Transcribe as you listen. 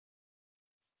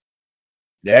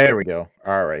There we go.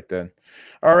 All right, then.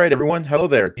 All right, everyone. Hello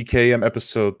there. DKM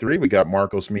episode 3. We got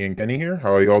Marcos, me, and Kenny here.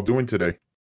 How are you all doing today?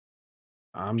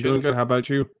 I'm doing Chilling. good. How about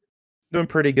you? Doing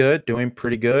pretty good. Doing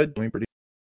pretty good.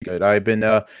 I've been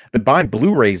buying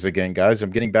Blu-rays again, guys. I'm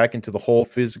getting back into the whole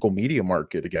physical media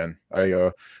market again. I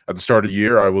At the start of the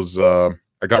year,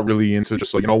 I got really into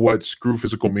just like, you know what, screw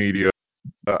physical media.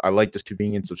 I like this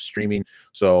convenience of streaming,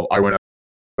 so I went out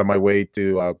of my way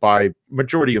to buy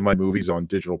majority of my movies on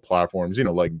digital platforms,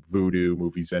 like Vudu,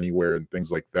 Movies Anywhere, and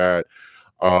things like that.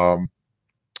 Um,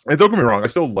 and don't get me wrong, I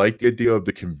still like the idea of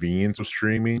the convenience of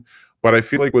streaming, but I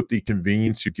feel like with the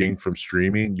convenience you gain from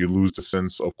streaming, you lose the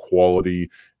sense of quality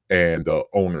and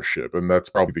ownership, and that's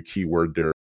probably the key word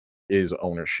there is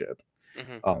ownership.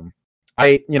 hmm Um,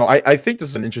 I think this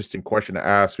is an interesting question to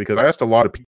ask because I asked a lot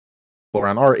of people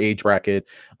around our age bracket,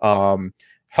 how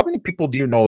many people do you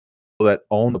know that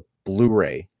own a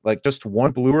Blu-ray, like just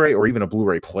one Blu-ray or even a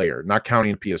Blu-ray player, not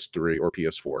counting PS3 or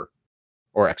PS4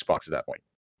 or Xbox at that point?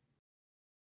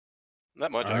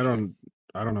 Not much, I actually. don't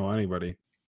I don't know anybody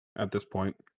at this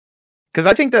point. Because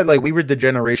I think that like we were the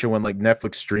generation when like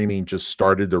Netflix streaming just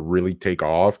started to really take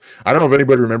off. I don't know if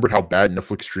anybody remembered how bad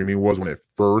Netflix streaming was when it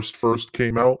first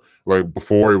came out. Like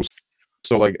before it was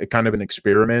so like a kind of an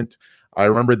experiment. I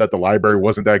remember that the library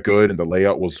wasn't that good and the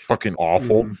layout was fucking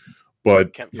awful. Mhm.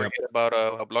 But Can't Yep. forget about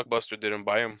how Blockbuster didn't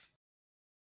buy him.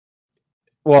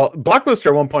 well, Blockbuster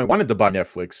at one point wanted to buy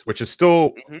Netflix, which is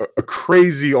still hmm a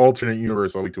crazy alternate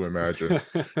universe I like to imagine.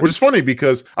 Which is funny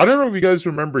because I don't know if you guys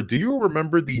remember. Do you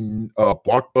remember the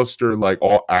Blockbuster like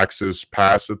all access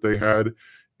pass that they had?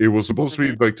 It was supposed to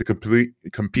hmm be like to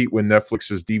compete with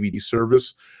Netflix's DVD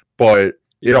service, but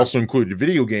it Yeah. also included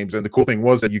video games. And the cool thing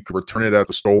was that you could return it at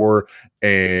the store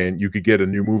and you could get a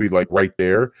new movie like right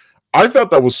there. I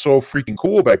thought that was so freaking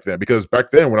cool back then because back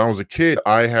then when I was a kid,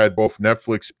 I had both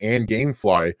Netflix and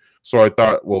GameFly. So I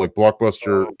thought, well, like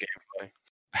Blockbuster Oh, gameplay.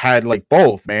 had like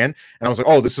both, man. And I was like,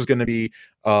 oh, this is gonna be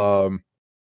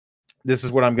this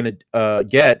is what I'm gonna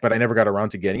get, but I never got around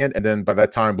to getting it. And then by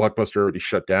that time, Blockbuster already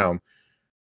shut down.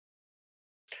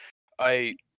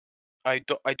 I I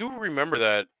do remember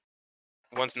that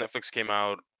once Netflix came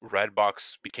out,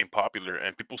 Redbox became popular,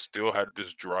 and people still had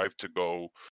this drive to go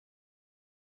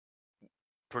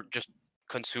just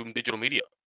consume digital media.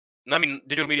 I mean,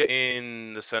 digital media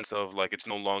in the sense of like it's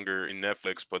no longer in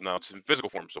Netflix, but now it's in physical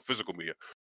form. So physical media.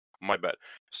 My bad.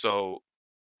 So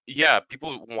yeah,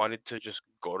 people wanted to just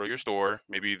go to your store.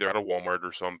 Maybe they're at a Walmart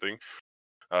or something.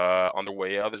 On their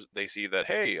way out, they see that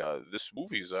hey, this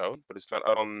movie's out, but it's not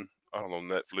out on I don't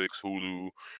know Netflix, Hulu,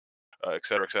 et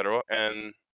cetera, et cetera.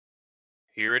 And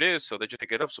here it is. So they just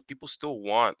pick it up. So people still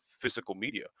want physical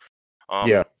media.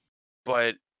 Yeah, Um,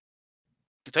 but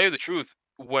to tell you the truth,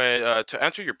 when to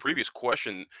answer your previous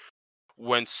question,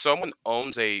 when someone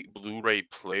owns a Blu-ray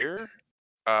player,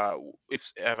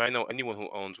 if I know anyone who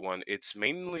owns one, it's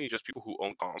mainly just people who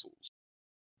own consoles.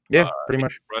 yeah, pretty It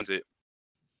much. runs it.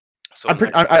 So I'm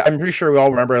pretty. I'm pretty sure we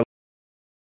all remember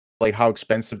like how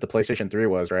expensive the PlayStation 3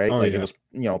 was, right? Oh Like it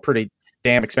yeah. was, pretty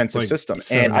damn It's expensive like system.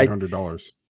 And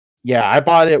 $700-800. yeah, I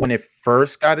bought it when it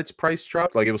first got its price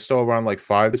dropped. Like it was still around like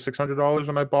 $500 to $600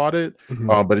 when I bought it.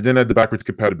 Mhm. But it didn't have the backwards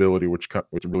compatibility, which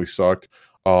really sucked.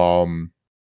 Um,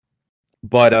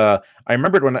 but I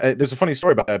remembered there's a funny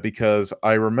story about that because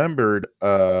I remembered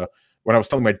when I was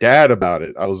telling my dad about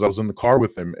it. I was in the car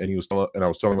with him, and I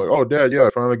was telling him like, "Oh, Dad, yeah,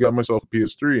 I finally got myself a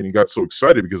PS3," and he got so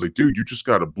excited because like, "Dude, you just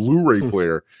got a Blu-ray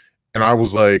player," and I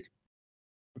was like,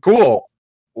 "Cool,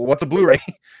 what's a Blu-ray?"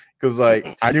 Because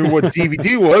like I knew what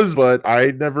DVD was, but I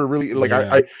never really like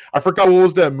Yeah. I forgot what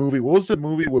was that movie. What was the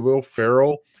movie with Will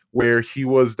Ferrell where he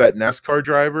was that NASCAR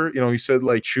driver? He said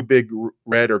like "Shoe Big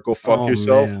Red" or "Go fuck Oh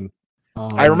yourself." man.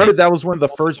 I remember that was one of the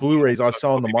also first the one Blu-rays I with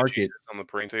saw on the baby market. Jesus on the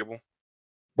praying table.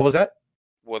 What was that?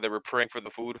 While they were praying for the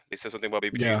food, they said something about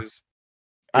baby Yeah. Jesus.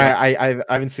 Yep. I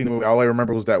haven't seen the movie. All I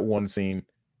remember was that one scene.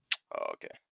 Oh, okay.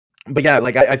 But yeah,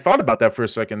 like I thought about that for a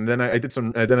second. Then I did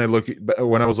some. And then I look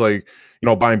when I was like,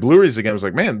 buying Blu-rays again. I was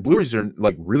like, man, Blu-rays are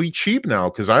like really cheap now.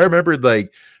 Because I remembered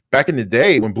like back in the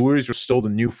day when Blu-rays were still the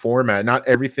new format. Not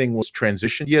everything was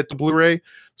transitioned yet to Blu-ray.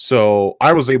 So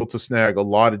I was able to snag a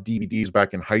lot of DVDs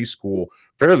back in high school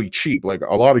fairly cheap. Like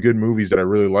a lot of good movies that I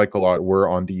really like a lot were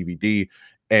on DVD.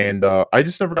 And I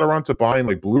just never got around to buying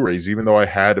like Blu-rays, even though I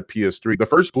had a PS3. The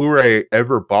first Blu-ray I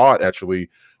ever bought actually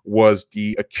was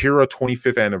the Akira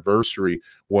 25th anniversary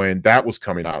when that was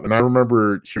coming out. And I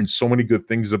remember hearing so many good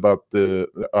things about the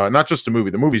not just the movie.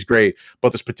 The movie's great,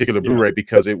 but this particular Yeah. Blu-ray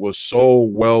because it was so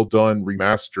well done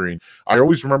remastering. I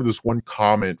always remember this one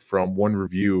comment from one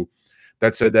review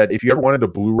that said that if you ever wanted a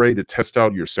Blu-ray to test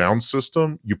out your sound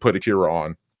system, you put Akira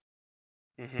on.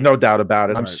 Mhm. No doubt about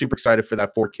it. I'm Right. super excited for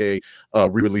that 4K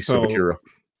re-release of So- Akira.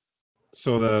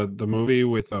 So the movie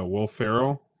with Will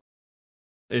Ferrell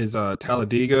is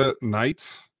Talladega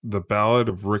Nights: The Ballad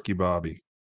of Ricky Bobby.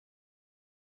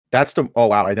 That's the oh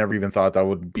wow, I never even thought that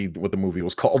would be what the movie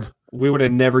was called. We would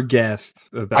have never guessed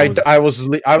that I was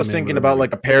the I was name of thinking the about movie.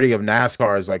 like a parody of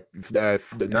NASCAR's like the It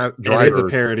is a driver.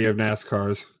 parody of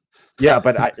NASCAR's. Yeah,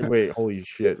 but I wait, holy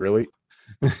shit, really?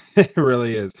 It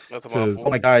really is. That's a It says Oh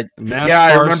mouthful. my god. NASCAR Yeah,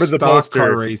 I remember the stock car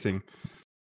poster. racing.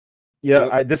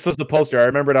 Yeah, Yep. this was the poster. I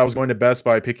remembered I was going to Best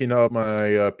Buy picking up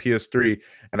my PS3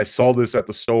 and I saw this at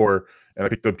the store and I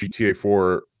picked up GTA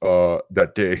 4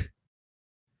 that day.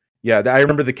 Yeah, I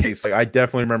remember the case. Like I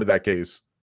definitely remember that case.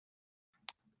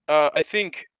 I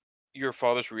think your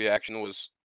father's reaction was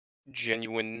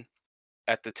genuine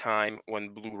at the time when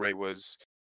Blu-ray was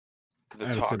the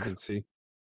At its talk. infancy.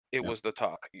 It Yeah. was the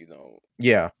talk, you know.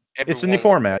 Yeah. It's a new Everyone was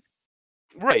format.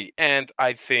 right, and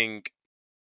I think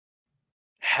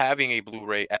having a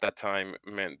Blu-ray at that time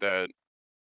meant that,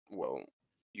 well,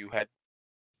 you had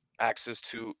access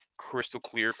to crystal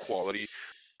clear quality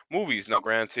movies. Now,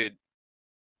 granted,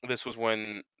 this was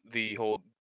when the whole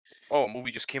a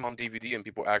movie just came on DVD and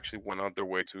people actually went out their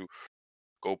way to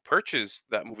go purchase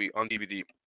that movie on DVD.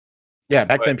 Yeah,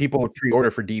 back But- then people would pre-order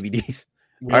for DVDs.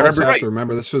 We I also remember- have Right. to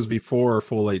remember this was before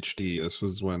full HD. This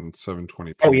was when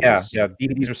 720p. Oh yeah, was yeah.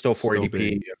 DVDs were still still 480p.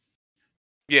 big.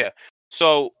 Yeah.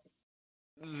 So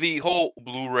the whole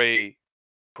Blu-ray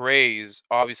craze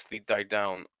obviously died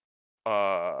down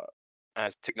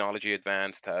as technology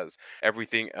advanced, as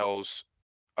everything else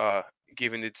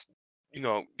given its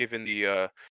given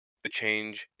the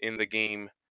change in the game,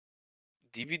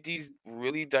 DVDs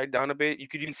really died down a bit. You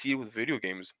could even see it with video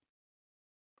games.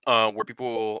 Where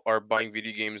people are buying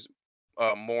video games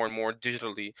more and more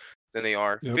digitally than they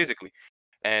are Yep. physically,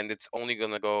 and it's only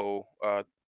gonna go.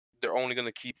 They're only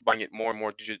gonna keep buying it more and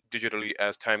more digitally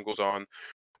as time goes on.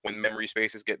 When memory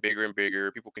spaces get bigger and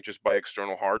bigger, people can just buy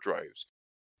external hard drives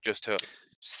just to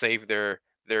save their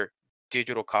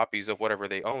digital copies of whatever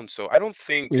they own. So I don't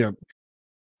think Yeah.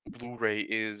 Blu-ray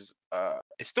is.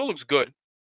 It still looks good,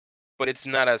 but it's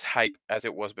not as hype as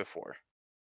it was before.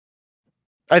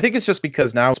 I think it's just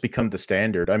because now it's become the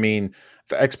standard. I mean,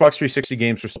 the Xbox 360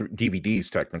 games are still DVDs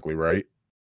technically, right?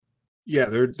 Yeah,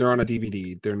 they're on a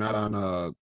DVD. They're not on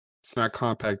a. It's not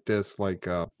compact disc like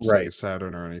Right. Sega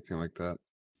Saturn or anything like that.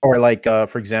 Or like,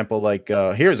 for example, like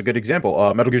here's a good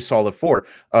example: Metal Gear Solid 4.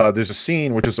 There's a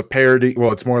scene which is a parody.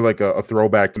 Well, it's more like a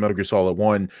throwback to Metal Gear Solid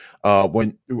 1.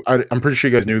 When I'm pretty sure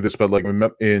you guys knew this, but like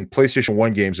in PlayStation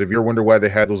 1 games, if you ever wonder why they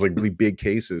had those like really big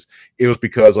cases, it was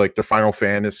because like the Final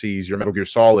Fantasies, your Metal Gear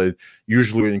Solid,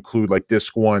 usually would include like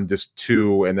disc 1, disc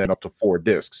 2, and then up to 4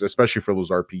 discs, especially for those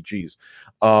RPGs.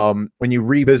 When you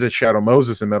revisit Shadow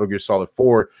Moses in Metal Gear Solid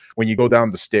 4, when you go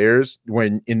down the stairs,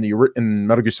 when in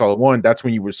Metal Gear Solid 1, that's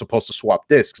when you were supposed to swap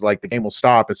discs. Like the game will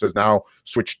stop and says now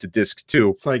switch to disc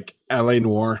 2. It's like LA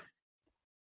Noir.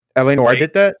 LA Noir Right.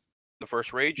 did that. The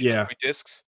first Rage, Yeah. 3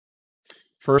 discs.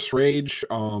 First Rage.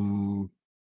 Jeez.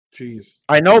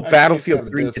 I know Actually, Battlefield it's not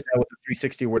a 3 did disc. that with the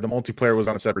 360 where the multiplayer was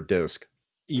on a separate disc.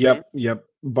 Yep, yep.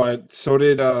 But so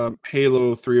did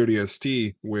Halo 3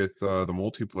 ODST with the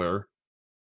multiplayer.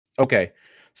 Okay.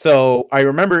 So I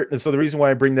remember, so the reason why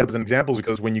I bring that as an example is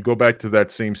because when you go back to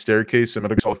that same staircase in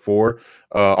Metal Gear Solid 4,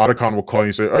 Otacon will call you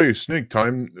and say, "Hey, Snake,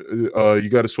 time, you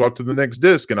got to swap to the next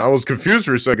disc." And I was confused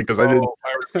for a second because I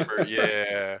remember.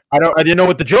 Yeah. I didn't know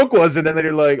what the joke was, and then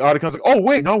they're like, Otacon's like, "Oh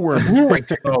wait, no, we're in Blu-ray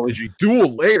technology,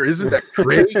 dual layer, isn't that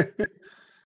great?"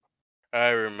 I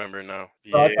remember now.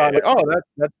 So I Yeah. thought, like, oh,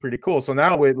 that's pretty cool. So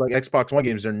now with like Xbox One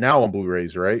games, they're now on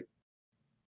Blu-rays, right?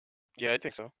 Yeah, I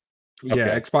think so. Yeah,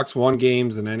 Okay. Xbox One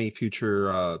games and any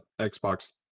future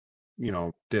Xbox,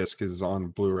 disc is on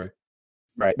Blu-ray.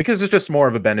 Right, because it's just more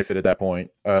of a benefit at that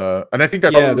point. And I think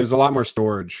that Yeah, there's a lot more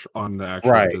storage on the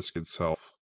actual Right. disc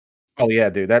itself. Oh yeah,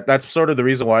 dude. That's sort of the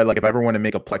reason why, like, if I ever want to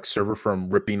make a Plex server from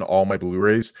ripping all my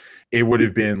Blu-rays, it would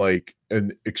have been like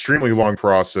an extremely long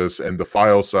process, and the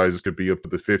file sizes could be up to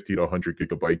the 50 to 100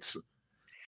 gigabytes.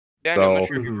 Daniel, I'm not So-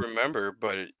 sure if you Mhm. remember,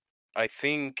 but I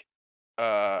think,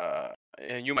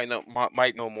 and you might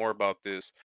know more about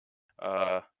this.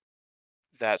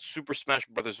 That Super Smash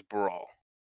Brothers Brawl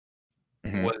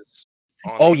Mhm. was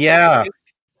on. Oh, a yeah. layered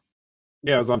disc.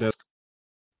 Yeah, it was on disc.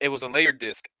 It was a layered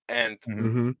disc, and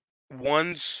Mhm.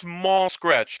 one small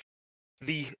scratch,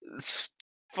 the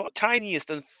tiniest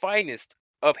and finest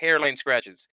of hairline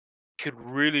scratches, could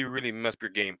really, really mess up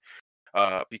your game.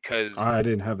 Because I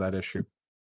didn't have that issue.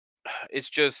 it's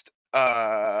just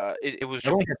it was I just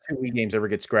only had 2 Wii games ever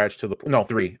get scratched to the no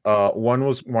 3. One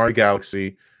was Mario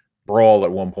Galaxy, Brawl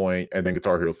at one point, and then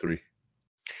Guitar Hero 3.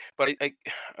 But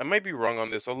I might be wrong on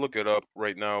this. I'll look it up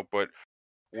right now. But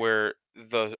where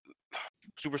the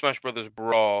Super Smash Brothers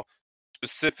Brawl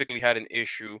specifically had an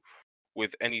issue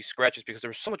with any scratches because there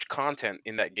was so much content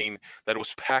in that game that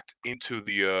was packed into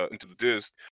the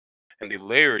disc, and they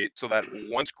layered it so that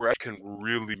one scratch can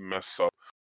really mess up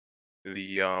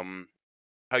the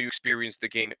how you experience the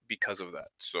game because of that.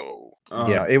 So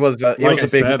Yeah, it Like was I a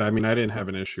big said, I mean, I didn't have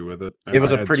an issue with it, it and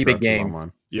was I a had pretty big scratches on game.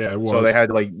 mine. Yeah, it So they was. had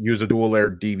to like use a dual layer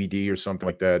DVD or something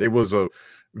like that. It was a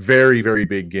very, very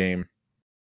big game.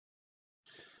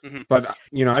 mhm. But I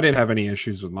didn't have any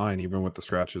issues with mine, even with the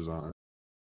scratches on it.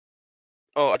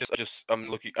 Oh,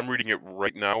 I'm reading it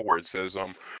right now where it says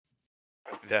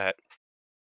that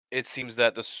it seems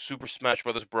that the Super Smash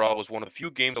Bros. Brawl was one of the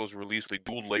few games that was released with a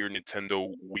dual layer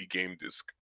Nintendo Wii game disc,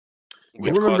 Who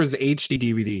which remembers caused the HD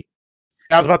DVD?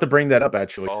 I was about to bring that up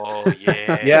actually. oh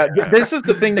Yeah, yeah. this is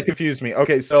the thing that confused me.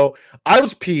 Okay, so I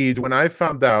was peeved when I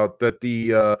found out that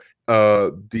the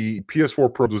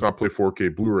PS4 Pro does not play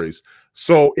 4K Blu-rays.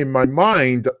 So in my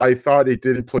mind, I thought it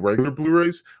didn't play regular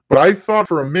Blu-rays, but I thought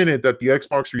for a minute that the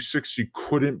Xbox 360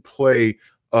 couldn't play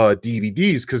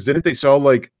DVDs because didn't they sell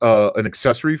like an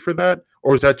accessory for that,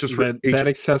 or is that just for That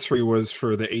accessory was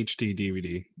for the HD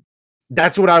DVD.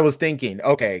 That's what I was thinking.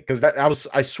 Okay, because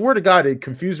I swear to God, it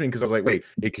confused me because I was like, wait,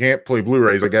 it can't play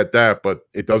Blu-rays. I get that, but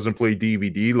it doesn't play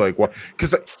DVD. Like what?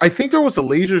 Because I think there was a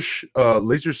Laser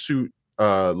Suit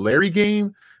Larry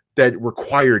game that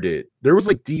required it. There was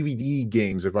like DVD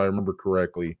games, if I remember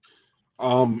correctly.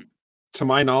 To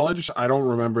my knowledge, I don't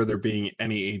remember there being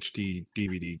any HD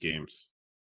DVD games.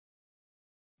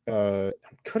 I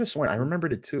could have sworn I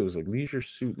remembered it too. It was like Leisure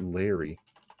Suit Larry.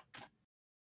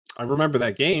 I remember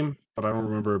that game, but I don't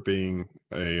remember it being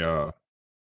a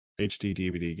HD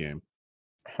DVD game.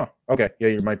 Huh. Okay. Yeah,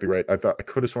 you might be right. I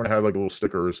could have sworn I had like a little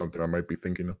sticker or something. I might be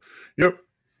thinking of. Yep.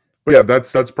 But yeah,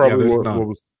 that's probably there's what none.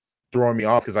 was throwing me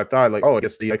off because I thought like, oh, I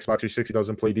guess the Xbox 360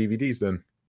 doesn't play DVDs then.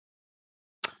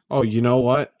 Oh, you know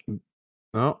what?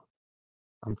 No,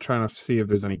 I'm trying to see if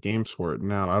there's any games for it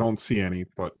now. I don't see any,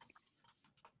 but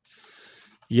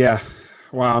yeah.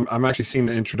 Wow, I'm actually seeing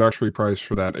the introductory price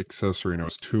for that accessory, and it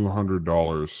was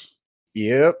 $200.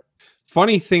 Yep.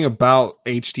 Funny thing about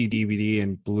HD DVD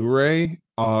and Blu-ray,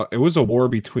 it was a war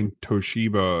between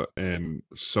Toshiba and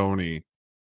Sony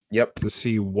Yep. to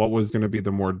see what was going to be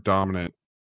the more dominant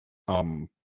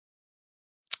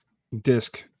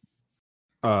disc.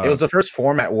 It was the first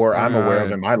format war I'm aware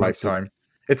of in my what's it? lifetime.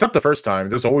 It's not the first time.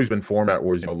 There's always been format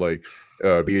wars, like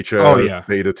VHS, Oh, yeah.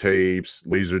 beta tapes,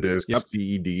 Laserdiscs, Yep.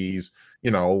 CEDs.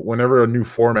 Whenever a new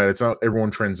format, it's not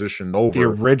everyone transitioned over. The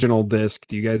original disc.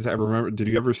 Do you guys ever remember? Did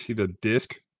you ever see the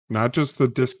disc? Not just the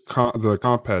disc, the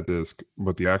compact disc,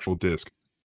 but the actual disc.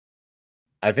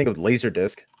 I think of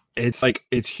Laserdisc.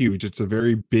 It's huge. It's a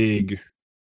very big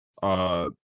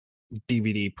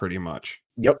DVD, pretty much.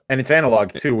 Yep, and it's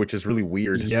analog too, which is really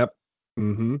weird. Yep.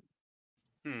 Mm-hmm.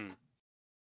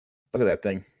 Look at that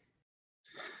thing.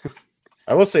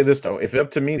 I will say this though, if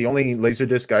up to me, the only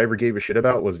Laserdisc I ever gave a shit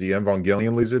about was the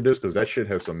Evangelion Laserdisc because that shit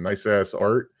has some nice ass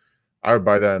art. I would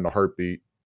buy that in a heartbeat.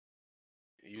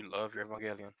 You love your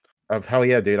Evangelion. Hell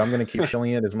yeah, dude! I'm gonna keep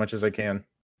shilling it as much as I can.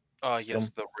 Oh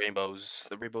yes, the rainbow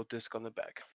disc on the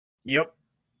back. Yep.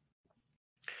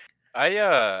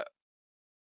 I've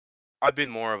been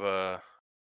more of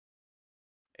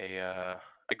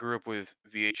I grew up with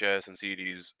VHS and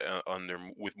CDs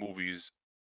with movies,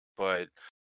 but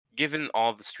given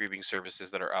all the streaming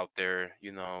services that are out there,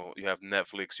 you have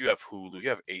Netflix, you have Hulu, you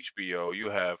have HBO, you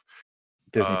have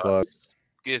Disney Plus,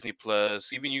 Disney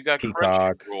Plus, even you got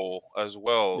Peacock. Crunchyroll as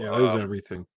well. Yeah, there's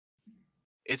everything.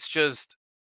 It's just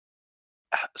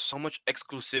so much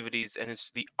exclusivities, and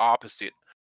it's the opposite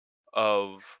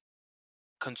of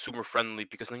consumer friendly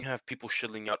because then you have people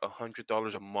shilling out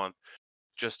 $100 a month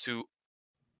just to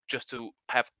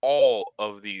have all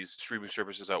of these streaming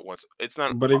services at once. It's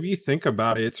not. But if you think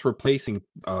about it, it's replacing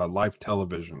live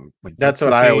television. Like That's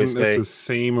what I always say. It's the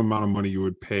same amount of money you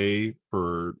would pay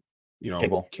for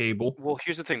cable. Well,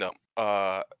 here's the thing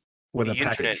though. With the a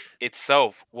internet package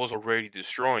itself was already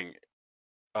destroying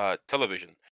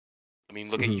television. I mean,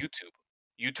 look at YouTube.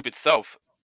 YouTube itself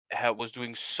was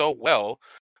doing so well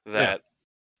that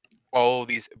all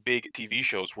these big TV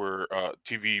shows were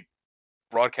TV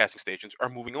broadcasting stations are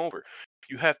moving over.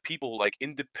 You have people like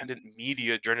independent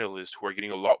media journalists who are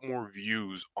getting a lot more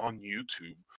views on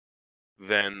YouTube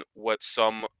than what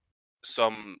some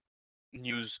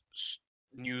news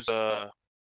news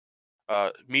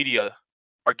media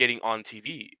are getting on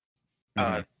TV.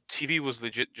 TV was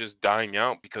legit just dying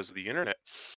out because of the internet.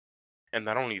 And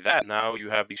not only that, now you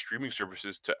have these streaming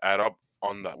services to add up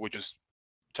on that, which is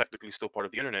technically still part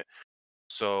of the internet.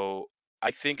 So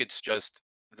I think it's just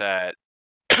that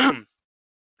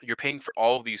you're paying for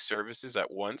all of these services at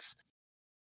once.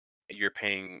 You're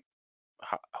paying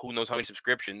who knows how many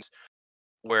subscriptions,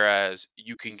 whereas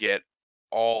you can get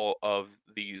all of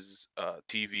these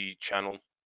TV channel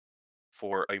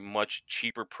for a much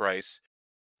cheaper price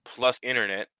plus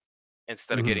internet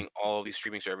instead of Mhm. getting all of these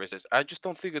streaming services. I just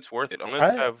don't think it's worth it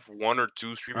unless you I have one or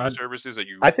two streaming I services that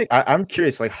you. I think I'm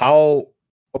curious, like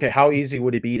how easy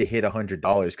would it be to hit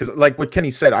 $100? Because like what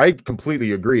Kenny said, I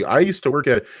completely agree. I used to work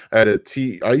at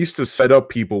I used to set up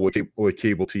people with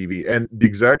cable TV, and the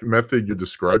exact method you're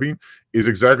describing is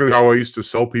exactly how I used to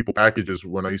sell people packages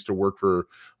when I used to work for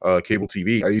cable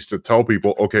TV. I used to tell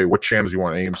people, okay, what channels you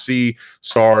want? AMC,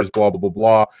 Stars, blah blah blah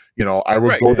blah. I would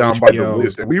Right. go Yeah, down by the HBO.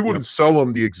 list, and we Yep. wouldn't sell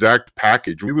them the exact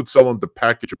package. We would sell them the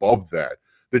package above that.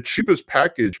 The cheapest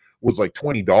package was like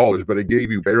 $20, but it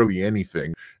gave you barely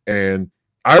anything. And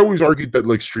I always argued that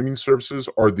like streaming services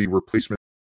are the replacement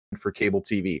for cable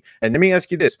TV. And let me ask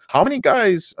you this: how many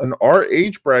guys in our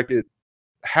age bracket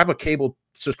have a cable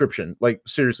subscription? Like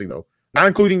seriously though, not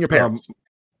including your parents.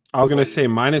 I was gonna Well, say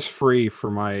mine is free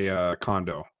for my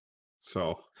condo,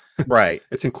 so Right.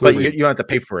 it's But included. you don't have to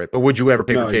pay for it. But would you ever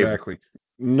pay No, for cable? exactly.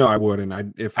 No, I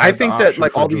wouldn't. If I I had the think that option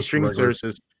like for all these just streaming regular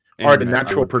services are the internet, I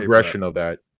natural would pay for that. progression of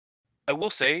that. I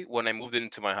will say when I moved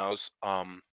into my house,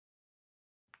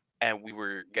 and we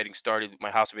were getting started,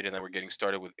 my housemate and I were getting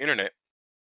started with internet.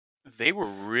 They were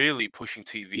really pushing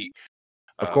TV.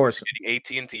 Of We were course. getting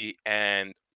AT&T,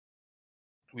 and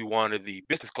we wanted the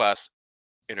business class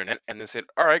internet. And they said,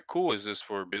 "All right, cool. Is this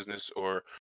for business or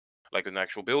like an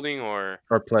actual building or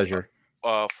Or pleasure.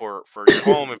 for your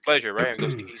home and pleasure?" Right?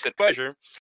 And he said pleasure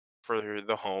for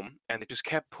the home, and they just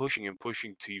kept pushing and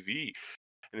pushing TV.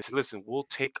 And they said, "Listen, we'll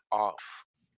take off.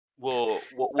 I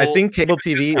We'll think give cable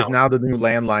you a TV is discount." now the new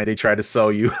landline they try to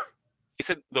sell you. He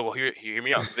said, "No, well, hear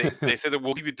me out. They said that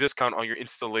we'll give you a discount on your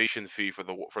installation fee for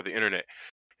the internet."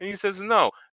 And he says, "No."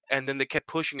 And then they kept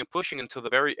pushing and pushing until the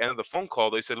very end of the phone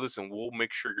call. They said, "Listen, we'll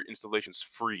make sure your installation's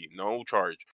free, no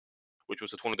charge," which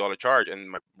was a $20 charge. And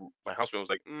my housemate was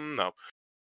like, "No."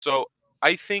 So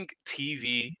I think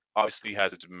TV obviously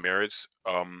has its merits.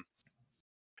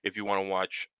 If you want to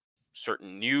watch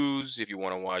certain news, if you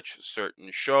want to watch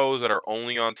certain shows that are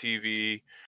only on TV,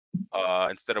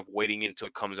 instead of waiting until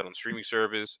it comes out on streaming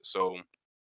service. So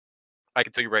I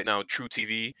can tell you right now, True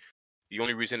TV, the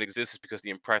only reason it exists is because the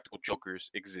Impractical Jokers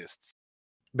exists.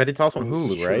 But it's also on This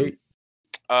is Hulu, true. right?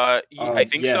 I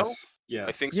think so. Yes, yes.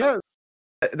 I think so.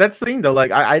 Yeah, that's the thing though.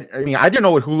 Like I mean, I didn't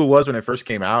know what Hulu was when it first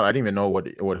came out. I didn't even know what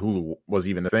Hulu was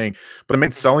even the thing. But the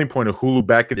main selling point of Hulu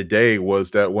back in the day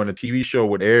was that when a TV show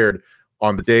would aired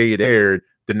on the day it aired,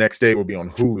 the next day it would be on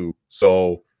Hulu.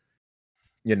 So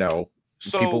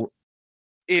So people.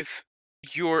 if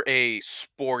you're a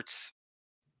sports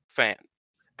fan,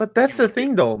 But that's you the would get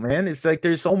thing though, man. It's like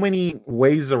there's so many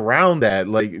ways around that.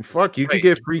 Like fuck, you could right.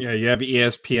 get free. Yeah, you have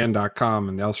ESPN.com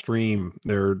and they'll stream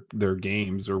their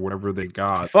games or whatever they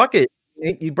got. Fuck it.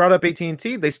 You brought up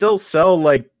AT&T. They still sell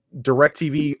like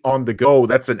DirecTV on the go.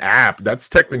 That's an app. That's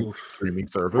technically a Oof. streaming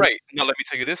service. Right. Now let me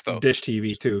tell you this though. Dish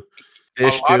TV too. A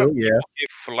Dish lot of too, yeah. people give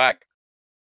flack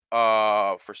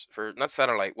for not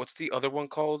satellite. What's the other one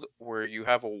called where you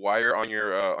have a wire on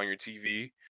your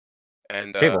TV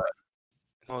and Cable.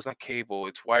 no, it's not cable,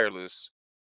 it's wireless.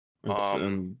 It's I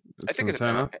it's think an it's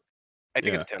antenna. antenna. I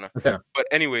think Yeah. it's antenna. Yeah. But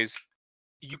anyways,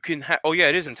 you can have. Oh yeah,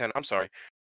 it is antenna. I'm sorry.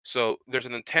 So there's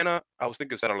an antenna. I was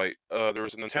thinking satellite. There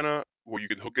was an antenna where you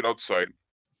can hook it outside,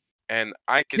 and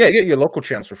I Yeah, can. get your local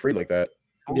channels for free like that.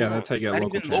 Oh Yeah, no, that's how you get not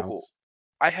local even local. channels.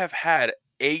 I have had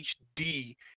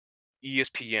HD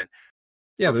ESPN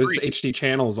Yeah, for there's free. HD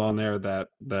channels on there that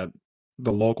the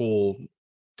local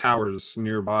towers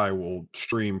nearby will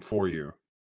stream for you.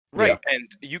 Right, and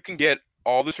you can get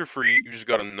all this for free. You just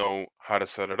got to know how to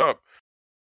set it up.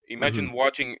 Imagine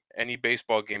watching any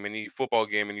baseball game, any football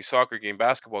game, any soccer game,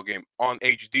 basketball game on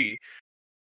HD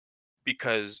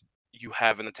because you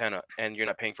have an antenna and you're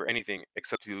not paying for anything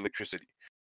except the electricity.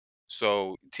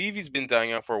 So TV's been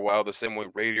dying out for a while, the same way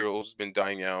radio's been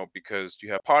dying out because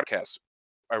you have podcasts.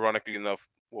 Ironically enough,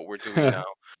 what we're doing now.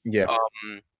 Yeah.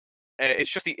 Um, and it's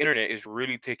just the internet is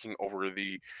really taking over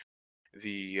the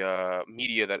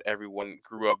media that everyone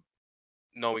grew up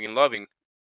knowing and loving.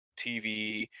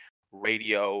 TV,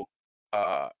 radio.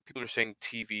 People are saying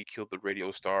TV killed the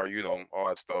radio star, all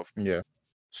that stuff. Yeah.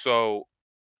 So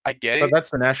I get But it.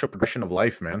 that's the natural progression of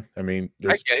life, man. I mean,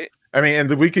 I get it. and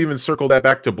we can even circle that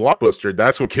back to Blockbuster.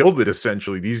 That's what killed it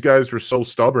essentially. These guys were so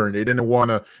stubborn. They didn't want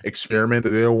to experiment. They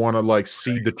didn't want to like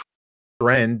see the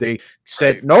trend. They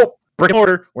said, Right. nope, brick and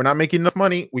mortar. We're not making enough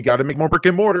money. We got to make more brick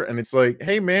and mortar. And it's like,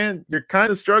 hey man, you're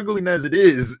kind of struggling as it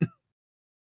is.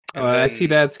 I see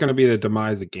that's going to be the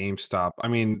demise of GameStop. I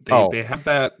mean, they have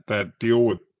that deal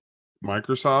with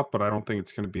Microsoft, but I don't think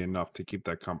it's going to be enough to keep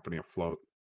that company afloat.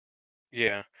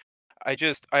 Yeah, I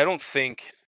don't think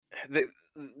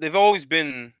they've always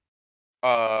been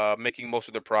making most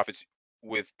of their profits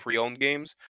with pre-owned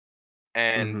games,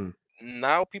 and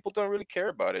now people don't really care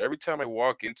about it. Every time I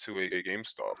walk into a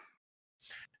GameStop,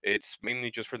 it's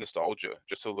mainly just for nostalgia,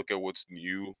 just to look at what's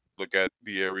new, look at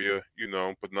the area,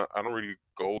 but not, I don't really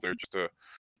go there just to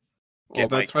Well,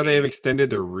 get my that's why they've game. extended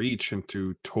their reach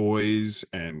into toys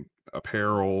and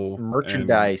apparel,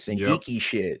 merchandise and yep. geeky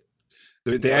shit.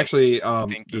 They Like actually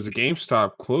Think there's a Geek.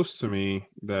 GameStop close to me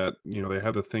that they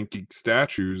have the Think Geek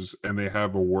statues, and they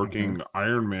have a working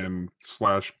Iron Man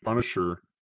 / Punisher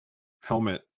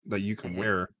helmet that you can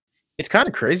wear. It's kind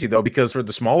of crazy though, because for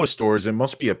the smaller stores, it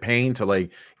must be a pain to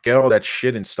like get all that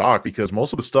shit in stock because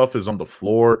most of the stuff is on the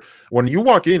floor. When you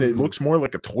walk in, it looks more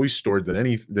like a toy store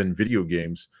than video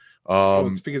games. Well,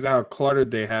 it's because of how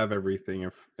cluttered they have everything.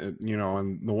 If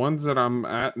and the ones that I'm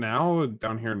at now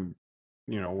down here in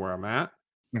where I'm at,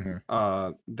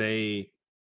 they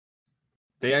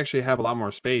actually have a lot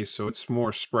more space, so it's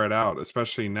more spread out,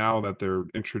 especially now that they're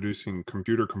introducing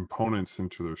computer components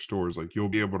into their stores. Like you'll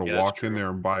be able to walk in there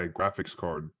and buy a graphics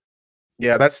card.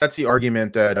 Yeah, that's the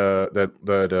argument that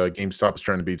GameStop is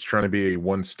trying to be. It's trying to be a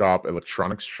one-stop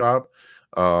electronics shop.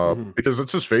 Because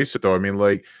let's just face it though. I mean,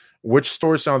 like, which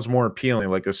store sounds more appealing?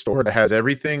 Like a store that has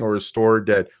everything or a store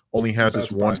that only has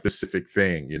this one specific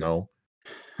thing,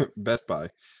 Best Buy.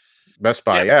 Best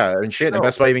Buy, yeah. And shit. And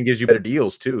Best Buy even gives you better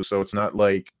deals too. So it's not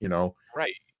like,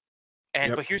 Right.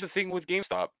 And but here's the thing with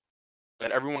GameStop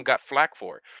that everyone got flack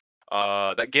for.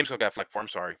 That GameStop got flack for, I'm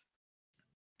sorry.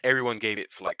 Everyone gave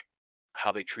it flack.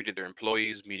 How they treated their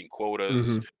employees, meeting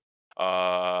quotas,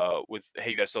 with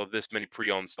hey, you gotta sell this many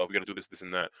pre-owned stuff, you gotta do this, this,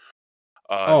 and that.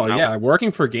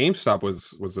 Working for GameStop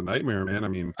was a nightmare, man. I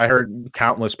mean, I heard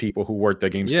countless people who worked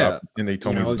at GameStop and they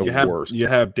told me it's the worst. You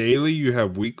have daily, you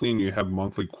have weekly, and you have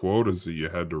monthly quotas that you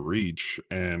had to reach.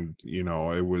 And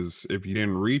it was, if you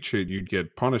didn't reach it, you'd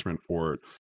get punishment for it.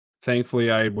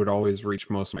 Thankfully, I would always reach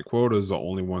most of my quotas. The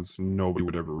only ones nobody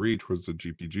would ever reach was the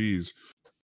GPGs,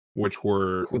 which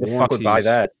were who the fuck would buy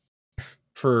that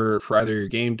for either your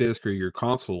game disc or your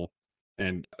console.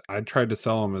 And I tried to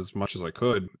sell them as much as I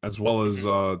could, as well as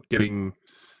getting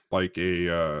like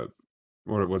a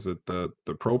what was it, the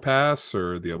Pro Pass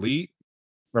or the Elite?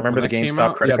 Remember the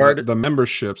GameStop credit card? The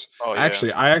memberships. Oh,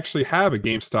 yeah. I actually have a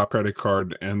GameStop credit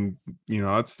card, and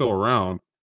it's still around.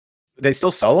 They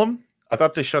still sell them? I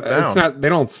thought they shut down. It's not. They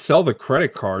don't sell the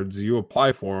credit cards. You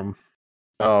apply for them.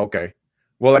 Oh, okay.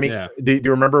 Well, I mean, do you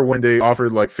remember when they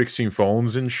offered like fixing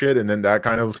phones and shit, and then that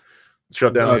kind of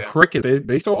shut down? Cricket.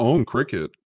 They still own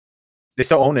Cricket. They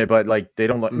still own it, but like they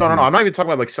don't. No. I'm not even talking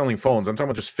about like selling phones. I'm talking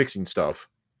about just fixing stuff.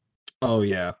 Oh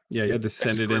yeah. You had to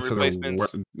send it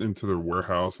into their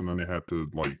warehouse, and then they had to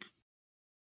like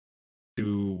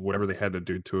do whatever they had to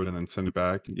do to it, and then send it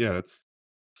back. Yeah, it's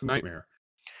a nightmare.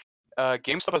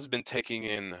 GameStop has been taking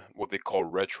in what they call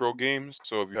retro games.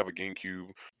 So if you have a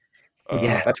GameCube,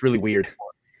 yeah, that's really weird.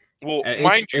 Well,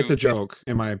 it's a joke,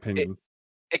 in my opinion.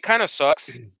 It kind of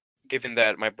sucks, given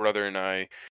that my brother and I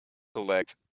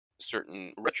collect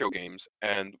certain retro games,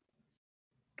 and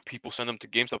people send them to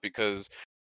GameStop because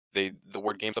the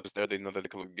word GameStop is there. They know that they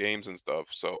collect games and stuff.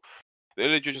 So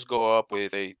they just go up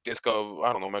with a disc of,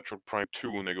 I don't know, Metroid Prime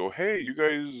 2, and they go, "Hey, you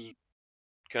guys,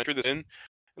 can I trade this in?"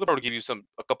 They'll probably give you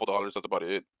a couple dollars. That's about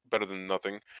it. Better than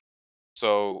nothing.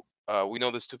 So we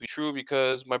know this to be true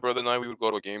because my brother and I, we would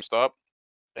go to a GameStop,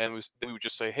 and we would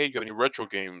just say, "Hey, you have any retro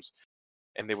games?"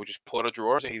 And they would just pull out a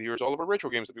drawer and say, "Hey, here's all of our retro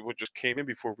games that people just came in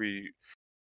before we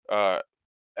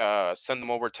send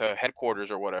them over to headquarters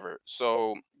or whatever."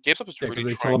 So GameStop is really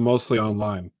because they sell them mostly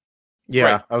online. Yeah,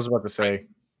 right. I was about to say. Right.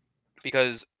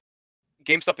 Because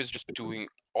GameStop is just doing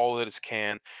all that it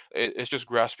can. It's just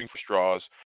grasping for straws.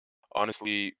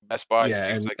 Honestly, Best Buy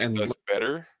seems like it does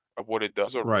better of what it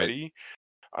does already. Right.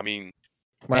 I mean,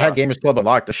 when I had Gamers Club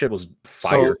unlocked, the shit was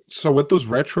fire. So with those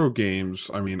retro games,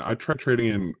 I mean, I tried trading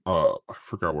in. I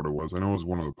forgot what it was. I know it was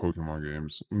one of the Pokemon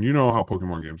games. You know how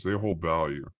Pokemon games, they hold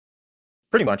value.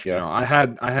 Pretty much, yeah. I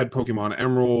had Pokemon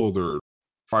Emerald or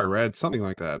Fire Red, something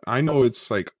like that. I know it's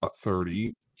like a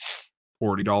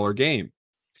 $30-$40 game.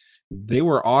 They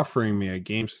were offering me at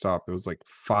GameStop. It was like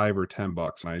 $5 or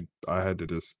 $10, and I had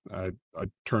to I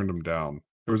turned them down.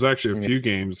 There was actually a few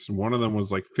games. One of them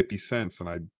was like 50 cents, and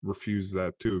I refused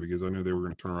that too because I knew they were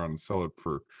going to turn around and sell it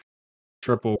for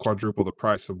triple, quadruple the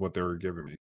price of what they were giving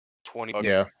me. $20.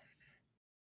 Yeah.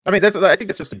 I mean, I think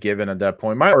it's just a given at that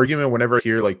point. My argument, whenever I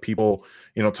hear like people,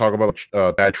 talk about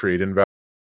bad trade-in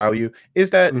value,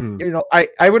 is that Mhm.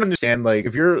 I would understand, like,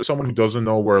 if you're someone who doesn't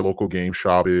know where a local game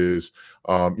shop is,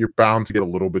 you're bound to get a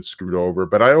little bit screwed over.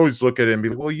 But I always look at it and be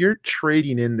like, well, you're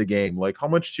trading in the game. Like, how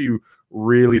much do you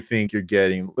really think you're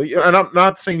getting? Like, and I'm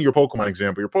not saying your Pokemon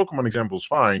example. Your Pokemon example is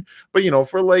fine, but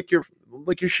for like your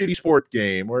shitty sport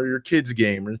game or your kids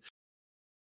game or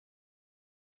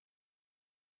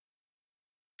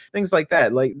things like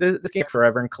that. Like this game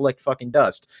forever and collect fucking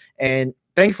dust. And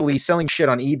thankfully, selling shit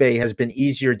on eBay has been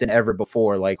easier than ever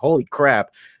before. Like, holy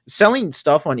crap, selling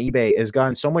stuff on eBay has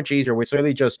gotten so much easier. We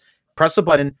literally just press a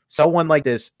button, sell one like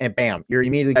this, and bam, you're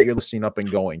immediately got your listing up and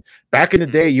going. Back in the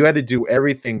day, you had to do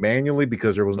everything manually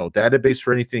because there was no database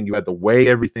for anything. You had to weigh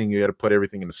everything. You had to put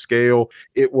everything in the scale.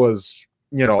 It was,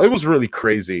 it was really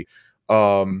crazy.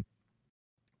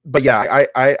 But yeah,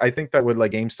 I think that with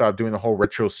like GameStop doing the whole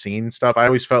retro scene stuff, I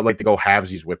always felt like they go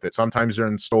halvesies with it. Sometimes they're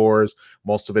in stores,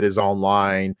 most of it is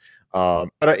online. But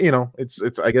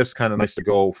it's I guess kind of nice to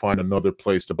go find another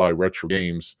place to buy retro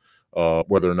games.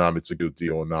 Whether or not it's a good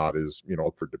deal or not is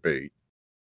up for debate.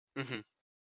 Hmm.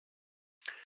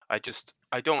 I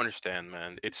don't understand,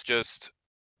 man. It's just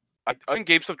I think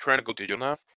GameStop trying to go digital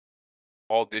now,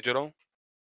 all digital.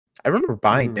 I remember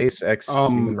buying Deus Ex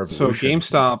Human So Revolution.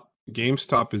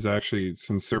 GameStop is actually,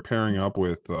 since they're pairing up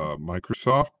with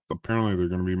Microsoft, apparently they're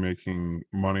going to be making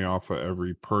money off of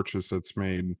every purchase that's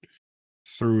made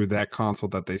through that console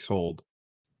that they sold.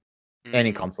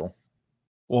 Any Mm. console.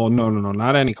 Well, no,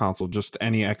 not any console, just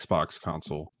any Xbox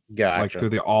console. Gotcha. Like through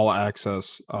the all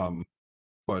access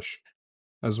push,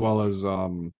 as well as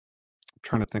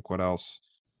trying to think what else.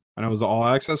 I know it was all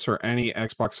access or any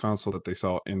Xbox console that they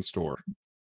sell in store.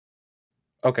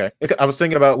 Okay. I was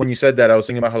thinking about, when you said that, I was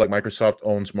thinking about how like Microsoft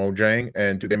owns Mojang,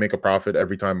 and do they make a profit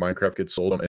every time Minecraft gets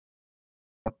sold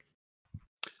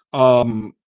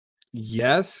on?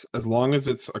 Yes, as long as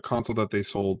it's a console that they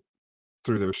sold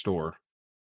through their store.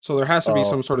 So there has to be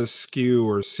some sort of SKU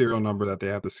or serial number that they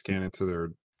have to scan into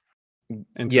their.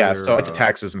 So it's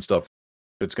taxes and stuff.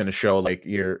 It's going to show like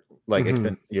your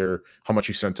how much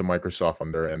you sent to Microsoft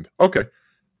on their end. Okay.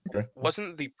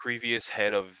 Wasn't the previous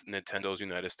head of Nintendo's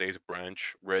United States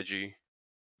branch, Reggie,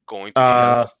 going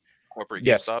to corporate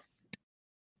GameStop?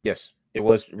 Yes, it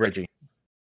was Reggie.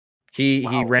 He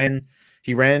ran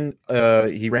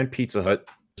Pizza Hut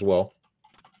as well.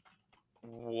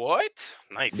 What?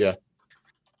 Nice. Yeah.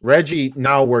 Reggie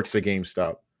now works at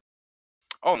GameStop.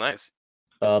 Oh, nice.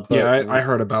 I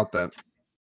heard about that.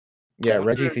 Yeah,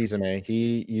 Reggie Fils-Aimé.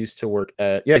 He used to work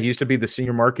at he used to be the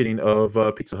senior marketing of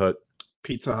Pizza Hut.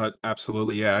 Pizza Hut,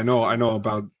 absolutely. Yeah, I know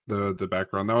about the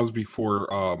background. That was before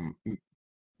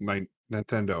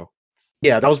Nintendo.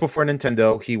 Yeah, that was before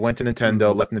Nintendo. He went to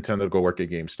Nintendo, left Nintendo to go work at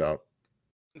GameStop.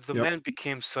 The man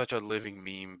became such a living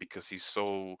meme because he's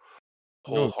so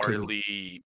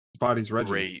wholeheartedly body's Reggie.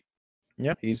 great.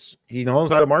 Yeah, he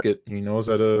knows how to market. He knows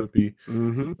how to be.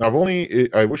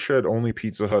 I wish that only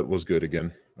Pizza Hut was good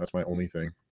again. That's my only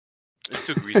thing. It's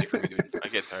too greasy for me, dude. I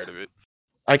get tired of it.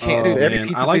 I can't. Dude, every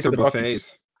pizza I like the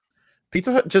buffets.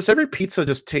 Pizza Hut, just every pizza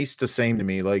just tastes the same to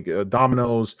me. Like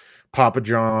Domino's, Papa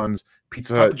John's,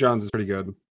 Pizza Hut. Papa John's is pretty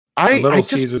good. Little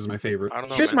Caesars is my favorite.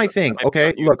 Here's my thing.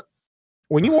 Okay, look.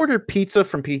 When you order pizza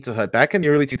from Pizza Hut back in the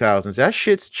early 2000s, that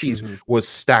shit's cheese was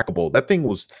stackable. That thing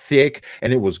was thick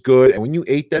and it was good. And when you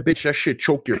ate that bitch, that shit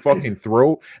choked your fucking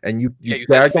throat, and you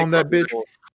gagged on that bitch.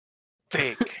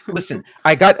 Thick. Listen,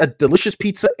 I got a delicious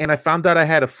pizza and I found out I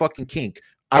had a fucking kink.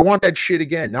 I want that shit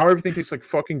again. Now everything tastes like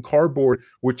fucking cardboard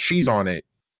with cheese on it.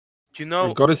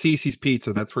 Go to Cece's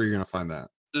Pizza. That's where you're gonna find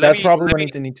that. That's probably what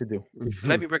I need to do.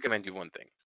 Let me recommend you one thing.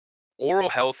 Oral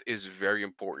health is very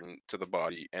important to the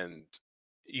body and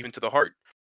even to the heart.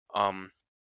 When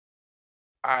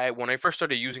I first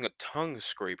started using a tongue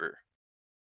scraper,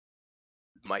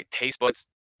 my taste buds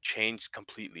changed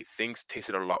completely. Things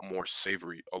tasted a lot more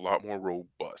savory, a lot more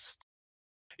robust.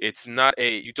 It's not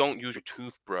you don't use your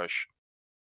toothbrush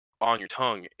on your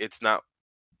tongue. It's not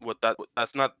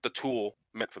that's not the tool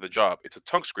meant for the job. It's a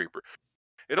tongue scraper.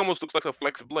 It almost looks like a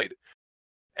flex blade,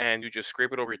 and you just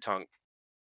scrape it over your tongue.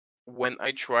 When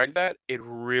I tried that, it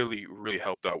really, really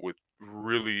helped out with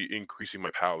really increasing my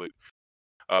palate,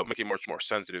 making it much more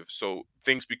sensitive. So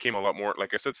things became a lot more,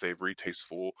 like I said, savory,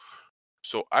 tasteful.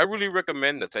 So I really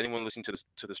recommend that to anyone listening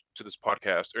to this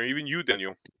podcast, or even you,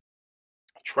 Daniel,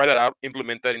 try that out,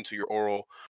 implement that into your oral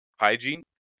hygiene,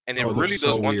 and it really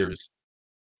does wonders.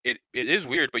 It is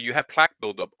weird, but you have plaque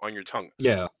buildup on your tongue.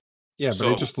 Yeah,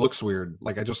 but it just looks weird.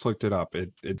 Like I just looked it up.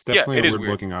 It's definitely a weird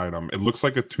looking item. It looks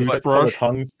like a toothbrush. A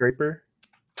tongue scraper.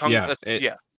 Yeah.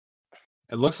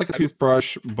 It looks like a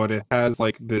toothbrush, but it has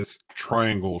like this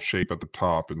triangle shape at the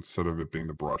top instead of it being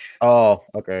the brush. Oh,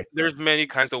 okay. There's many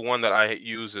kinds. The one that I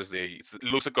use is it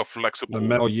looks like a flexible The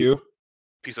metal U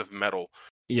piece of metal.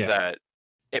 Yeah.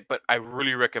 But I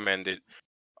really recommend it.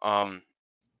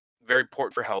 Very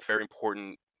important for health, very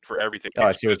important for everything. Oh,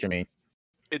 I see what you mean.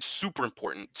 It's super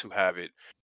important to have it.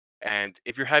 And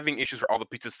if you're having issues where all the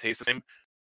pizzas taste the same,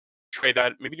 try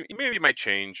that. Maybe it might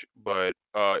change, but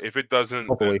if it doesn't,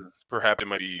 then perhaps it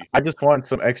might be. I just want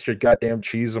some extra goddamn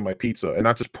cheese on my pizza, and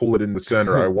not just pull it in the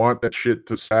center. I want that shit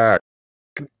to stack.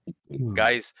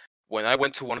 Guys, when I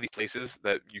went to one of these places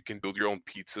that you can build your own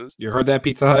pizzas, You heard that,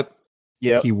 Pizza Hut?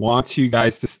 Yeah. He wants you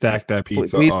guys to stack that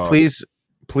pizza.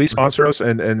 Please sponsor us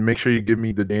and make sure you give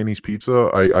me the Danny's pizza.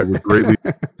 I would greatly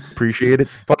appreciate it.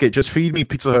 Fuck it, just feed me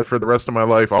Pizza Hut for the rest of my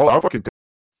life. I'll fucking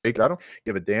take it. I don't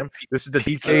give a damn. This is the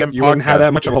DKM. You wouldn't have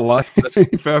that much of a life. Let's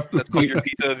call your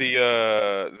pizza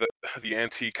the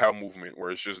anti-cow movement,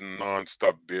 where it's just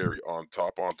non-stop dairy on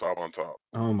top.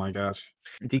 Oh my gosh.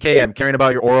 DKM, caring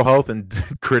about your oral health and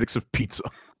critics of pizza.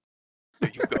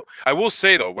 There you go. I will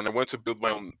say though, when I went to build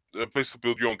my own place to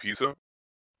build your own pizza,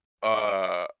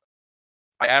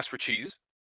 I asked for cheese.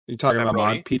 You talking about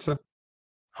Pepperoni. mod pizza?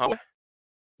 Huh?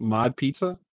 Mod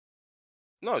pizza?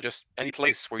 No, just any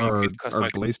place where you can customize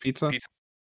or Blaze pizza?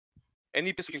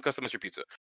 Any place you can customize your pizza.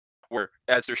 Where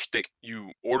as their shtick,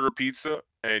 you order a pizza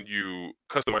and you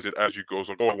customize it as you go.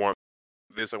 So, I want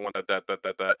this, I want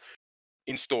that.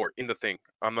 In store, in the thing.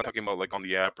 I'm not talking about like on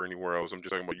the app or anywhere else. I'm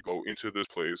just talking about you go into this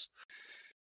place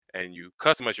and you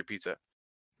customize your pizza.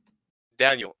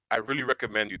 Daniel, I really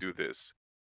recommend you do this.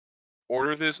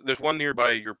 Order this. There's one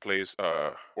nearby your place,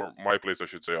 or my place, I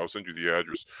should say. I'll send you the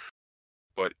address.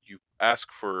 But you ask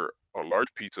for a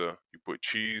large pizza, you put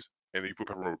cheese, and then you put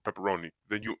pepperoni.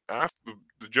 Then you ask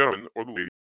the gentleman or the lady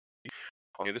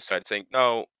on the other side saying,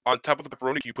 now, on top of the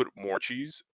pepperoni, can you put more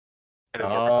cheese? And then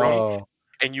more pepperoni?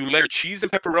 And you layer cheese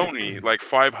and pepperoni like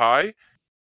 5 high,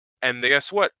 and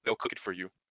guess what? They'll cook it for you.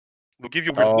 They'll give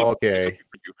you a weird look. Okay.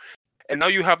 For you. And now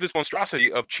you have this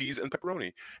monstrosity of cheese and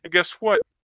pepperoni. And guess what?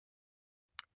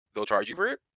 They'll charge you for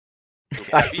it.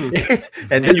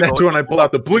 And then that's when I pull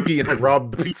out the boogie and I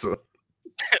rob the pizza.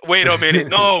 Wait a minute.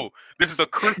 No. This is a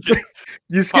Christian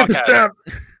You skipped a step.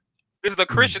 This is a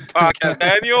Christian podcast,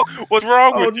 Daniel. What's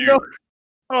wrong with you? No.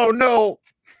 Oh, no.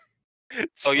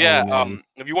 So, yeah,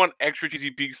 if you want extra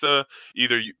cheesy pizza,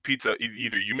 either you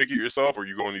make it yourself or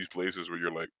you go in these places where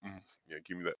you're like, yeah,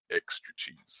 give me that extra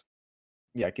cheese.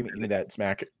 Yeah, give me that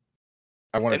smack.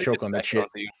 I want to choke on that shit.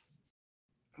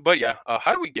 But yeah,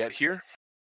 how do we get here?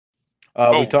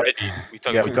 We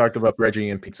talked about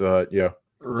Reggie and Pizza Hut. Yeah,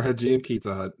 Reggie and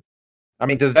Pizza Hut. I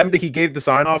mean, does that mean that he gave the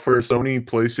sign off for Sony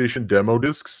PlayStation demo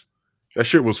discs? That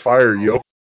shit was fire, yo.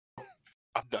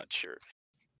 I'm not sure,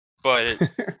 but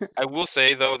I will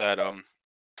say though that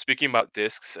speaking about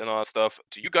discs and all that stuff,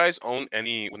 do you guys own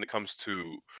any when it comes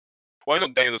to? Well, I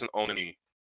know Daniel doesn't own any.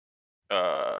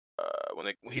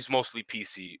 He's mostly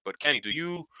PC, but Kenny, do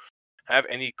you have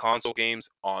any console games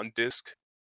on disc?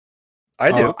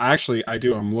 I do. Actually, I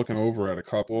do. I'm looking over at a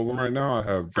couple of them right now. I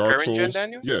have Dark Souls. Gen,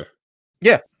 Daniel?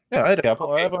 Yeah. I had a couple.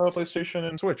 Okay. I have a PlayStation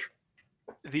and Switch.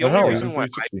 The only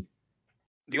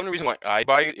reason why I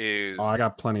buy it is I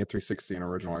got plenty of 360 and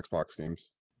original Xbox games.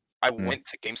 I went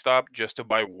to GameStop just to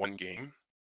buy one game,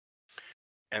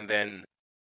 and then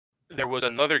there was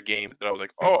another game that I was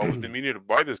like, oh, I was meaning to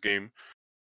buy this game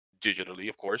digitally,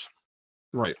 of course.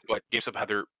 Right. But GameStop had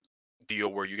their deal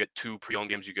where you get 2 pre-owned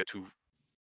games, you get 2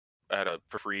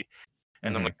 for free.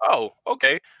 And I'm like, oh,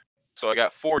 okay. So I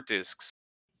got 4 discs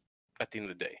at the end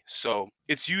of the day. So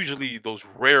it's usually those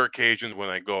rare occasions when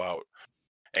I go out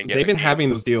and get. They've been having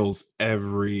those deals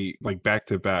every back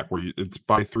to back where it's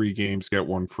buy 3 games, get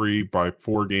 1 free, buy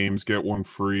 4 games, get 1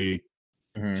 free.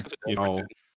 You know,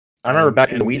 I remember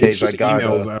back in the Wii days, I got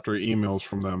emails after emails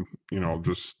from them. You know,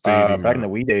 just stating back in the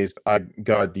Wii days, I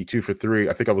got the 2 for 3.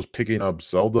 I think I was picking up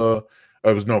Zelda.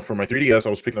 For my 3DS,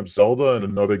 I was picking up Zelda and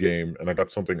another game, and I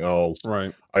got something else.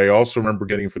 Right. I also remember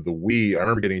getting for the Wii. I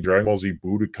remember getting Dragon Ball Z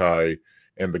Budokai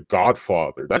and The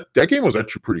Godfather. That game was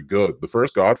actually pretty good. The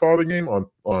first Godfather game on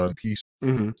PC,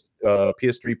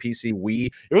 PS3, PC,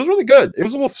 Wii. It was really good. It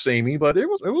was a little samey, but it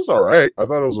was all right. I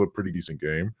thought it was a pretty decent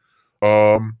game.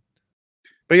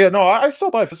 But yeah, no, I still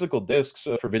buy physical discs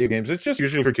for video games. It's just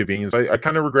usually for convenience. I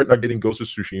kind of regret not getting Ghost of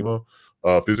Tsushima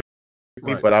physically.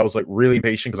 Right. But I was like really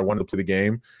patient because I wanted to play the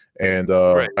game, and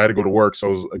I had to go to work, so I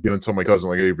was gonna tell my cousin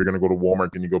like, "Hey, if you're gonna go to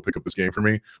Walmart, can you go pick up this game for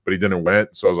me?" But he didn't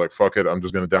went, so I was like, "Fuck it, I'm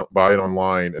just gonna buy it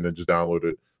online and then just download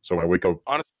it." So when I wake up,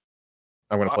 I'm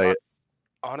gonna play it.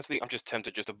 honestly, I'm just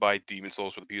tempted just to buy Demon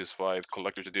Souls for the PS5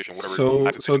 Collector's Edition, whatever. So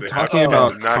Max Edition they have, talking and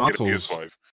about not get a consoles, PS5.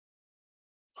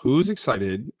 who's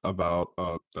excited about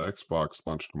the Xbox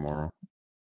launch tomorrow?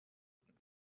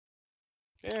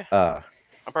 Yeah, Uh,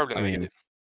 I'm probably I gonna get mean, it.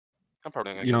 I'm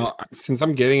probably gonna you get know, it. since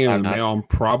I'm getting it in I'm the not. mail, I'm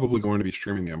probably going to be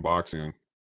streaming the unboxing.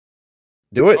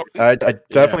 Do it. Oh, really? I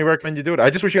definitely recommend you do it. I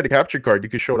just wish you had a capture card. You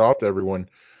could show it off to everyone.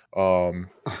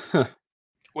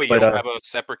 Wait, you But don't have a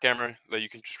separate camera that you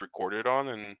can just record it on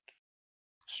and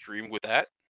stream with that?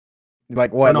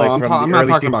 like what? No, Like from the I'm not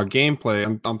early talking about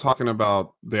gameplay. I'm talking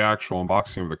about the actual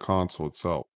unboxing of the console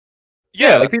itself.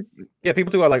 Yeah, Yeah, like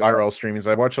people do like IRL streamings.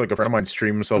 I watched like a friend of mine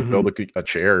stream himself build a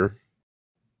chair.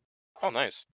 oh,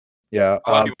 nice. Yeah,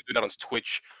 A lot of people do that on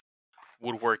Twitch,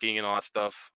 woodworking and all that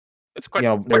stuff. It's quite. you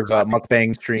know, quite there's relaxing.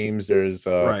 mukbang streams, there's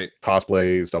Right.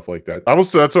 cosplay stuff like that.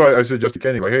 That's why I suggested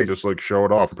Kenny, like, hey, just like show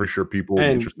it off. I'm pretty sure people will be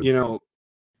And interested. you know,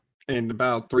 in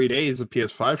about 3 days, the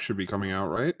PS5 should be coming out,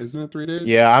 right? Isn't it 3 days?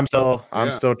 Yeah, I'm still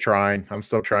Yeah. trying. I'm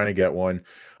still trying to get one. So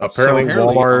Apparently,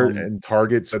 apparently, Walmart and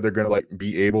Target said they're gonna like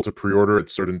be able to pre-order at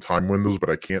certain time windows, but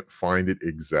I can't find it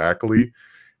exactly.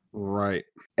 right.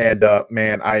 And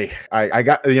man, I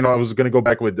got, you know, I was gonna go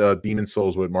back with Demon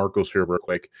Souls with Marcos here real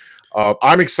quick.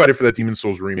 I'm excited for that Demon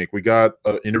Souls remake. We got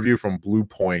an interview from Blue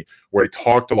Point where I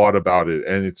talked a lot about it,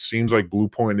 and it seems like Blue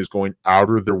Point is going out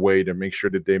of their way to make sure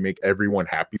that they make everyone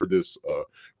happy for this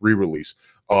re-release.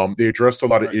 They addressed a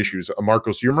lot of issues.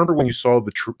 Marcos, you remember when you saw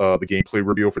the gameplay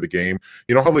reveal for the game?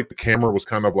 You know how like the camera was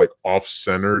kind of like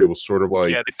off-centered? It was sort of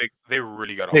like, Yeah, they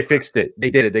really got. they fixed it. They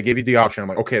did it. They gave you the option. I'm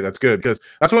like, okay, that's good, because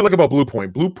that's what I like about Blue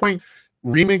Point. Blue Point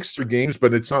remakes their games,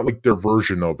 but it's not like their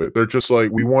version of it. They're just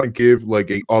like, we want to give like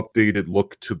a updated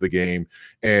look to the game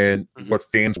and what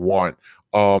fans want.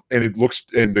 And it looks,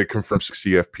 and they confirmed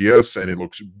 60 FPS, and it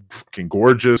looks fucking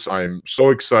gorgeous. I'm so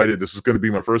excited. This is going to be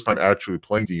my first time actually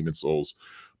playing Demon Souls.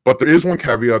 But there is one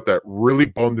caveat that really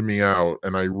bummed me out,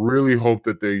 and I really hope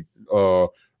that they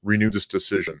renew this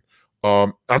decision.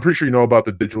 I'm pretty sure you know about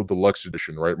the digital deluxe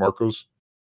edition, right, Marcos?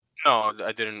 No,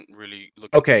 I didn't really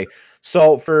look. Okay,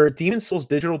 so for Demon Souls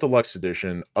Digital Deluxe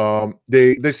Edition,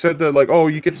 they said that like, oh,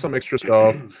 you get some extra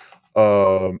stuff.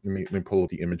 Let me pull up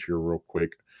the image here real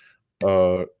quick.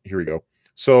 Here we go.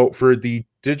 So for the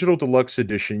Digital Deluxe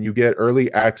Edition, you get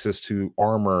early access to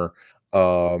armor.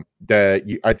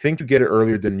 That I think you get it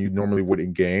earlier than you normally would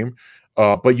in game.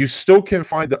 But you still can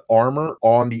find the armor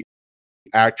on the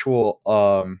actual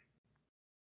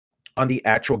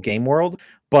game world,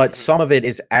 but some of it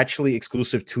is actually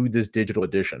exclusive to this digital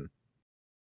edition.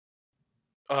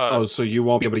 So you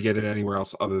won't be able to get it anywhere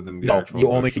else other than the No, actual you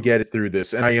only edition. could get it through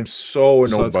this, and I am so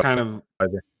annoyed. So it's by kind of,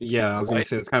 it. yeah, I was gonna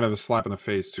say it's kind of a slap in the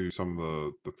face to some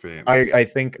of the fans. I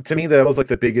think to me that was like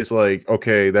the biggest, like,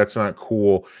 okay, that's not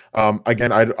cool.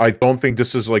 Again, I don't think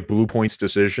this is like Blue Point's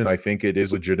decision. I think it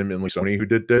is legitimately Sony who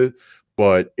did this,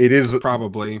 but it is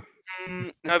probably.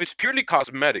 Now, if it's purely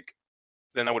cosmetic,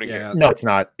 then I wouldn't care. No, it's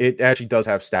not. It actually does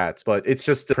have stats, but it's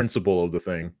just the principle of the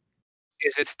thing.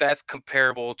 Is it stats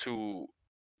comparable to?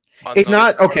 It's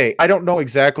not okay. I don't know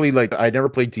exactly. Like, I never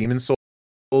played Demon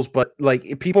Souls, but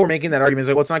like people were making that argument,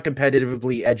 like, well, it's not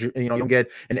competitively edge. You know, you don't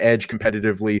get an edge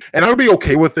competitively, and I would be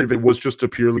okay with it if it was just a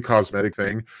purely cosmetic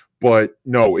thing. But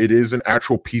no, it is an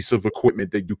actual piece of equipment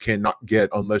that you cannot get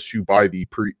unless you buy the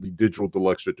digital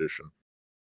deluxe edition.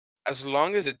 As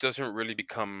long as it doesn't really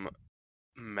become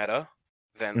meta,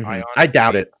 then I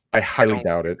doubt it. I highly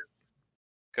doubt it.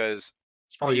 Because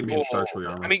it's probably gonna be introductory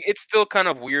armor. I mean, it's still kind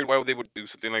of weird why they would do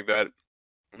something like that.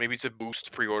 Maybe to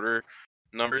boost pre-order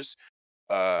numbers.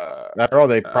 After all,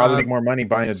 they probably make more money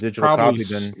buying a digital copy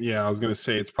than. Yeah, I was gonna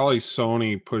say it's probably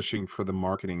Sony pushing for the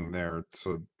marketing there,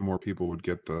 so more people would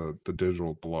get the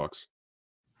digital deluxe.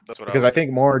 That's what because I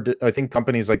think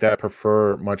companies like that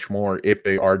prefer much more if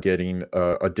they are getting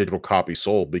a digital copy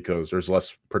sold, because there's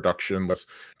less production, less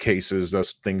cases,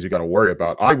 less things you got to worry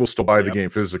about. I will still buy the game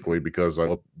physically because I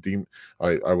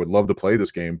would love to play this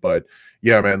game, but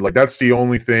yeah, man, like that's the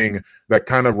only thing that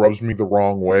kind of rubs me the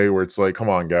wrong way, where it's like, come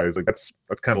on, guys, like that's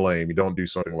kind of lame. You don't do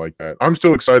something like that. I'm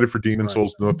still excited for Demon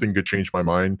Souls. Nothing could change my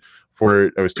mind for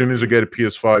it. As soon as I get a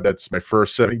PS5, that's my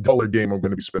first $70 game I'm going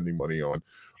to be spending money on.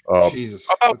 Jesus,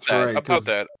 about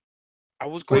that, I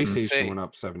was going to say went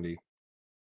up 70.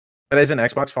 But isn't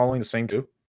Xbox following the same too?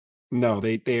 No,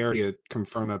 they already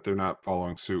confirmed that they're not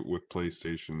following suit with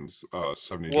PlayStation's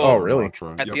 $70. Oh, really?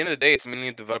 At the end of the day, it's mainly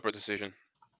a developer decision.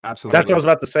 Absolutely, that's what I was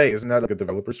about to say. Isn't that like a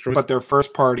developer's choice? But their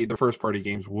first party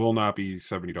games will not be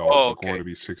 $70. They're going to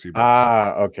be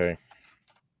 $60. Okay.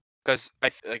 Because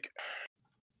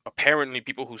apparently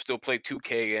people who still play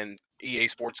 2K and EA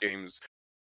Sports games,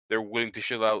 they're willing to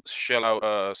shell out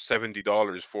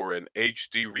 $70 for an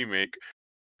HD remake,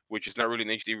 which is not really an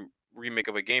HD remake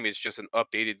of a game. It's just an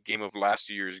updated game of last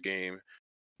year's game.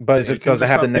 But You can does it just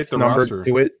have the update next the number roster.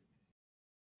 to it?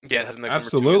 Yeah, it has an next number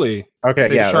to it. Absolutely. Okay,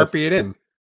 They yeah, Sharpie it in.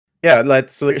 yeah.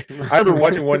 I remember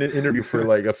watching one interview for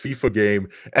like a FIFA game,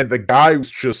 and the guy was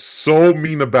just so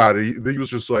mean about it. He was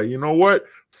just like, you know what?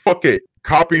 Fuck it.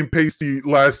 Copy and paste the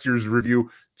last year's review.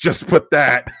 Just put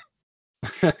that.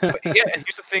 But yeah, and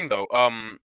here's the thing though.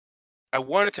 I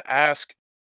wanted to ask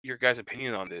your guys'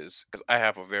 opinion on this because I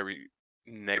have a very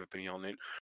negative opinion on it.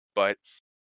 But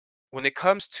when it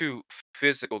comes to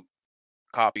physical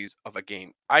copies of a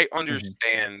game, I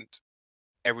understand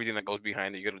everything that goes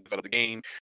behind it. You got to develop the game.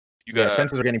 You Yeah, gotta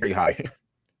expenses are getting pretty high.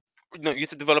 no, you have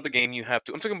to develop the game. You have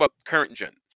to. I'm talking about current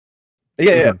gen.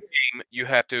 Yeah. Game, you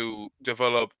have to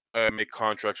develop, make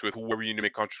contracts with whoever you need to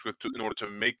make contracts with in order to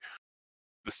make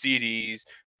the CDs,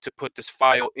 to put this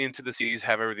file into the CDs,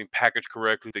 have everything packaged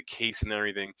correctly, the case and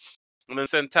everything, and then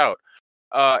sent out.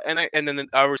 And then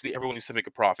obviously everyone needs to make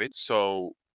a profit.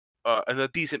 So, and a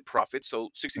decent profit. So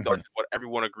 $60 is what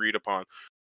everyone agreed upon.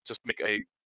 Just make a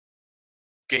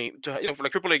game for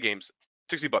like AAA games,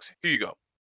 $60. Here you go.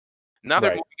 Now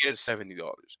they're Right. going to get $70.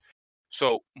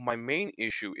 So my main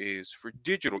issue is for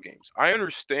digital games. I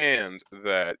understand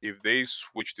that if they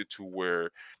switched it to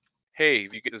where, hey,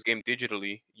 if you get this game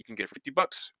digitally, you can get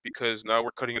 $50 because now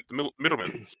we're cutting out the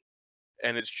middleman,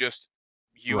 and it's just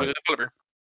you and the developer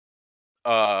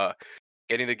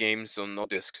getting the game, so no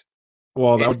discs.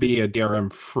 Well, that would be a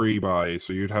DRM free buy,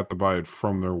 so you'd have to buy it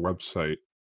from their website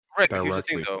Right, but here's the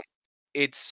directly. thing though.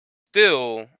 It's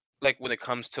still like when it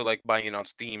comes to like buying it on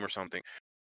Steam or something,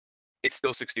 it's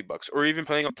still $60. Or even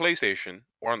playing on PlayStation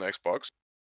or on the Xbox,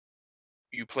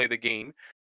 you play the game.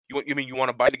 You want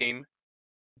to buy the game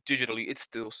digitally, it's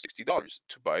still $60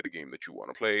 to buy the game that you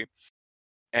want to play.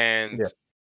 And Yeah.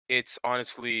 it's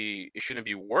honestly, it shouldn't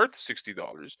be worth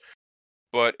 $60,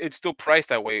 but it's still priced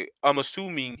that way. I'm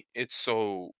assuming it's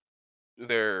so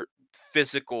their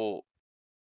physical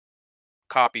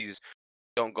copies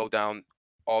don't go down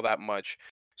all that much.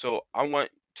 So I want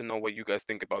to know what you guys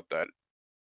think about that.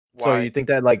 So Why? you think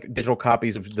that like digital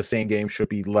copies of the same game should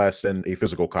be less than a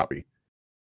physical copy?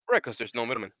 Right, because there's no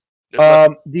middleman. There's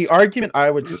less. The argument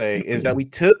I would say is that we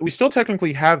still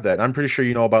technically have that. I'm pretty sure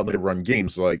you know about limited run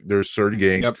games. Like there's certain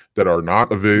games Yep. that are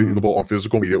not available on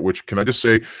physical media. Which, can I just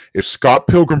say, if Scott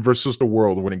Pilgrim versus the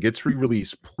World, when it gets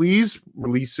re-released, please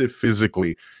release it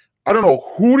physically. I don't know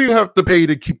who do you have to pay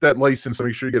to keep that license to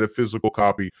make sure you get a physical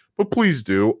copy, but please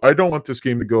do. I don't want this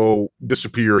game to go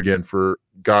disappear again for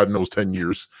God knows 10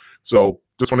 years. So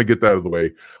just want to get that out of the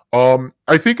way.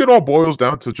 I think it all boils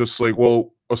down to just like,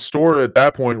 well, a store at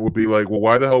that point would be like, well,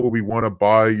 why the hell would we want to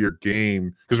buy your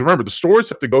game? Because remember, the stores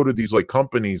have to go to these like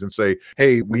companies and say,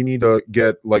 hey, we need to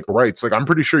get like rights. Like I'm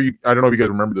pretty sure I don't know if you guys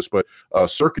remember this, but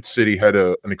Circuit City had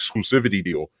an exclusivity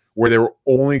deal where they were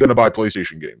only going to buy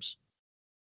PlayStation games.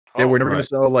 They were never going to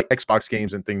sell like Xbox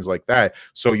games and things like that.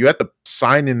 So you had to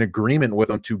sign an agreement with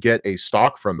them to get a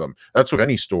stock from them. That's with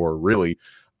any store, really.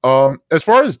 As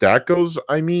far as that goes,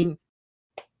 I mean,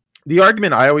 the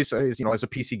argument I always say is, as a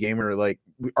PC gamer, like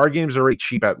our games are already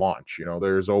cheap at launch.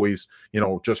 There's always,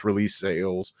 just release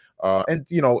sales. And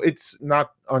it's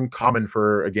not uncommon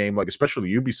for a game like,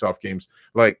 especially Ubisoft games,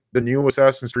 like the new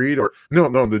Assassin's Creed or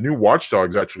the new Watch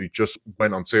Dogs actually just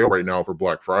went on sale right now for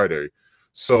Black Friday.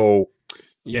 So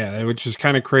yeah, which is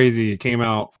kind of crazy. It came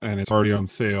out and it's already on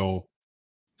sale.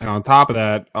 And on top of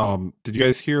that, did you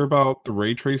guys hear about the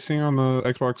ray tracing on the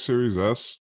Xbox Series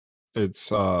S?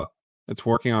 It's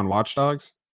working on Watch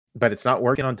Dogs, but it's not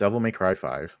working on Devil May Cry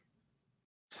 5.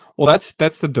 Well,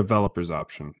 that's the developer's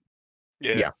option.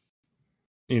 Yeah.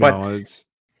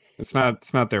 It's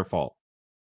not their fault.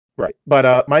 Right.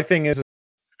 But my thing is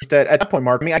that at that point,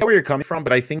 Mark, I mean, I know where you're coming from,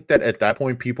 but I think that at that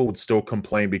point, people would still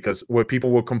complain because what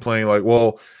people would complain like,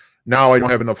 well, now I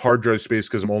don't have enough hard drive space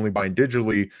because I'm only buying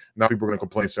digitally. Now people are going to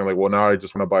complain saying like, well, now I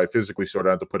just want to buy it physically, so I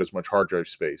don't have to put as much hard drive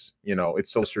space.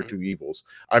 It's lesser two evils.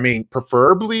 I mean,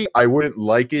 preferably, I wouldn't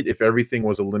like it if everything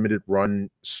was a limited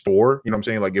run store. You know what I'm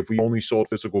saying? Like if we only sold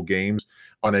physical games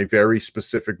on a very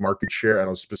specific market share and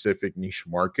a specific niche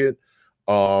market.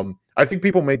 I think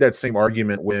people made that same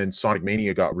argument when Sonic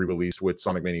Mania got re-released with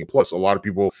Sonic Mania Plus. A lot of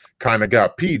people kind of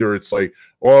got peed, or it's like,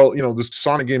 well, this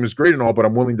Sonic game is great and all, but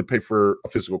I'm willing to pay for a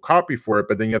physical copy for it.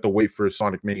 But then you have to wait for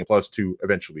Sonic Mania Plus to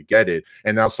eventually get it.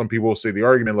 And now some people will say the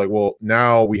argument like, well,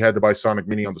 now we had to buy Sonic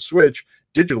Mania on the Switch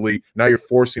digitally. Now you're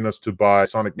forcing us to buy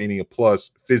Sonic Mania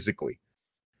Plus physically.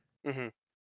 Mm-hmm.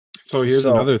 So here's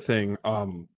another thing.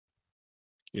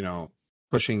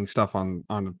 Pushing stuff on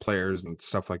players and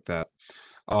stuff like that.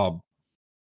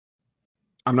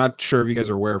 I'm not sure if you guys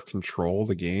are aware of Control,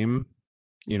 the game.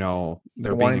 You know,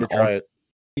 there I'm being wanting an to try it.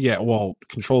 Yeah, well,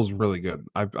 Control's really good.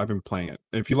 I've been playing it.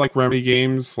 If you like Remedy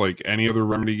games, like any other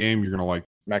Remedy game, you're gonna like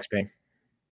Max Payne.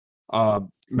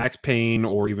 Max Payne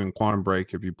or even Quantum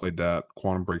Break. If you played that,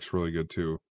 Quantum Break's really good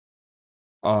too.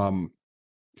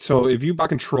 So if you bought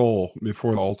Control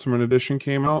before the Ultimate Edition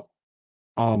came out,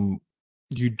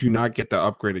 you do not get the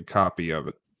upgraded copy of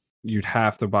it. You'd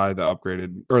have to buy the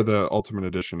upgraded or the Ultimate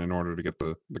Edition in order to get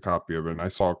the copy of it. And I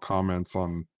saw comments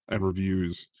on and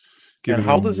reviews And giving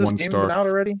how them does this 1 game star. been out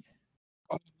already?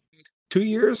 2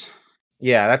 years.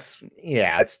 Yeah,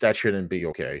 that shouldn't be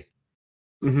okay.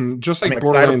 Just I like mean,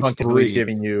 Borderlands Cyberpunk is at least 3.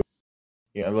 giving you,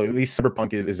 at least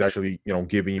Cyberpunk is actually,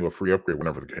 giving you a free upgrade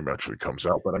whenever the game actually comes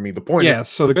out. But I mean, the point Yeah,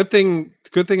 so the good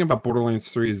thing about Borderlands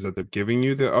 3 is that they're giving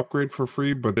you the upgrade for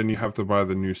free, but then you have to buy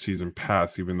the new season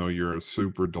pass even though you're a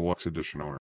super deluxe edition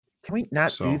owner. can we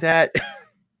not do So that?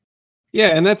 yeah,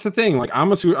 and that's the thing. Like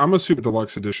I'm a super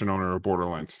deluxe edition owner of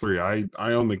Borderlands 3. I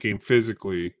own the game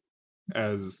physically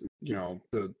as,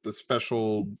 the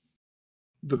special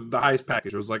the highest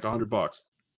package. It was like $100.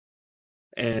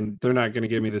 And they're not going to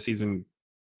give me the season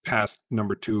pass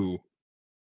number 2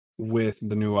 with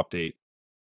the new update.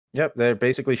 Yep, they're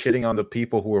basically shitting on the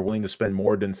people who are willing to spend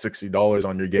more than $60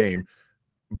 on your game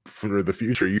for the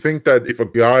future. You think that if a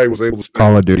guy was able to spend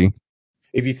Call of Duty.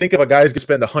 if you think if a guy's gonna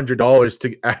spend $100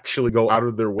 to actually go out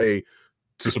of their way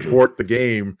to support the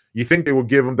game, you think they will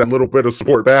give him that little bit of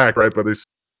support back, right? But it's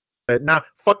nah,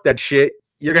 fuck that shit.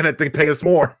 You're gonna have to pay us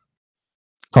more.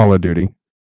 Call of Duty.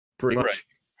 Pretty much.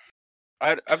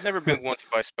 I've never been one to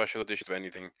buy special editions of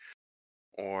anything,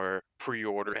 or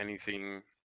pre-order anything,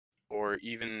 or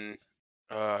even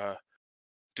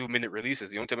do midnight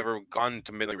releases. The only time I've ever gone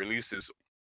to midnight releases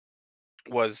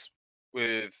was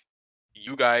with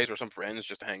you guys or some friends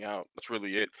just to hang out. That's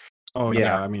really it. Oh Yeah.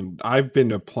 yeah, I mean, I've been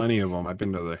to plenty of them. I've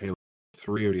been to the Halo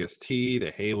 3 ODST,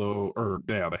 the Halo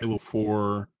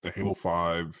 4, the Halo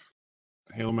 5,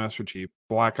 Halo Master Chief,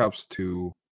 Black Ops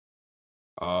 2.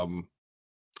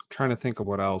 Trying to think of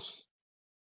what else.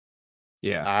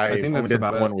 Yeah, I think only that's did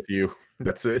about one it. with you.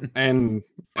 That's it. But at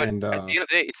the end of the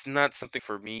day, it's not something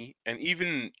for me. And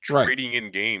even Right. trading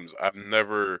in games, I've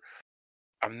never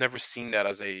seen that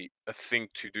as a thing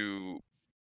to do,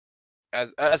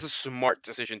 as a smart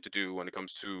decision to do when it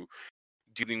comes to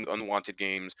dealing with unwanted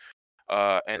games.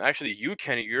 And actually, you,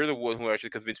 Kenny, you're the one who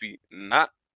actually convinced me not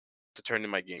to turn in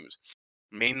my games,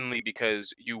 mainly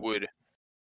because you would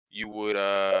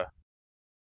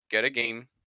get a game,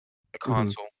 a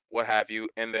console, what have you,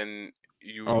 and then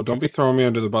Oh, don't be throwing me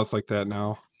under the bus like that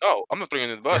now. No, I'm not throwing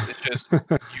you under the bus. It's just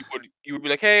you would be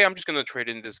like, hey, I'm just gonna trade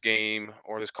in this game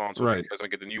or this console Right. because I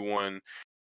get the new one,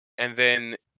 and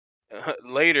then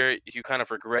later you kind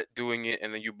of regret doing it,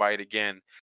 and then you buy it again.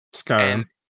 Skyrim. And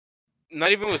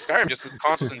not even with Skyrim, just with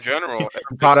consoles in general.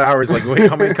 Todd Hours like, wait,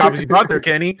 how many copies you bought there,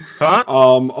 Kenny? Huh?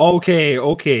 Okay.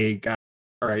 All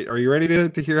right. Are you ready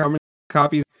to hear how many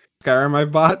copies of Skyrim I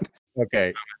bought?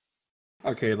 Okay.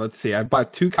 Okay, let's see. I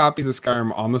bought 2 copies of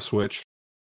Skyrim on the Switch.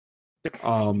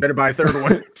 Better buy a third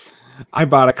one. I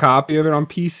bought a copy of it on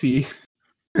PC.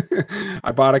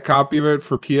 I bought a copy of it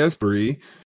for PS3,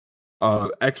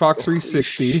 Xbox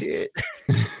 360,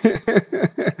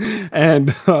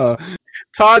 and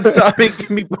Todd, stop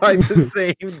making me buy the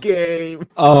same game.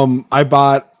 I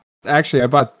bought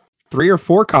 3 or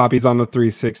 4 copies on the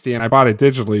 360, and I bought it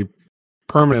digitally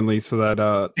permanently so that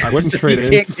I wouldn't So trade you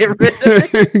it. can't get rid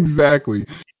of it. Exactly.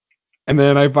 And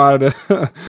then I bought it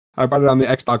on the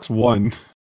Xbox One,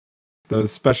 the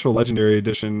special legendary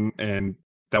edition, and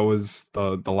that was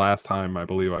the last time I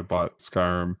believe I bought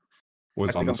Skyrim. I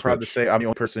think I'm proud to say I'm the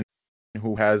only person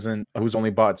who's only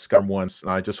bought Skyrim once,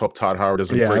 and I just hope Todd Howard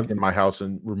doesn't break in my house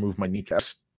and remove my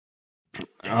kneecaps.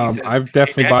 I've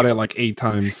definitely bought it like 8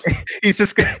 times.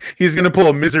 he's gonna pull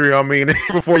a misery on me, and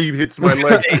before he hits my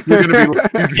leg, he's gonna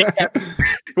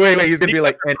be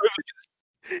like,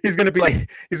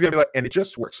 and it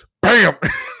just works. Bam.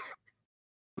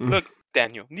 Look,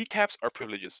 Daniel, kneecaps are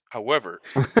privileges. However,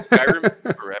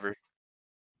 Skyrim forever.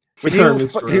 With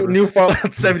new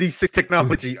Fallout 76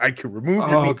 technology, I can remove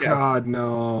your kneecaps. Oh God,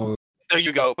 no! There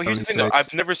you go. But here's the thing, though.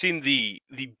 I've never seen the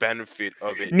benefit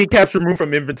of it. Kneecaps removed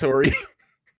from inventory.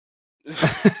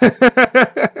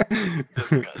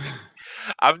 Disgusting.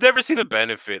 I've never seen the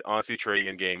benefit, honestly, trading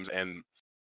in games and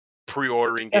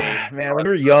pre-ordering games. Man, when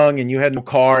you were young and you had no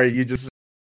car, you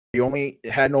only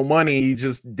had no money. You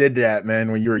just did that,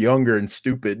 man, when you were younger and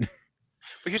stupid.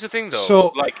 But here's the thing, though. So,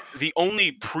 like, the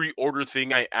only pre-order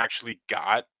thing I actually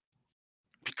got,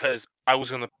 because I was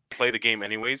going to play the game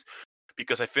anyways,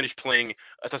 because I finished playing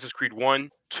Assassin's Creed 1,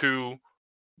 2,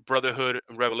 Brotherhood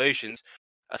Revelations,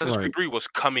 Assassin's Creed Right. 3 was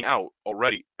coming out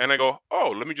already, and I go,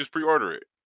 oh, let me just pre-order it.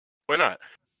 Why not?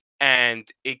 And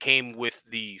it came with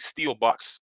the steel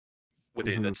box with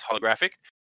it Mhm. that's holographic,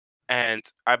 and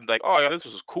I'm like, oh yeah, this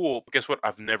was cool. But guess what?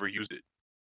 I've never used it.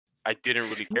 I didn't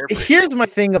really care for it. Here's my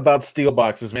thing about steel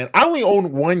boxes, man. I only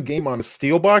own one game on a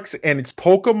steel box, and it's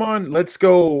Pokemon Let's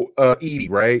Go Eevee,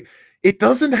 right? It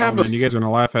doesn't Oh have man, you guys are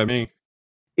gonna laugh at me.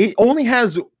 it only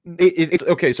has it's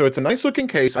okay, so it's a nice looking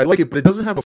case. I like it, but it doesn't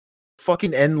have a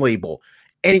fucking end label.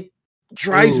 And it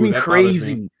drives Ooh, me that bothers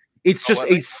me. crazy. It's Oh, just what,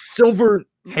 a like- silver.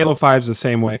 Halo 5's the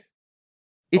same way.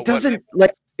 It Oh, what, doesn't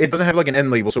like it doesn't have like an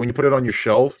end label, so when you put it on your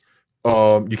shelf,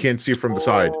 you can't see it from the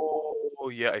side. Oh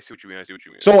yeah, I see what you mean. I see what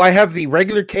you mean. So I have the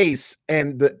regular case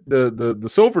and the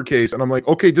silver case, and I'm like,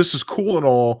 okay, this is cool and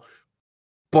all,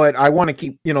 but I want to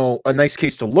keep, a nice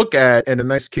case to look at and a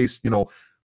nice case,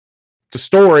 to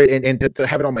store it and to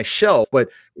have it on my shelf. But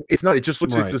it's not. It just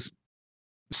looks like Right. this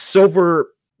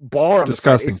silver bar. It's on the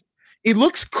side. disgusting. It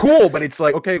looks cool, but it's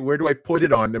like, okay, where do I put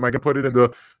it on? Am I gonna put it in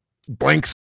the blank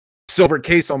silver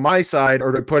case on my side,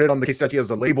 or do I put it on the case that has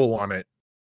a label on it?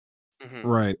 Mhm.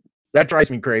 Right. That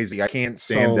drives me crazy. I can't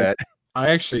stand So- that.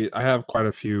 I have quite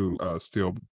a few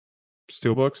steel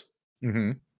books.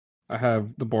 Mm-hmm. I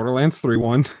have the Borderlands 3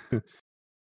 one.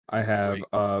 I have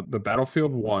Right. the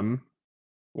Battlefield 1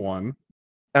 one.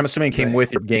 I'm assuming it came Right.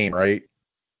 with your game, right?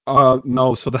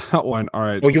 No, so that one. All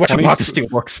right. Oh, you actually funny bought the sto-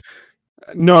 steelbooks.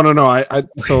 No. I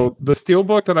so the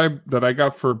steelbook that I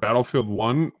got for Battlefield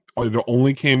 1, it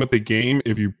only came with the game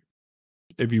if you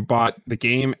bought the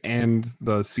game and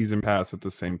the season pass at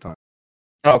the same time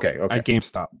Okay, okay, at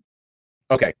GameStop.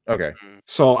 okay.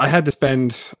 So I had to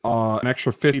spend an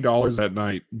extra $50 that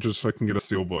night just so I can get a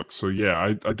steelbook. So yeah,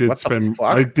 I did What the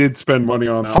fuck? I did spend money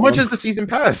on that. How much one. is the season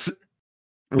pass?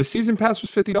 The season pass was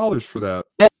 $50 for that?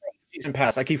 Season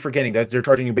pass. I keep forgetting that they're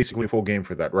charging you basically a full game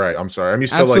for that. Right. I'm sorry. I'm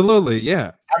used to Absolutely,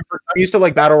 yeah. I'm used to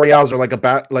like battle royales or like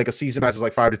a season pass is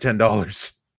like $5 to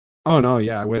 $10. Oh no,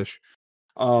 yeah, I wish.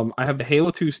 I have the Halo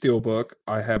 2 steelbook.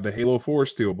 I have the Halo 4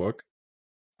 steelbook.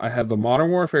 I have the Modern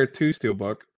Warfare 2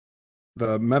 steelbook,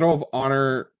 the Medal of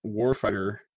Honor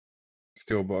Warfighter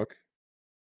steelbook,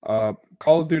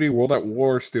 Call of Duty World at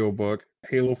War steelbook,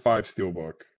 Halo 5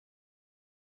 steelbook,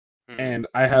 Mhm. and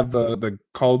I have the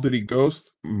Call of Duty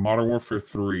Ghost Modern Warfare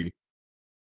 3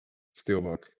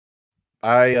 steelbook.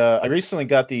 I recently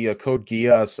got the Code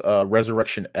Geass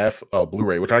Resurrection F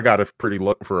Blu-ray, which I got a pretty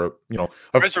look for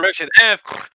Resurrection F.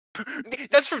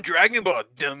 That's from Dragon Ball,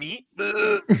 dummy.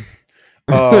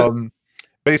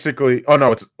 basically. Oh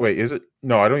no, is it?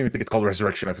 No, I don't even think it's called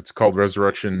Resurrection F. It's called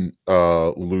Resurrection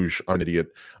Luge. I'm an idiot.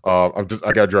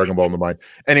 I got Dragon Ball in the mind.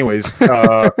 Anyways,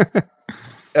 yeah,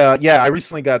 I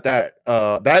recently got that.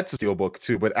 That's a steelbook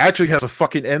too, but it actually has a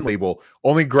fucking end label.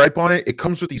 Only gripe on it, it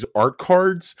comes with these art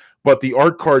cards, but the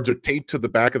art cards are taped to the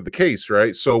back of the case,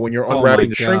 right? So when you're Oh unwrapping my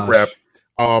the shrink wrap,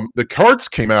 gosh. the cards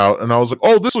came out, and I was like,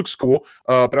 "Oh, this looks cool,"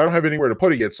 but I don't have anywhere to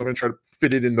put it yet, so I'm gonna try to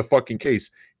fit it in the fucking case.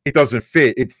 It doesn't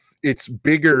fit. It's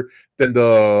bigger than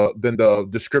the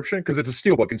description because it's a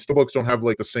steelbook, and steelbooks don't have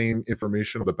like the same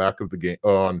information on the back of the game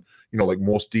on like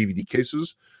most DVD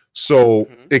cases. So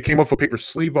it came off a paper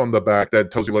sleeve on the back that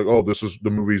tells you like, oh, this is the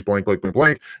movie's blank, blank, blank,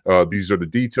 blank. These are the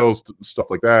details, stuff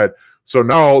like that. So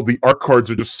now the art cards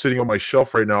are just sitting on my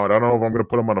shelf right now, and I don't know if I'm gonna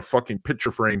put them on a fucking picture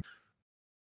frame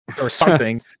or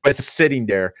something, but it's just sitting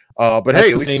there. But That's hey,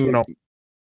 at the least same-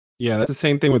 Yeah, that's the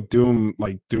same thing with Doom,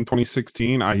 like Doom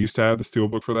 2016. I used to have the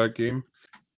steelbook for that game.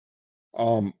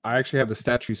 I actually have the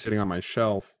statue sitting on my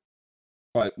shelf,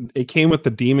 but it came with the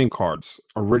demon cards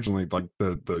originally, like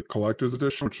the collector's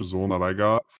edition, which is the one that I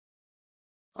got.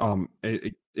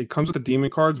 It comes with the demon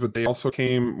cards, but they also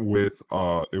came with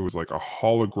it was like a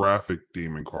holographic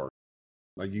demon card.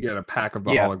 Like you get a pack of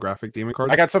the Yeah. holographic demon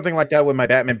cards. I got something like that with my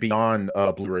Batman Beyond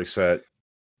Blu-ray set.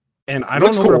 And I It don't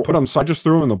looks know where cool. to put them, so I just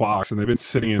threw them in the box, and they've been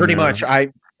sitting in Pretty there. much.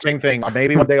 Same thing.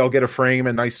 Maybe one day I'll get a frame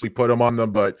and nicely put them on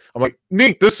them, but I'm like,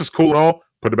 neat, this is cool and all.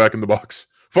 Put it back in the box.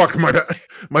 Fuck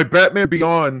my Batman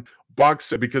Beyond box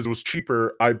set because it was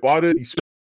cheaper. I bought it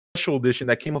special edition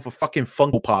that came with a fucking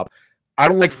Funko Pop. I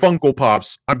don't like Funko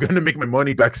Pops. I'm gonna make my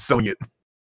money back selling it.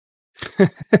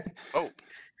 Oh,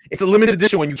 It's a limited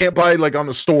edition one you can't buy like on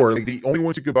the store. Like the only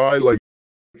ones you could buy like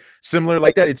similar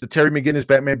like that, it's the Terry McGinnis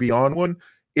Batman Beyond one.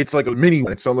 It's like a mini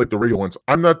one. It's not like the real ones.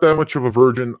 I'm not that much of a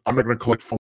virgin. I'm not gonna collect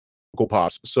Funko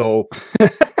Pops. So I'm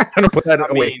gonna put that I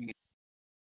away. mean,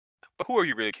 but who are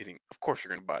you really kidding? Of course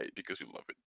you're gonna buy it because you love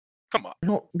it. Come on,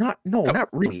 No, not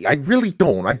really. I really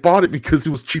don't. I bought it because it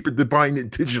was cheaper than buying it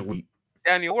digitally.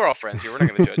 Daniel. We're all friends here. We're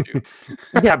not gonna judge you.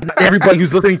 Yeah, but not everybody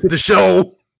who's listening to the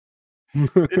show.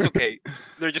 It's okay.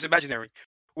 They're just imaginary.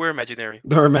 We're imaginary.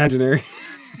 They're imaginary.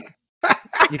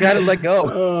 You gotta let go.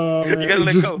 Oh, You gotta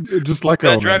let go. Just let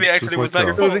go. That driving man. accident Just was not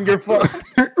your It wasn't your fault.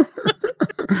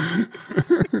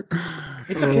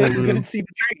 It's okay. You man. didn't see the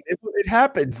train. It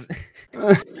happens.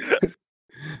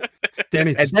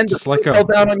 Danny, And then just the let train fell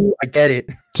go. down on you. I get it.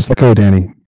 Just let go,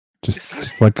 Danny.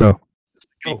 Just let go.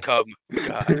 Become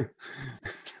God.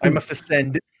 I must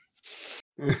ascend.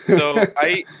 So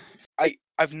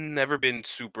I've never been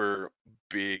super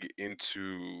big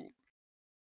into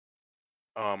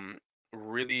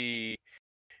really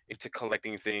into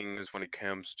collecting things when it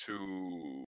comes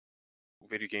to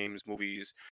video games,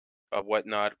 movies,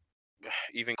 whatnot,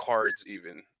 even cards.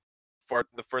 Even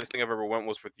the first thing I've ever went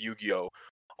was with Yu-Gi-Oh,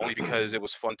 only because it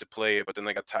was fun to play. But then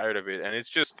I got tired of it, and it's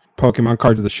just Pokemon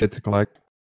cards are the shit to collect.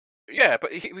 yeah.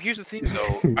 But here's the thing,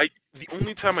 though. The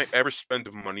only time I ever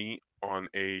spend money on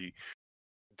a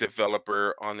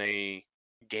developer on a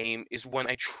game is when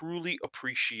I truly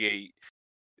appreciate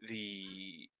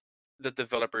the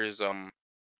developer's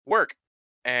work,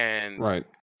 and Right.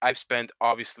 I've spent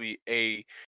obviously a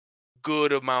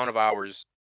good amount of hours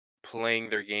playing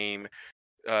their game,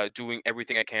 doing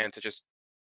everything I can to just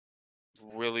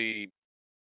really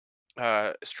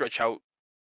stretch out.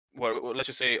 Let's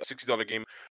just say a $60 game.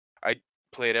 I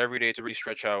play it every day to really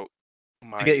stretch out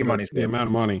To get your my money's The worth. amount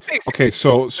of money. basically. Okay,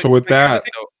 so with But here's the that,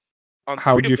 thing, though. On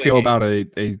how would you free-to-play feel games,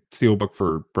 about a steelbook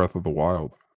for Breath of the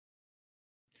Wild?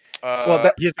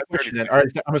 Well, here's the I barely question then. do. All right,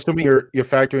 I'm assuming you're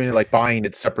factoring in like buying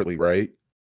it separately, right?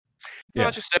 No, Yeah.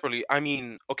 not just separately. I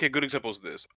mean, okay, good example is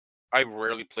this. I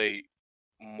rarely play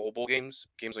mobile games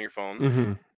on your phone,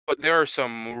 Mm-hmm. but there are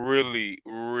some really,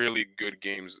 really good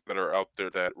games that are out there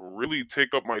that really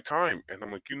take up my time. And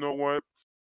I'm like, you know what?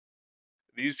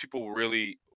 These people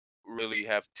really, really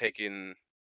have taken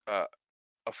uh,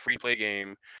 a free play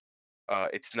game.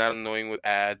 It's not annoying with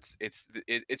ads. It's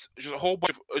just a whole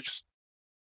bunch of just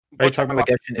Are you bunch of talking about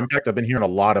like Genshin Impact? I've been hearing a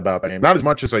lot about that game. Not as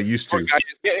much as I used for to. guys.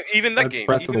 Yeah, even that That's game,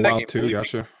 Breath of the even that Wild game, too.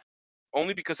 Gotcha.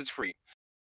 only because it's free,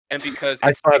 and because I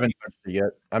it's still taking haven't touched it yet.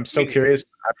 I'm me still neither. curious.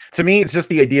 To me, it's just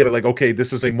the idea of like, okay,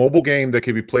 this is a mobile game that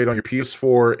can be played on your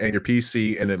PS4 and your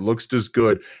PC, and it looks just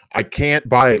good. I can't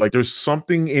buy it. Like, there's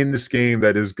something in this game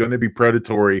that is going to be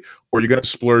predatory, or you're going to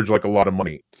splurge like a lot of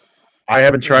money. I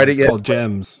haven't tried it It's yet. called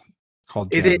Gems. It's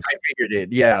called Is Gems. it? I figured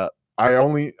it. Yeah. I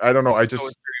don't know. I So just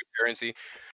it's premium currency.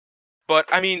 But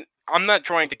I mean, I'm not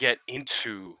trying to get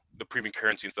into the premium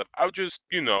currency and stuff. I'll just,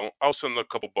 I'll send a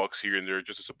couple bucks here and there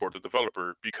just to support the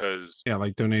developer because Yeah,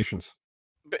 like donations.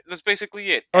 that's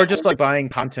basically it. or And just only like buying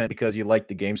content because you like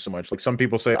the game so much. Like some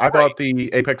people say, I right, bought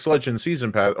the Apex Legends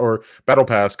season pass or battle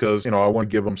pass because I want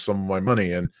to give them some of my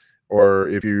money, and or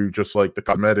if you just like the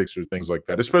cosmetics or things like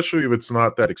that, especially if it's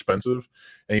not that expensive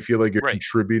and you feel like you're right,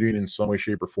 contributing in some way,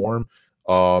 shape, or form.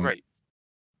 Um, right.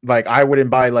 like I wouldn't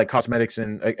buy like cosmetics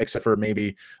except for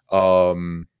maybe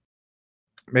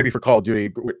for Call of Duty,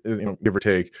 give or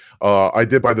take. I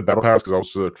did buy the battle pass because I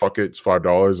was like, fuck it, it's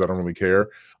 $5. I don't really care.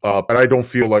 But I don't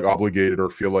feel like obligated or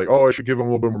feel like, oh, I should give them a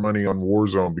little bit more money on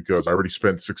Warzone because I already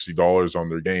spent $60 on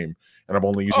their game and I'm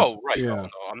only using. Oh, right. Yeah. No,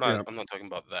 I'm not. Yeah. I'm not talking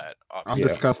about that. I'm Obviously.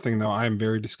 disgusting though. I am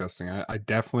very disgusting. I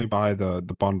definitely buy the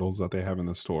bundles that they have in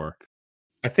the store.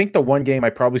 I think the one game I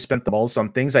probably spent the most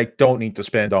on things I don't need to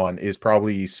spend on is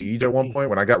probably Siege at one point.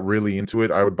 When I got really into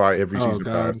it, I would buy every Oh season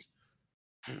god. pass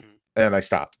and I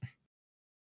stopped.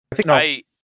 I think no,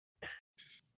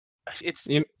 It's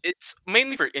You- it's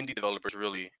mainly for indie developers,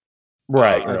 really.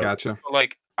 right, I right. gotcha.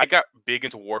 Like I got big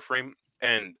into Warframe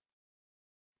and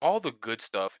all the good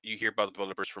stuff you hear about the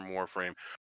developers from Warframe,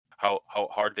 how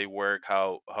hard they work,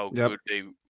 how Yep. good they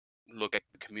look at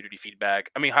the community feedback.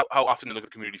 I mean, how often they look at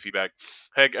the community feedback.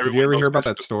 Heck, Did everyone you ever knows hear about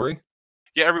there's that story?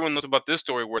 yeah, everyone knows about this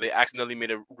story where they accidentally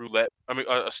made a roulette. I mean,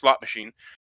 a slot machine,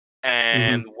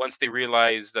 and once they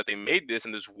realized that they made this,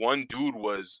 and this one dude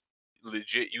was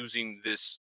legit using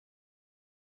this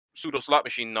pseudo slot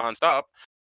machine nonstop,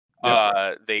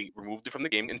 Yep. they removed it from the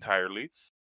game entirely.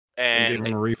 And gave And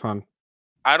him a refund.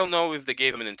 I don't know if they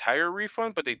gave him an entire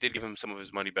refund, but they did give him some of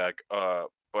his money back.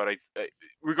 But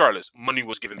regardless, money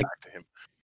was given back to him.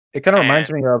 It kind of And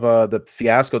reminds me of the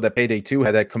fiasco that Payday 2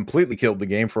 had that completely killed the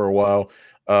game for a while.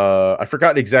 I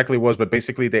forgot exactly what it was, but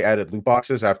basically they added loot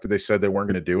boxes after they said they weren't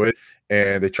going to do it,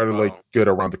 and they tried to like oh, get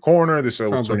around the corner. They said,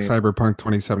 Sounds like Cyberpunk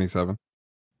 2077.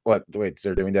 "What? Wait,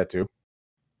 they're doing that too?"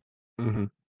 Mm-hmm.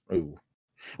 Ooh.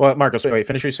 Well, Marcos, wait,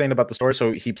 finish your saying about the story.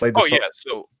 So he played the. oh yeah.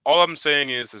 So all I'm saying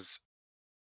is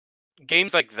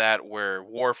games like that where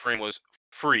Warframe was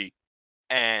free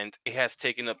and it has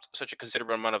taken up such a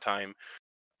considerable amount of time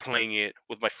playing it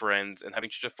with my friends and having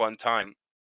such a fun time.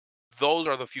 those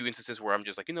are the few instances where I'm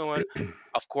just like, you know what?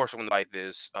 Of course I'm gonna buy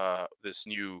this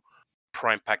new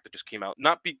Prime pack that just came out.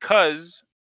 Not because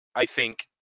I think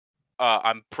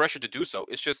I'm pressured to do so.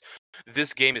 It's just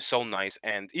this game is so nice,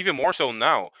 and even more so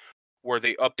now, where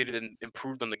they updated and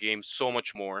improved on the game so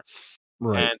much more,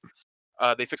 Right.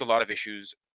 and they fixed a lot of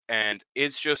issues. And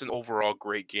it's just an overall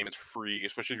great game. It's free,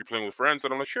 especially if you're playing with friends.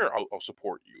 And I'm like, sure, I'll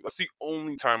support you. That's the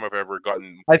only time I've ever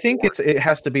gotten. I think bored. it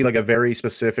has to be like a very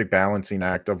specific balancing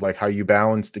act of like how you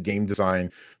balance the game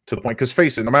design to the point. Because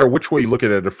face it, no matter which way you look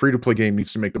at it, a free to play game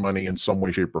needs to make the money in some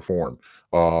way, shape, or form.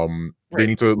 They Right.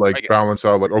 need to I like get it. balance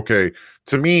out. Like, okay,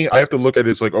 to me, I have to look at it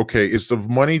as like, okay, is the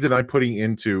money that I'm putting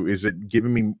into, is it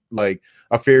giving me like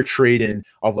a fair trade in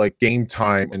of like game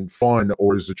time and fun,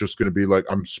 or is it just going to be like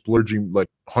I'm splurging like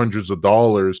hundreds of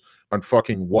dollars on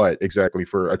fucking what exactly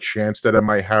for a chance that I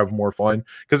might have more fun?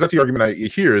 Because that's the argument I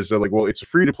hear is that like, well, it's a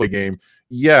free to play game,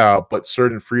 yeah, but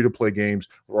certain free to play games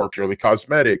are purely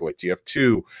cosmetic, like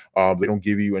TF2. They don't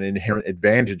give you an inherent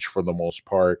advantage for the most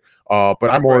part. But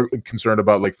I'm more concerned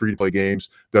about like free to play games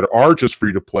that are just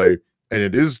free to play, and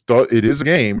it is a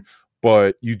game,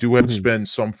 but you do have to spend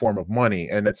some form of money,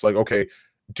 and it's like, okay,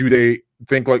 do they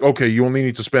think like, okay, you only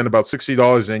need to spend about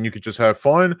 $60 and you could just have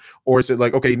fun, or is it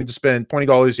like, okay, you need to spend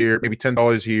 $20 here, maybe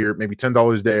 $10 here, maybe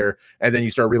 $10 there, and then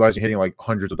you start realizing hitting like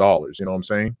hundreds of dollars? You know what I'm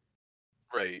saying?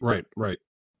 Right.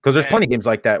 Because there's And- plenty of games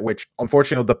like that, which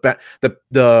unfortunately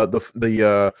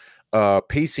the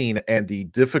pacing and the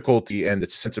difficulty and the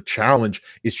sense of challenge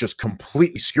is just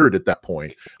completely skewed at that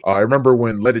point. I remember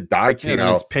when Let It Die Yeah, came then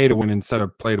out. it's pay to win instead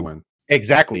of play to win.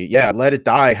 Exactly. Yeah. Let It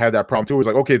Die had that problem too. It was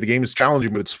like, okay, the game is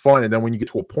challenging, but it's fun. And then when you get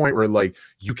to a point where like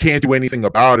you can't do anything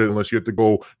about it unless you have to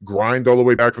go grind all the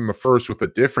way back from the first with a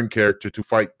different character to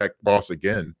fight that boss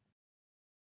again.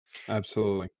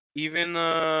 Absolutely. Even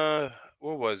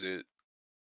what was it?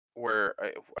 Where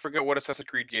I forget what Assassin's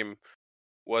Creed game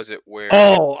was it? Where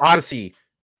Oh, Odyssey.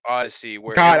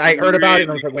 where God, it I heard about it.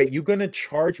 And I really- was like, wait, you gonna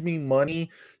charge me money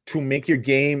to make your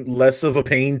game less of a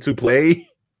pain to play?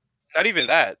 Not even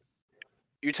that.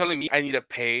 You're telling me I need to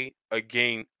pay a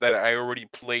game that I already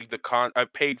played I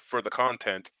paid for the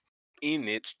content in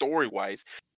it story wise,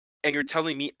 and you're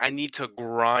telling me I need to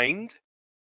grind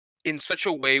in such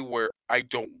a way where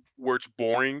where it's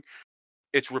boring,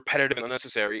 it's repetitive and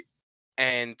unnecessary,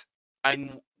 and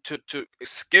to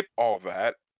skip all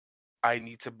that, I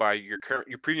need to buy your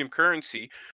premium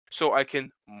currency so I can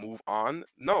move on.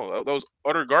 No, that was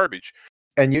utter garbage.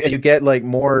 And you get like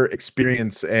more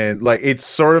experience, and like it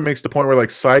sort of makes the point where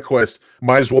like side quests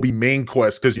might as well be main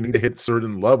quests because you need to hit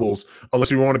certain levels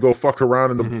unless you want to go fuck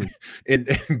around in the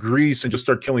in Greece and just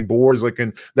start killing boars like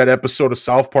in that episode of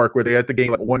South Park where they had to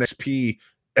gain like 1 XP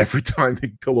every time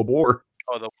they kill a boar.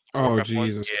 Oh,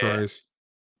 Jesus Christ.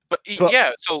 But So-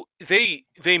 yeah, so they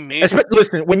made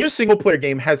Listen, when your single player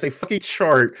game has a fucking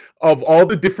chart of all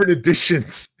the different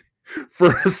editions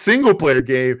for a single player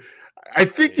game, I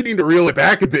think you need to reel it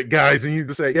back a bit, guys, and you need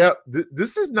to say, yeah,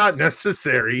 this is not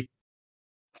necessary.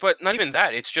 But not even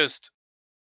that. It's just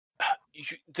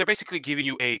they're basically giving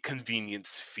you a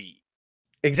convenience fee.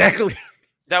 Exactly.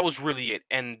 That was really it,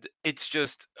 and it's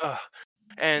just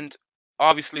and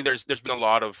obviously there's been a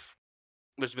lot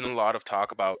of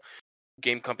talk about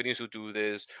game companies who do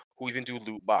this, who even do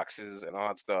loot boxes and all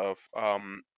that stuff.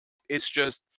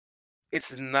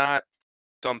 It's not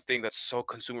something that's so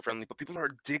consumer friendly, but people are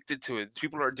addicted to it.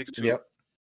 People are addicted to it.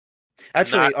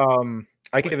 Actually,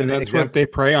 I can give an And that's example. what they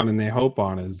prey on and they hope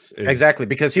on is Exactly,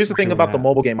 because here's the thing doing about the that.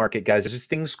 mobile game market, guys. There's these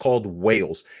things called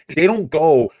whales. They don't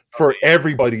go for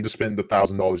everybody to spend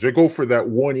 $1,000. They go for that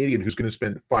one idiot who's going to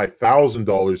spend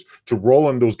 $5,000 to roll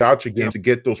on those gotcha games to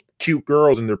get those cute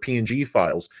girls in their PNG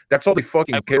files. That's all they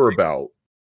fucking care about.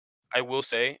 I will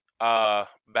say,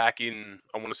 back in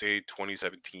I want to say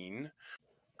 2017,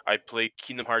 I played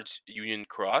Kingdom Hearts Union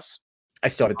Cross I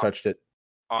still haven't touched it.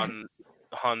 on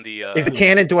the. Is it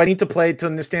canon? Do I need to play it to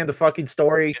understand the fucking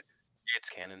story? It's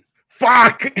canon.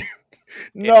 Fuck!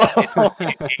 No.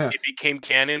 It became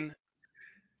canon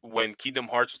when Kingdom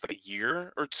Hearts was like a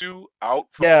year or two out.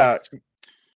 Yeah.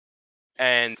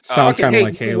 And Sounds Okay, kind of hey,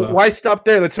 like Halo. why stop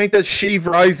there? Let's make that shitty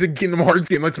Verizon Kingdom Hearts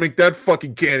game. Let's make that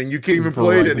fucking canon. You can't even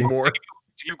play it Verizon. anymore. to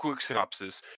give you a quick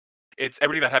synopsis, it's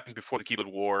everything that happened before the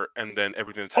Keyblade War, and then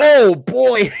everything that's happened. Oh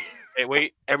boy! Hey,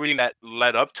 wait, everything that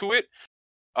led up to it,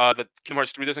 that Kingdom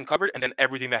Hearts 3 doesn't cover, and then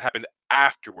everything that happened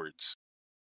afterwards,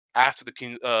 after the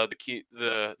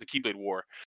Keyblade War.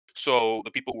 So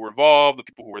the people who were involved, the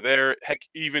people who were there, heck,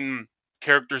 even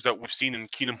characters that we've seen in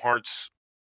Kingdom Hearts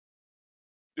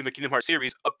in the Kingdom Hearts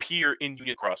series appear in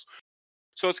Union Cross.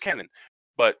 So it's canon.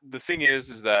 But the thing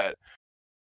is that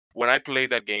when I played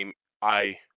that game,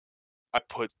 I I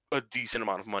put a decent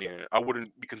amount of money in it. I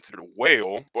wouldn't be considered a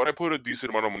whale, but I put a decent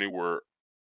amount of money where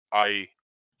I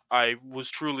was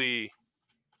truly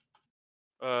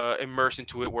immersed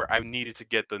into it, where I needed to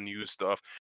get the new stuff.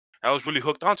 I was really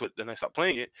hooked onto it. Then I stopped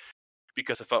playing it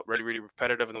because it felt really, really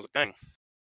repetitive, and I was like, dang,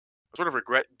 I sort of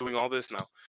regret doing all this now.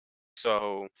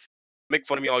 So make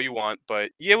fun of me all you want,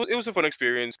 but yeah, it was a fun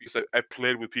experience because I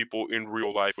played with people in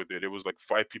real life with it. It was like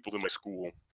 5 people in my school,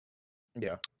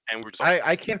 Yeah. and we were just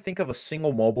I can't think of a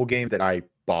single mobile game that I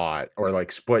bought or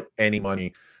like split any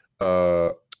money.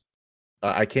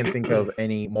 I can't think of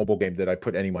any mobile game that I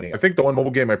put any money. I think the one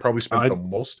mobile game I probably spent the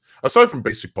most, aside from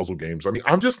basic puzzle games. I mean,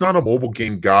 I'm just not a mobile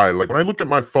game guy. Like when I look at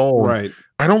my phone, Right.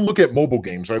 I don't look at mobile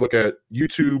games. I look at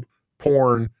YouTube,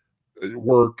 porn,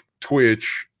 work,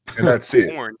 Twitch, and that's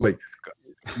it. Porn. Like,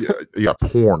 yeah,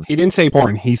 porn. He didn't say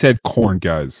porn. He said corn,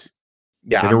 guys.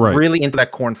 Yeah, Get it I'm right. really into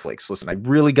that cornflakes. Listen, I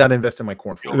really got to invest in my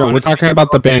cornflakes. No, we're talking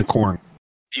about the band Corn.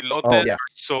 Elotes yeah. are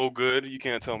so good. You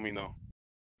can't tell me no.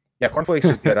 Yeah, cornflakes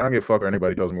is good. I don't give a fuck what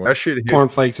anybody tells me. When that shit hits,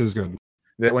 Cornflakes is good.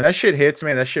 when that shit hits,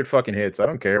 man, that shit fucking hits. I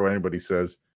don't care what anybody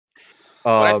says.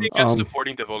 But I think just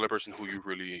supporting developers and who you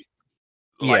really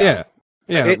like. Yeah.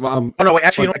 Oh no, wait,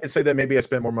 actually, I can say that maybe I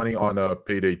spent more money on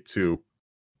Payday 2.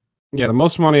 Yeah, the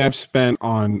most money I've spent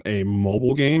on a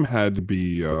mobile game had to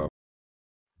be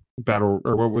Battle,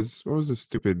 or what was this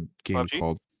stupid game PUBG?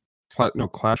 called?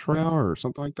 Clash Royale or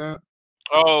something like that.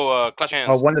 Oh, Clash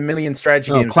Hands. One of the million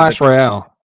strategy No, games. Clash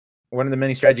Royale. One of the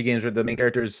many strategy games where the main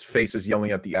character's face is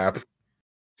yelling at the app.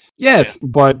 Yes,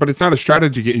 but it's not a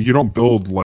strategy game. You don't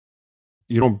build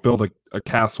a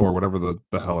castle or whatever the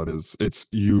hell it is. It's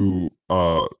you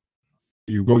go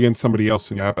against somebody else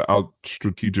and you have to out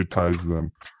strategize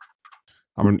them.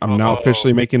 I'm now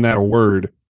officially making that a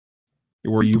word,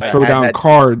 where you throw down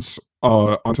cards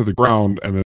onto the ground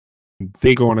and then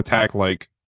they go and attack like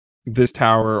this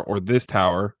tower or this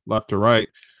tower, left or right.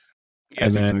 Yeah,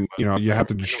 And then you have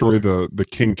to destroy the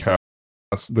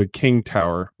king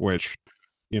tower, which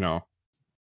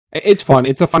it's fun.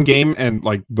 It's a fun game, and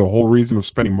like the whole reason of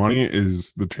spending money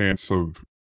is the chance of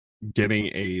getting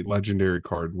a legendary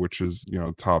card, which is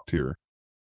top tier.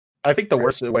 I think the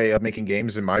worst way of making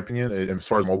games, in my opinion, and as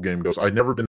far as mobile game goes, I've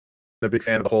never been a big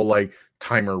fan of the whole like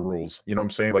timer rules. You know what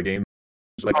I'm saying? Like games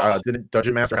like didn't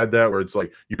Dungeon Master had that where it's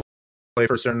like you play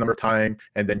for a certain number of time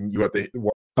and then you have to.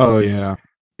 Oh yeah.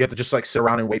 You have to just like sit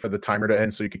around and wait for the timer to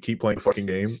end so you could keep playing the fucking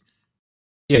game.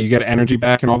 Yeah, you get energy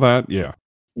back and all that. Yeah.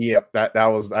 Yep, that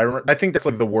was. I think that's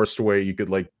like the worst way you could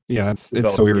like. Yeah, it's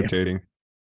so irritating.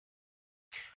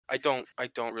 I don't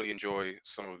really enjoy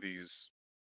some of these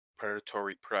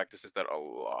predatory practices that a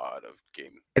lot of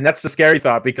game. And that's the scary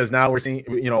thought, because now we're seeing,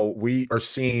 we are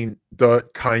seeing the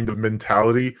kind of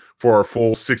mentality for our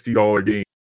full $60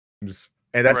 games.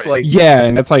 And that's Right.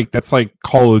 and that's like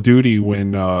Call of Duty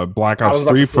when Black Ops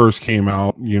 3 first came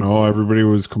out. Everybody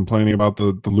was complaining about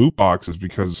the loot boxes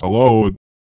because and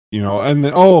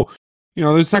then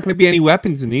there's not going to be any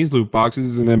weapons in these loot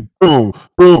boxes, and then boom,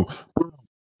 boom, boom.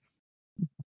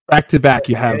 Back to back,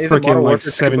 you have freaking like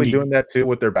 70 doing that too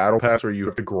with their battle pass, where you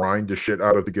have to grind the shit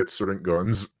out of to get certain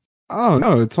guns. Oh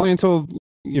no, it's only until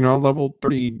level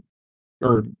 30.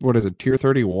 Or what is it, tier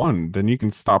 31? Then you can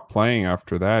stop playing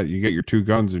after that. You get your 2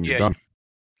 guns and you're done.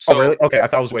 So, oh, really? Okay, I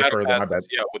thought it was way further. My bad.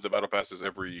 Yeah, with the battle passes,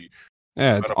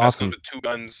 it's awesome. With 2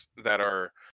 guns that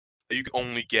you can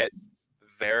only get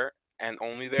there and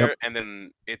only there, Yep. and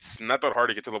then it's not that hard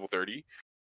to get to level 30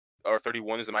 or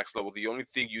 31 is the max level. The only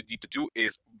thing you need to do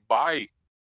is buy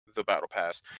the battle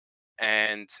pass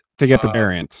and to get the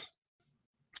variants.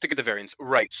 To get the variants,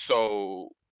 right? So.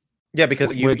 Yeah,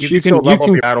 because you can still level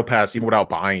up your battle pass even without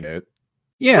buying it.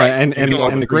 Yeah, right.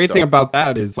 and the great thing about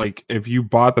that is, like, if you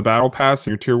bought the battle pass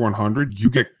and you're tier 100, you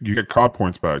get COD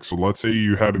points back. So let's say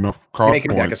you had enough COD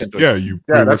points.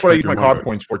 That's what I use my COD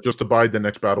points for, just to buy the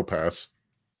next battle pass.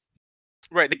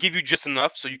 Right, they give you just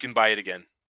enough so you can buy it again.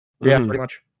 Yeah, pretty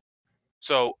much.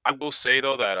 So I will say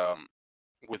though that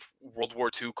with World War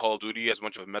II Call of Duty, as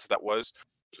much of a mess that was,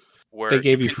 where they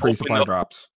gave you free supply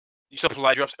drops. You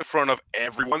supply drops in front of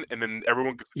everyone, and then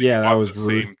everyone could that was the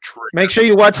rude. same trick. Make sure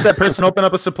you watch that person open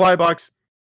up a supply box.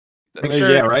 Make sure,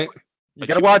 yeah, right. You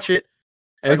gotta watch it.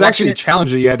 It was actually a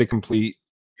challenge that you had to complete.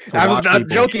 I was not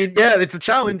joking. Yeah, it's a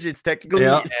challenge. It's technically.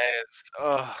 Yes.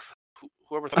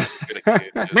 Whoever thought this was a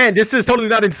good idea. Man, this is totally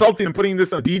not insulting. I'm putting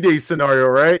this on D-Day scenario,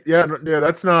 right? Yeah.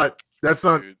 That's not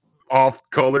Dude. off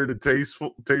color to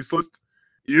tasteless.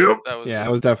 Yep.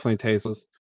 It was definitely tasteless.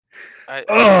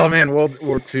 Oh man, World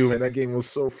War II, man, that game was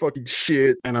so fucking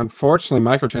shit. And unfortunately,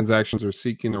 microtransactions are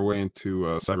seeking their way into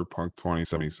Cyberpunk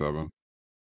 2077.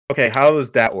 Okay, how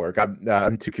does that work?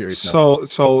 I'm too curious now.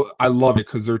 So I love it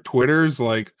because their Twitter's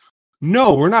like,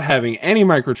 no, we're not having any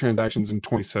microtransactions in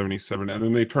 2077, and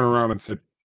then they turn around and said,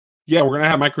 yeah, we're gonna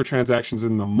have microtransactions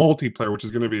in the multiplayer, which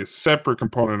is gonna be a separate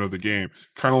component of the game,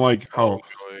 kind of like how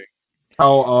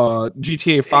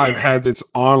GTA 5 has its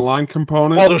online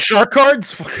component. All those shark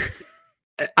cards.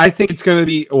 I think it's gonna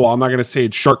be. Well, I'm not gonna say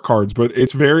it's shark cards, but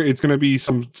it's gonna be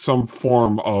some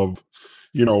form of,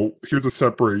 here's a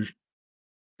separation.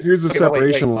 Here's a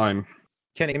separation line.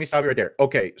 Kenny, let me stop you right there.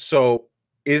 Okay, so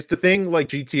is the thing like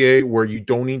GTA where you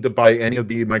don't need to buy any of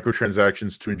the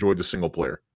microtransactions to enjoy the single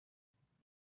player?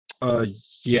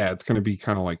 Yeah, it's going to be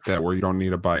kind of like that, where you don't need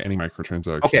to buy any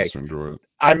microtransactions to enjoy it.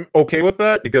 I'm okay with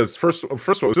that because first of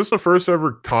all, is this the first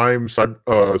ever time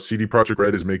CD Projekt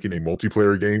Red is making a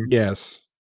multiplayer game? Yes.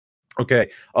 Okay,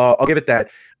 I'll give it that.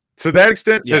 To that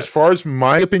extent, as far as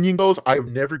my opinion goes, I've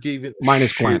never given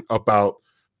minus shit Gwent about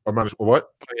minus what?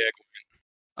 Oh, yeah.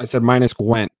 I said minus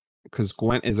Gwent because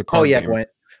Gwent is a card game. Gwent.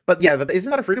 But isn't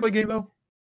that a free to play game though?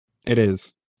 It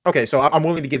is. Okay, so I'm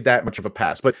willing to give that much of a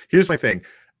pass. But here's my thing.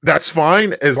 That's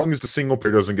fine as long as the single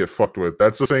player doesn't get fucked with.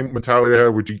 That's the same mentality I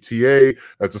had with GTA.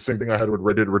 That's the same thing I had with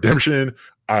Red Dead Redemption.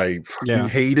 I fucking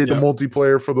hated the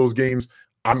multiplayer for those games.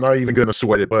 I'm not even gonna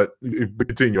sweat it, but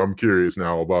continue. I'm curious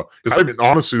now about because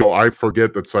honestly though, I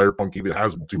forget that Cyberpunk even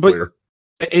has multiplayer.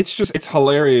 But it's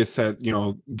hilarious that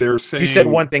they're saying you said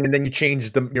one thing and then you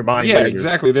changed your mind. Yeah, later.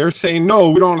 Exactly. They're saying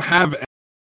no, we don't have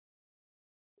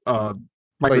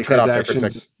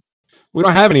microtransactions. We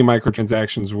don't have any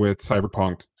microtransactions with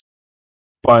Cyberpunk.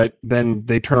 But then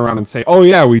they turn around and say, "Oh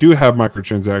yeah, we do have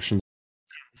microtransactions."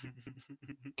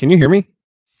 Can you hear me?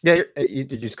 Yeah, you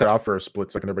just cut off for a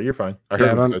split second there, but you're fine. I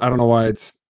don't know why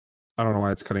it's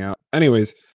cutting out.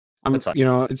 Anyways,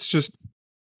 it's just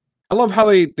I love how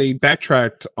they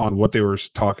backtracked on what they were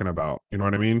talking about. You know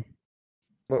what I mean?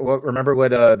 Remember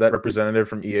what that representative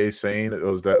from EA saying? It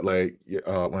was that like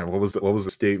what was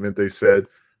the statement they said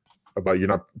about you're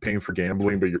not paying for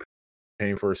gambling, but you're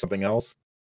paying for something else?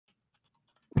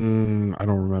 I don't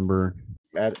remember.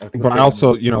 But I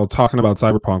also, talking about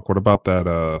Cyberpunk, what about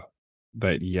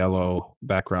that yellow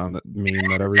background that meme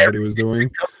that everybody was doing?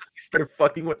 He started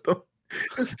fucking with them.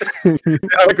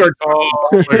 Like our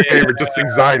favorite, just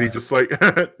anxiety, just like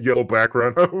yellow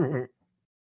background. Our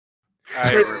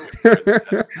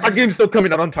game's still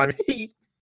coming out on time. We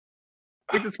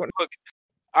just want look.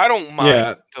 I don't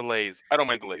mind delays. I don't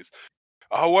mind delays.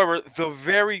 However, the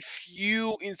very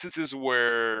few instances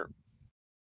where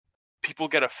people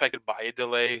get affected by a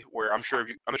delay, where I'm not sure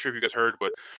if you guys heard,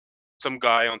 but some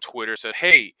guy on Twitter said,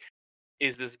 "Hey,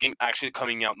 is this game actually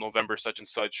coming out November such and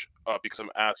such?" Because I'm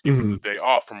asking for the day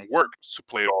off from work to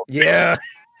play it all. Yeah.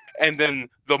 And then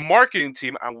the marketing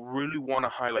team, I really want to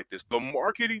highlight this. The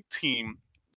marketing team,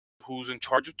 who's in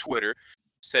charge of Twitter,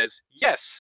 says,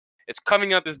 "Yes, it's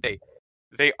coming out this day."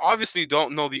 They obviously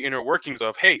don't know the inner workings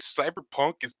of, hey,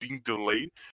 Cyberpunk is being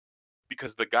delayed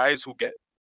because the guys who get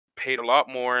paid a lot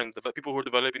more and the people who are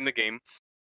developing the game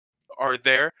are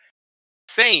there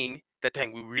saying that,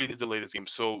 dang, we really delayed this game.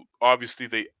 So obviously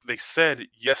they said,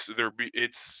 yes,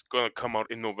 it's going to come out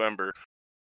in November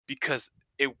because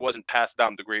it wasn't passed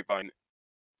down the grapevine.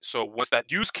 So once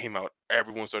that news came out,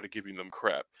 everyone started giving them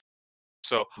crap.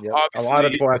 So obviously, a lot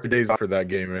of people asked for days off for that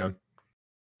game, man.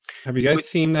 Have you guys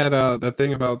seen that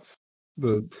thing about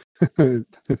the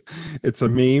it's a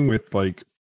meme with like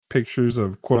pictures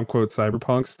of quote unquote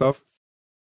cyberpunk stuff?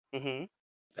 Mm-hmm.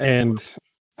 And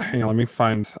hang on,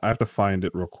 I have to find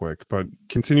it real quick, but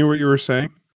continue what you were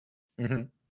saying. Mm-hmm.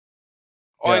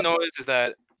 All I know is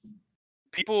that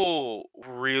people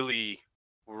really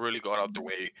got out their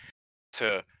way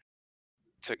to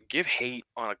give hate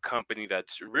on a company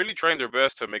that's really trying their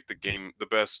best to make the game the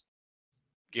best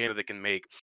game that they can make.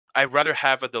 I'd rather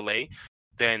have a delay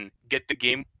than get the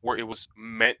game where it was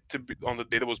meant to be on the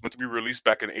day that was meant to be released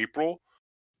back in April,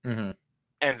 and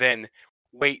then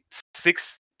wait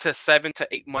 6 to 7 to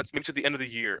 8 months, maybe to the end of the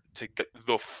year, to get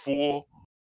the full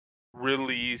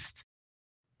released,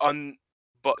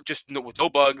 but just with no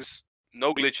bugs,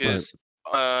 no glitches,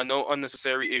 no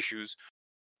unnecessary issues.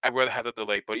 I'd rather have the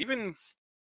delay. But even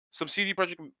some CD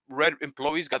Projekt Red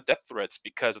employees got death threats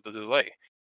because of the delay.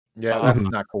 Yeah, that's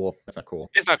not cool. That's not cool.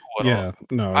 It's not cool at all.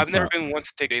 No, I've never been one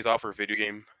to take days off for a video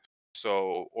game.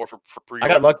 So, or for pre. I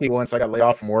got lucky once. I got laid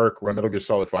off from work when Metal Gear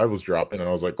Solid 5 was dropping, and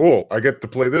I was like, "Cool, I get to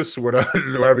play this without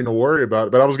having to worry about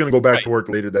it." But I was gonna go back to work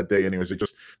later that day, anyways. They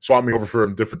just swapped me over for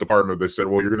a different department. They said,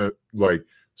 "Well, you're gonna like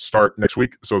start next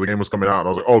week," so the game was coming out, and I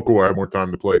was like, "Oh, cool, I have more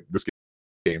time to play this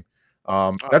game."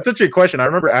 That's such a question. I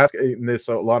remember asking this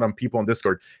a lot on people on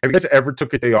Discord. Have you guys ever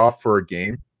took a day off for a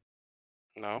game?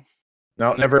 No.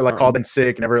 No, never like called in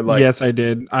sick. Never like. Yes, I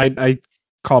did. I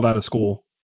called out of school.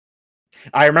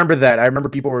 I remember that. I remember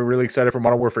people were really excited for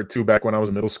Modern Warfare 2 back when I was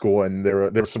in middle school, and there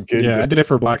were some kids Yeah, I just did it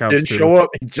for Black Ops didn't 2. show up.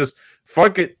 And just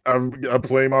fuck it. I'm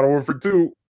playing Modern Warfare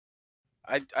 2.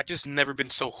 I just never been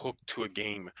so hooked to a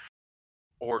game,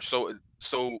 or so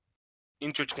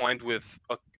intertwined with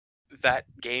that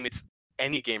game. It's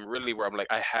any game really where I'm like,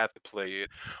 I have to play it.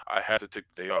 I have to take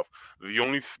the day off. The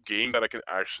only game that I can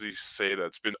actually say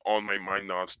that's been on my mind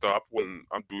nonstop when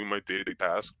I'm doing my day-to-day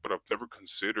tasks, but I've never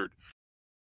considered,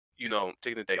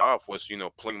 taking the day off was,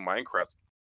 playing Minecraft.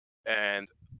 And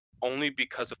only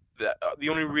because of that, the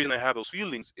only reason I have those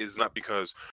feelings is not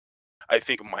because I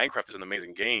think Minecraft is an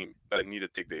amazing game that I need to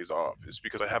take days off. It's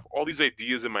because I have all these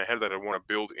ideas in my head that I want to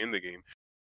build in the game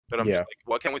that I'm just like,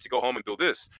 well, I can't wait to go home and build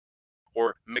this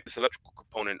or make this electrical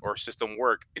component or system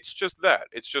work. It's just that.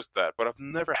 But I've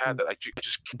never had that. I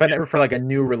just But never for like a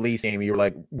new release game. You were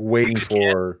like waiting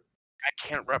for. I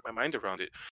can't wrap my mind around it.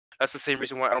 That's the same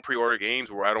reason why I don't pre-order games,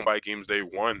 or I don't buy games day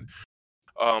one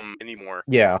anymore.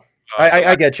 Yeah.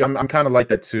 I get you. I'm kind of like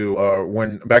that too.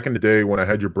 When back in the day when I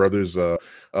had your brother's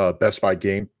Best Buy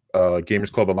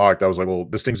Gamers Club Unlocked, I was like, well,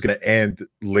 this thing's gonna end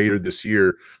later this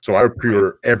year, so I would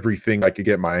pre-order everything I could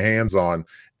get my hands on.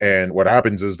 And what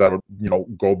happens is that I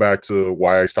would, go back to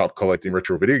why I stopped collecting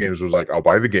retro video games. Was like, I'll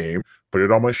buy the game, put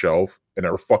it on my shelf, and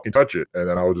never fucking touch it. And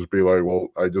then I would just be like, well,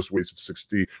 I just wasted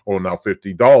 $60 or now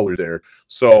 $50 there.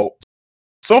 So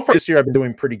far this year, I've been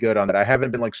doing pretty good on that. I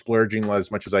haven't been like splurging as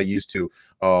much as I used to.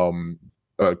 Kind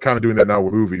of doing that now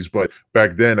with movies, but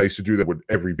back then I used to do that with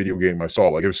every video game I saw.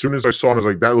 Like as soon as I saw it, I was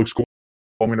like, that looks cool,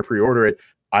 I'm going to pre-order it.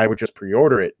 I would just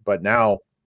pre-order it. But now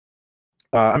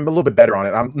I'm a little bit better on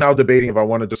it. I'm now debating if I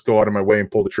want to just go out of my way and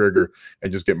pull the trigger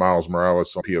and just get Miles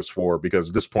Morales on PS4, because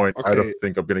at this point, I don't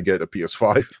think I'm going to get a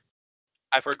PS5.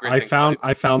 I've heard great I things.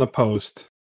 I found the post.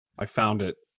 I found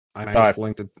it. I just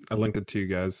linked it. I linked it to you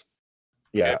guys.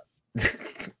 Yeah.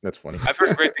 That's funny. I've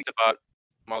heard great things about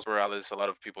Miles Morales. A lot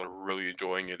of people are really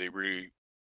enjoying it. They really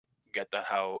get that,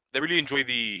 how they really enjoy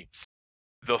the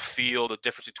feel, the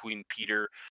difference between Peter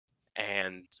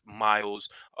and Miles.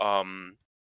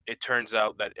 It turns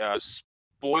out that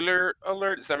spoiler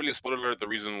alert, it's not really a spoiler alert. The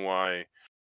reason why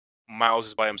Miles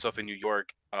is by himself in New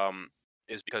York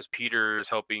is because Peter is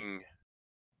helping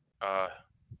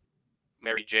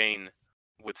Mary Jane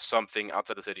with something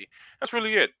outside the city. That's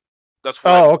really it. That's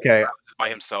why okay. By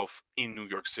himself in New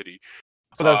York City.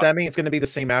 So does that mean it's going to be the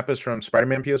same map as from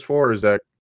Spider-Man PS4, or is that?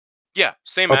 Yeah,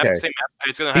 same map. It's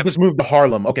gonna have. He just moved to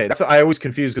Harlem. Okay, that's I always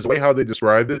confused because the way how they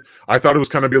described it, I thought it was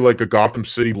kind of be like a Gotham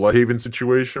City Bloodhaven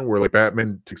situation where like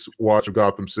Batman takes watch of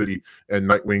Gotham City and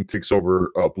Nightwing takes over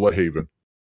Bloodhaven.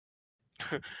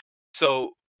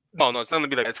 So, no, it's not gonna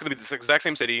be like that. It's gonna be the exact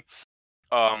same city.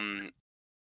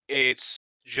 It's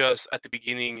just at the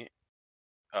beginning,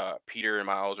 Peter and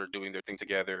Miles are doing their thing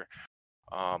together.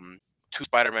 Two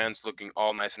Spider-Mans looking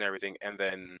all nice and everything, and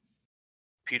then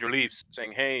Peter leaves,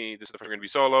 saying, "Hey, this is the first going to be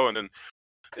solo," and then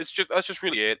that's just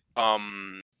really it.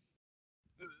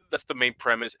 That's the main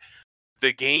premise.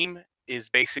 The game is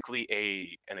basically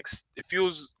it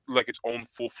feels like its own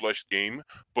full-fledged game,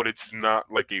 but it's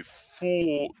not like a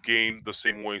full game the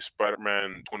same way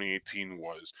Spider-Man 2018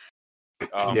 was.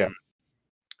 Yeah.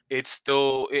 It's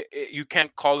still you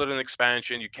can't call it an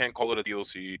expansion, you can't call it a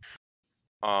DLC.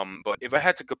 But if I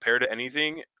had to compare to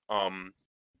anything,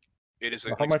 it is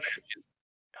how much?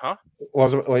 Huh?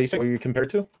 What you said? What you compared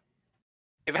to?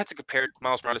 If I had to compare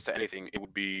Miles Morales to anything, it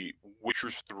would be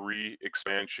Witcher's 3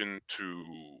 expansion to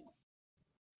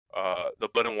the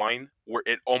Blood and Wine, where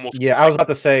it almost. Yeah, I was about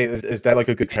to say, is that like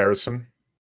a good comparison?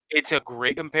 It's a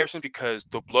great comparison because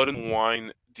the Blood and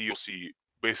Wine DLC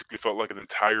basically felt like an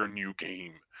entire new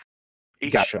game.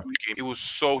 Gotcha. Huge game. It was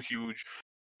so huge.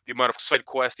 The amount of side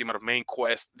quests, the amount of main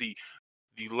quests, the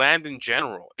land in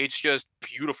general. It's just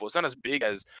beautiful. It's not as big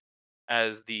as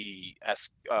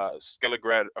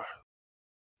Skelegrad,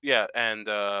 and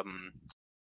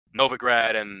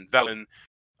Novigrad and Velen,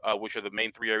 which are the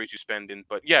main three areas you spend in.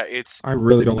 But yeah, I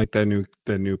really don't like that new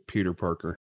Peter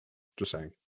Parker. Just saying.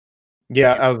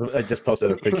 Yeah, I just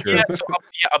posted a picture. Yeah,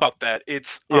 about that.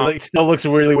 It's it still looks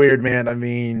really weird, man. I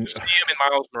mean, you see him in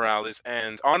Miles Morales,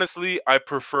 and honestly, I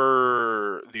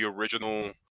prefer the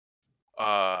original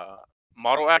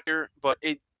model actor, but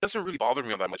it doesn't really bother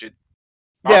me all that much.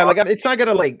 Yeah, like it's not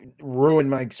gonna like ruin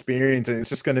my experience, and it's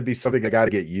just gonna be something I got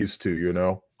to get used to, you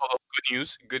know. Oh,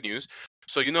 good news.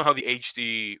 So you know how the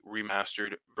HD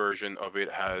remastered version of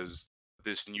it has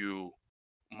this new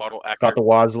model actor, got the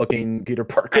Woz looking Peter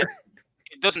Parker.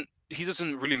 He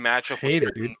doesn't really match up with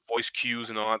voice cues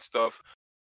and all that stuff.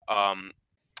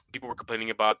 People were complaining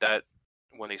about that.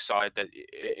 when they saw it that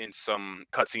in some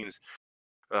cutscenes,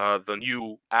 the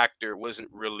new actor wasn't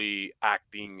really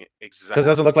acting Because exactly it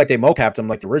doesn't look like they mocapped him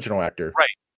like the original actor. right.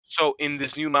 So in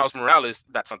this new Miles Morales,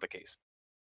 that's not the case.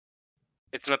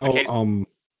 It's not the case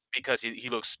because he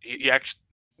looks he actually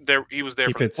there he was there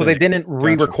he from fits Well, in. they didn't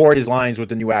re-record his lines with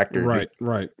the new actor. Right,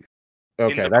 right.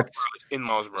 Okay, in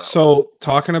Miles Morales. So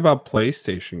talking about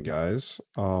PlayStation, guys,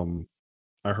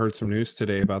 I heard some news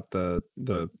today about the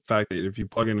fact that if you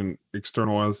plug in an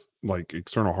external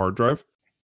hard drive,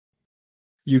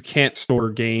 you can't store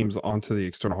games onto the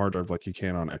external hard drive like you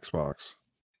can on Xbox.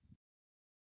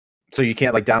 so you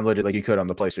can't like download it like you could on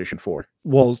the PlayStation 4.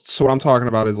 Well, so what I'm talking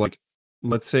about is like,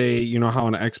 let's say you know how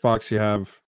on Xbox you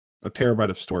have a terabyte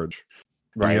of storage,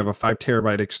 and Right. you have a 5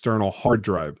 terabyte external hard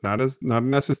drive, not an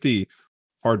SSD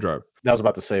hard drive. I was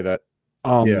about to say that.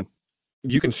 Yeah.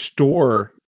 You can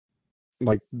store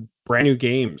like brand new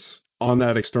games on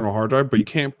that external hard drive, but you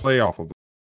can't play off of them.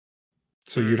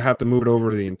 So you'd have to move it over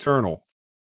to the internal.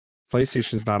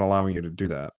 PlayStation's not allowing you to do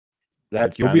that.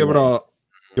 That's You'll be able to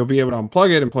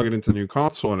unplug it and plug it into the new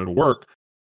console and it'll work.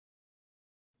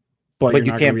 But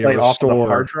you can't play it off the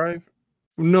hard drive?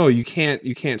 No, you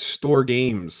can't store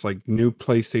games like new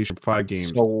PlayStation 5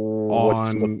 games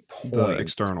on the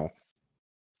external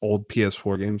old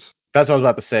PS4 games. That's what I was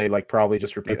about to say. Like, probably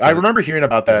just repeat. I remember hearing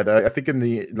about that. I think in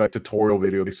the tutorial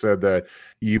video they said that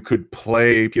you could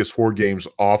play PS4 games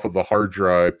off of the hard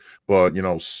drive, but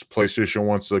PlayStation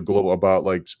wants to go about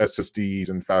like SSDs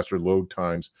and faster load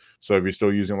times. So if you're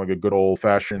still using like a good old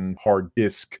fashioned hard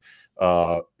disk,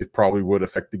 it probably would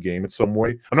affect the game in some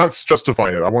way. I'm not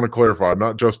justifying it. I want to clarify. I'm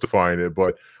not justifying it,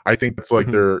 but I think that's like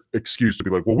their excuse to be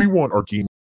like, well, we want our gamers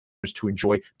to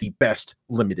enjoy the best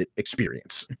limited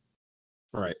experience.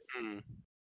 Right.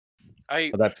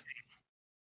 I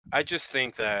just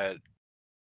think that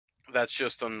that's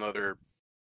just another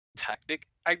tactic,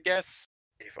 I guess.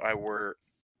 If I were,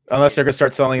 unless they're gonna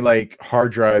start selling like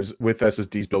hard drives with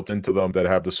SSDs built into them that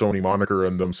have the Sony moniker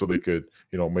in them, so they could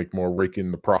make more, rake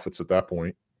in the profits at that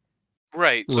point.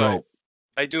 Right. So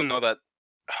I do know that.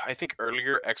 I think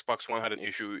earlier Xbox One had an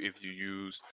issue if you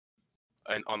use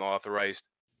an unauthorized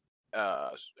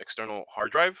external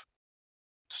hard drive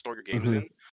to store your games in,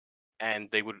 and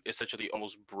they would essentially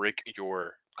almost brick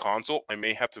your console. I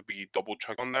may have to be double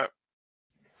checked on that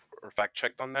or fact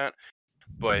checked on that,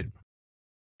 but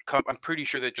I'm pretty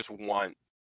sure they just want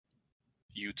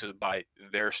you to buy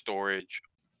their storage,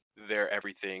 their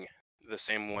everything the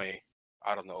same way.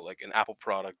 I don't know, like an Apple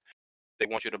product, they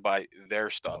want you to buy their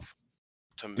stuff.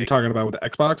 You're talking about with the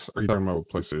Xbox, or are you talking about with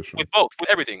PlayStation? With both, with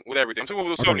everything. I'm talking about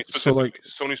with Sony specifically.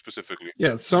 Sony specifically.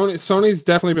 Yeah, Sony's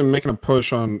definitely been making a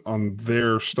push on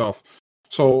their stuff.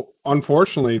 So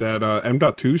unfortunately, that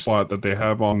M.2 slot that they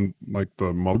have on like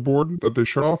the motherboard that they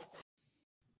shut off,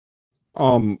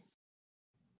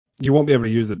 you won't be able to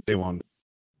use it day one.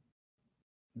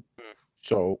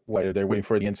 So what are they waiting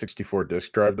for the N64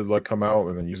 disk drive to like come out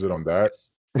and then use it on that?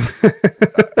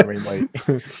 I mean, like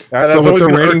that's always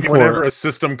going to whenever a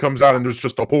system comes out and there's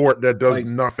just a port that does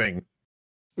nothing.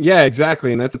 Yeah,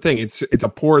 exactly, and that's the thing. It's a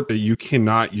port that you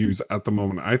cannot use at the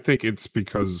moment. I think it's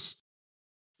because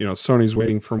Sony's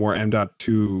waiting for more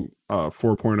M.2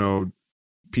 4.0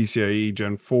 PCIe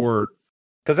Gen 4.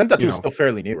 Because M.2 is still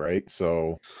fairly new, right?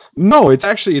 So no,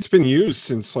 it's been used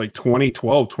since like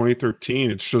 2012,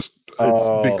 2013. It's just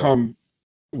become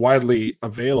widely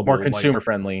available, more consumer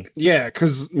friendly. Yeah,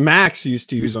 because Macs used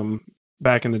to use them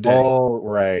back in the day. Oh,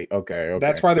 right. Okay.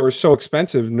 That's why they were so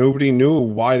expensive. Nobody knew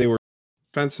why they were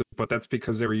expensive, but that's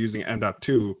because they were using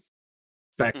M.2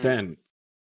 back then.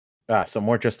 So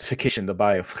more justification to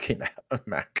buy a fucking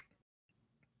Mac.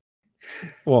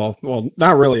 Well,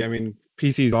 not really. I mean,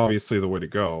 PC is obviously the way to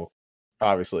go.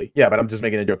 Obviously, yeah, but I'm just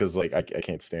making a joke because like I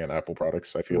can't stand Apple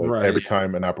products. I feel like every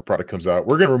time an Apple product comes out,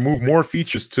 we're going to remove more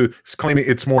features to claiming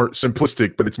it's more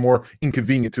simplistic, but it's more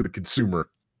inconvenient to the consumer.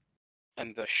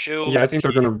 And the shield. Yeah, I think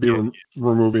they're going to be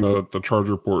removing the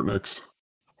charger port next.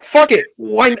 Fuck it!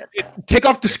 Why take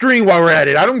off the screen while we're at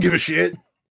it? I don't give a shit.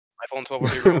 iPhone 12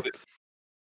 already removed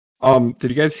it. Did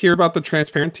you guys hear about the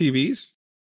transparent TVs?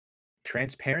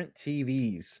 Transparent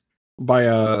TVs by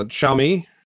Xiaomi.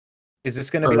 Is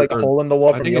this going to be like a hole in the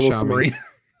wall from Yellow Submarine?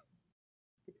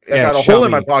 I got a Xiaomi. hole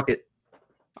in my pocket.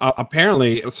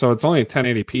 Apparently, so it's only a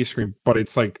 1080p screen, but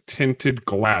it's like tinted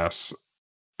glass,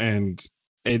 and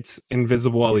it's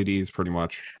invisible LEDs pretty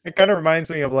much. It kind of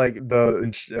reminds me of like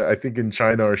I think in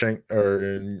China or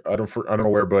in I don't know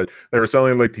where, but they were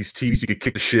selling like these TVs you could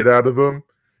kick the shit out of them.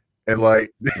 And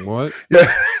like what?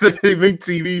 Yeah, they make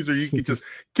TVs where you can just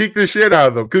kick the shit out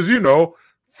of them because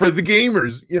for the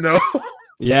gamers,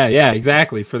 Yeah,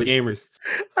 exactly. For the gamers.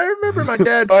 I remember my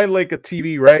dad buying like a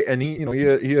TV, right? And he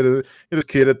had a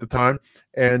kid at the time,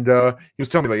 and he was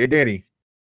telling me like, "Hey, Danny,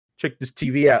 check this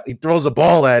TV out." He throws a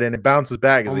ball at it and it bounces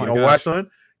back. He's Oh like, my "You know why, gosh. son?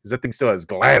 Because that thing still has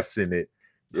glass in it.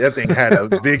 That thing had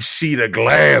a big sheet of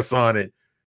glass on it.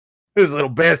 This little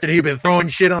bastard, he been throwing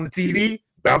shit on the TV,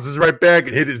 bounces right back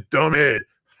and hit his dumb head."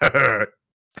 That's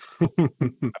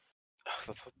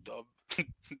so dumb.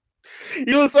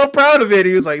 He was so proud of it.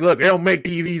 He was like, "Look, they don't make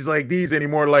TVs like these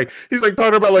anymore." Like he's like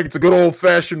talking about like it's a good old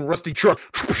fashioned rusty truck.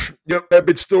 Yep, that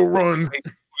bitch still runs.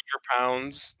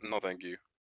 £100? No, thank you.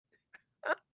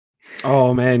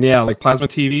 Oh man, yeah, like plasma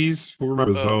TVs. Who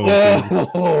remembers those? dude?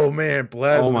 Oh man,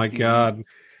 plasma. Oh my TV. god.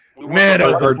 We Man, want that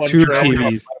the was Or a fun tube trend.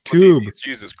 TVs. Tube.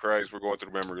 Jesus Christ, we're going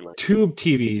through memory lane. Tube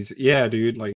TVs. Yeah,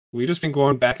 dude. Like we just been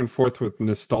going back and forth with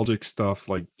nostalgic stuff,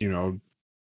 like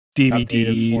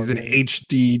DVDs and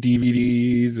HD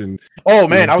DVDs and Oh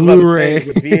man, I was about to Blu-ray. say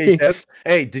with VHS.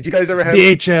 Hey, did you guys ever have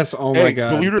VHS. Oh my Hey,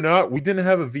 god. believe it or not, we didn't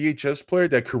have a VHS player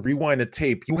that could rewind a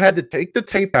tape. You had to take the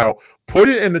tape out, put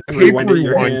it in the And tape rewind it in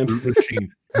your rewind hand.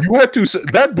 machine. You had to.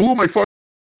 That blew my fucking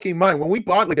mind. When we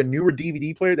bought like a newer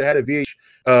DVD player that had a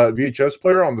VHS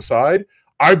player on the side,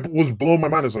 I was blowing my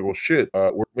mind. I was like, "Well, shit.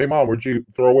 Hey, mom, where'd you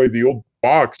throw away the old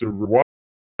box to rewind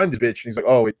this bitch?" And he's like,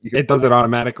 "Oh, It does it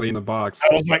automatically in the box.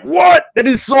 I was like, "What? That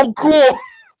is so cool."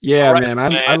 Yeah, All right, man.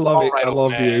 I love it. All right, I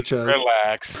love man. VHS.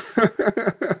 Relax.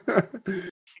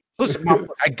 Listen, Mom,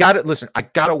 I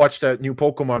gotta watch that new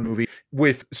Pokemon movie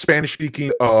with Spanish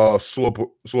speaking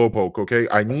Slowpoke. Okay,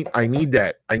 I need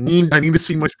that. I need to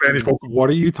see my Spanish Pokemon. What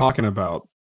are you talking about?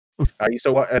 I used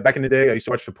to watch back in the day. I used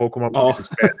to watch the Pokemon movie in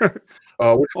Spanish.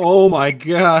 Which Oh my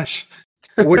gosh.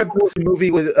 one was the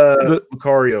movie with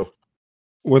Lucario?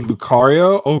 With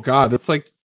Lucario? Oh god, that's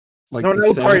like No, the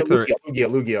no, Lucario, seventh or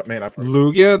Lugia. Man, I forgot.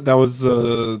 Lugia. That was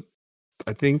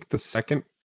I think the second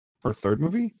or third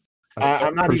movie.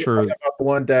 I'm not pretty even sure talking about the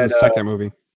one the that second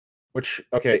movie.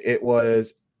 it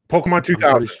was Pokemon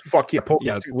 2000. pretty Fuck yeah, Pokemon.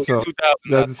 Yeah, 2000. so 2000.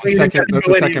 that's the second. That's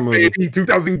the second movie. Baby,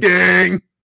 2000 gang.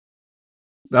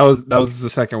 That was the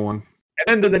second one.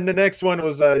 And then the next one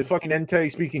was fucking Entei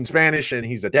speaking Spanish, and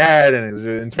he's a dad, and it's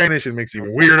in Spanish. It makes it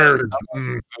even weirder.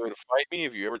 You would fight me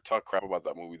if you ever talk crap about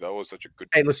that movie. That was such a good.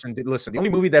 Hey, listen, dude, listen. The only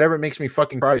movie that ever makes me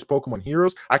fucking cry is Pokemon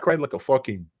Heroes. I cried like a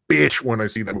fucking bitch when I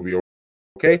see that movie.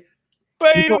 Okay.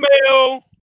 Beta male.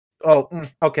 Oh,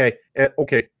 okay.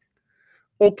 Okay.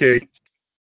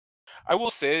 I will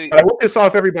say, But I will piss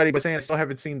off everybody by saying I still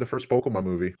haven't seen the first Pokemon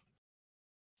movie.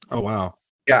 Oh wow.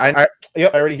 Yeah, I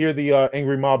already hear the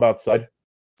angry mob outside.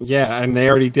 Yeah, and they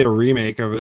already did a remake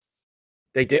of it.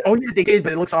 They did. Oh yeah, they did,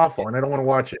 but it looks awful, and I don't want to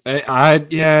watch it.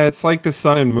 Yeah, it's like the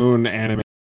Sun and Moon anime.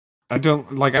 I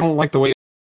don't like the way.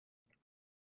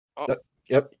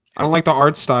 Yep. I don't like the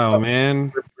art style,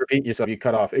 man. Repeat yourself. You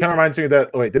cut off. It kind of reminds me of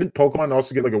that. Wait, didn't Pokemon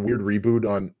also get like a weird reboot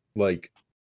on like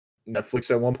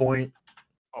Netflix at one point?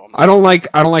 I don't like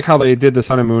how they did the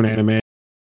Sun and Moon anime.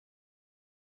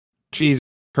 Jesus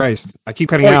Christ, I keep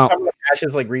cutting out.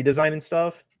 Ash's like redesign and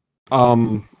stuff.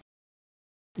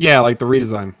 Yeah, like the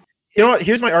redesign. You know what?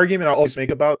 Here's my argument I always make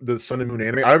about the Sun and Moon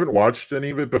anime. I haven't watched any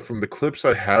of it, but from the clips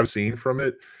I have seen from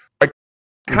it, I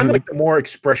kind of like the more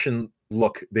expression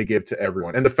look they give to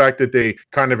everyone, and the fact that they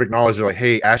kind of acknowledge like,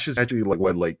 hey, Ash is actually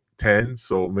like 10,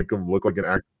 so make him look like an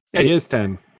act. Yeah, he is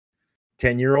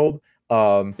 10-year-old.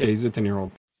 Yeah, he's a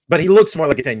 10-year-old. But he looks more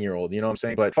like a 10-year-old. You know what I'm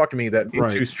saying? But fuck me, that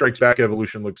Right. Mewtwo Strikes Back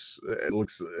evolution looks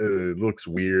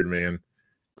weird, man.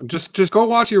 Just go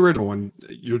watch the original one.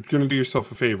 You're gonna do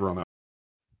yourself a favor on that.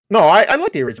 No, I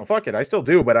like the original. Fuck it, I still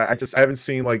do, but I haven't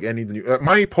seen like any of the new.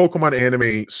 My Pokemon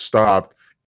anime stopped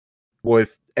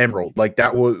with Emerald. Like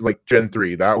that was like Gen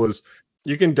 3. That was.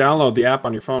 You can download the app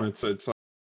on your phone. It's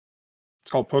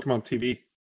called Pokemon TV.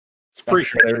 It's I'm free.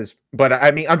 sure there is, but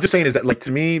I mean, I'm just saying is that like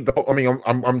to me,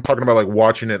 I'm talking about like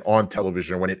watching it on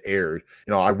television when it aired.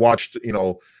 You know, I watched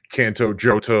Kanto,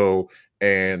 Johto,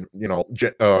 and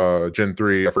Gen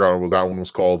 3. I forgot what that one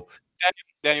was called.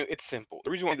 Daniel, it's simple. The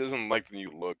reason why he doesn't like the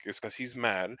new look is because he's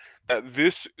mad that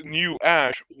this new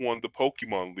Ash won the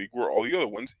Pokemon League, where all the other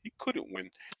ones he couldn't win.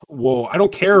 Whoa, I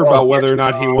don't care about whether or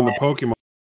not he won the Pokemon.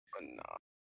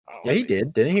 Yeah, he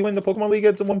did. Didn't he win the Pokemon League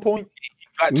at one point?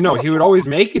 No, he would always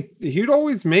make it. He would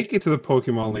always make it to the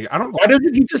Pokemon League. I don't. Why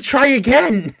doesn't he just try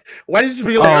again? Why does he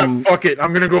be like, fuck it,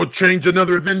 I'm gonna go change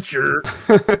another adventure?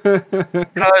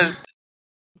 Because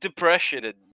depression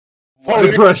and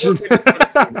Depression.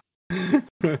 I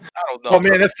don't know. Oh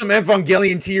man, that's some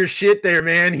Evangelion tier shit there,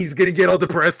 man. He's gonna get all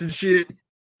depressed and shit.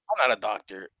 I'm not a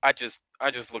doctor. I just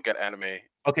look at anime.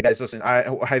 Okay, guys, listen.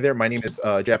 Hi there. My name is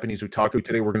Japanese Otaku.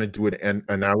 Today we're gonna do an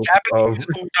analysis of.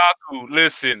 Japanese otaku.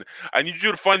 Listen, I need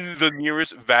you to find the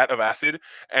nearest vat of acid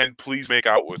and please make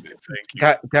out with it.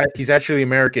 Thank you. He's actually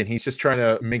American. He's just trying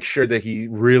to make sure that he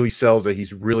really sells that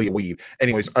he's really a weeb.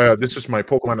 Anyways, this is my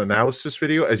Pokemon analysis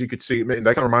video. As you can see, man,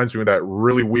 that kind of reminds me of that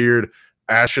really weird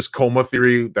Ash's coma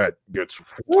theory that gets.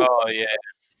 Oh yeah.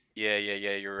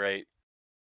 You're right.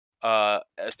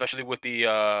 Especially with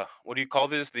the what do you call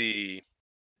this? The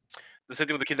same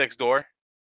thing with the kid next door.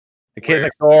 The Kids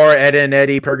Next Door, Ed and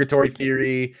Eddie, Purgatory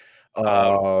Theory,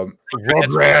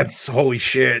 Rugrats. Holy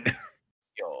shit!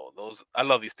 Yo, I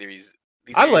love these theories.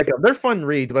 I like them. They're fun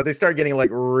reads, but they start getting like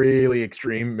really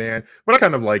extreme, man. But I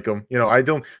kind of like them. You know, I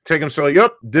don't take them so like,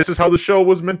 yep, this is how the show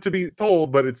was meant to be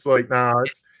told. But it's like, nah,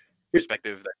 it's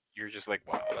perspective that you're just like,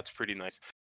 wow, that's pretty nice.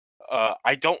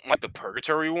 I don't like the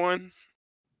Purgatory one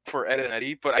for Ed and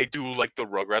Eddie, but I do like the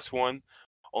Rugrats one,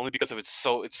 only because of it's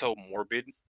so morbid.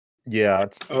 Yeah,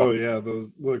 it's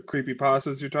those the creepy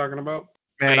pastas you're talking about.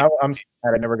 Man, I'm sad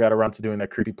I never got around to doing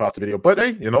that creepy pasta video. But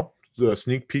hey, you know, a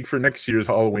sneak peek for next year's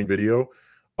Halloween video.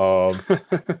 Wait,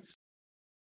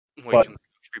 but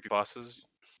creepy pastas.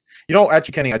 You know,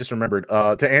 actually, Kenny, I just remembered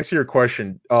to answer your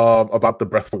question about the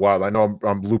Breath of the Wild. I know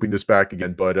I'm looping this back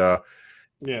again, but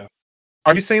yeah,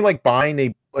 are you saying like buying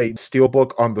a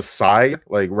steelbook on the side,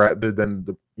 like rather than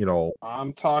the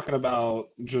I'm talking about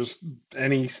just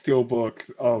any steelbook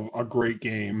of a great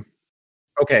game.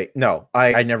 Okay, no,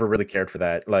 I never really cared for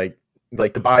that. Like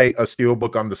to buy a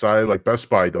steelbook on the side, like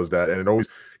Best Buy does that, and it always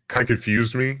kind of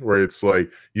confused me. Where it's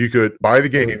like you could buy the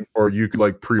game or you could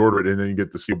like pre-order it and then you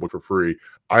get the steelbook for free.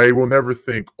 I will never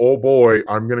think, oh boy,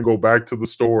 I'm gonna go back to the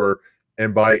store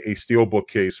and buy a steelbook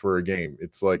case for a game.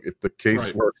 It's like if the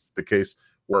case works, the case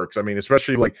works. I mean,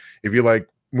 especially like if you like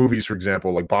movies, for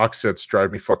example, like box sets drive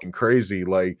me fucking crazy.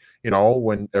 Like, you know,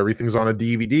 when everything's on a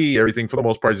DVD, everything for the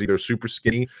most part is either super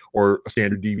skinny or a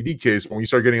standard DVD case. When you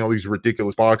start getting all these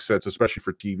ridiculous box sets, especially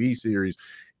for TV series,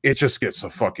 it just gets a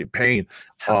fucking pain.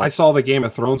 I saw the Game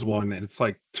of Thrones one and it's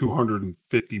like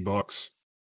 $250.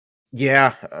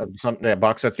 Yeah, some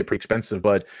box sets get pretty expensive,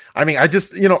 but I mean, I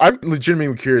just, you know, I'm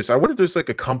legitimately curious. I wonder if there's like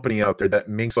a company out there that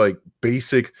makes like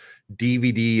basic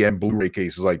DVD and Blu-ray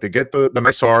cases, like they get the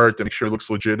nice art to make sure it looks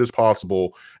legit as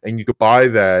possible, and you could buy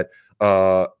that,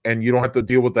 and you don't have to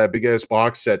deal with that big ass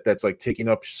box set that's like taking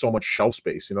up so much shelf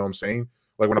space. You know what I'm saying?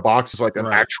 Like when a box is like an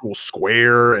actual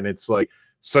square, and it's like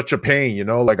such a pain. You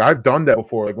know, like I've done that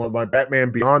before. Like when my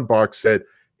Batman Beyond box set.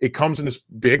 It comes in this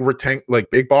big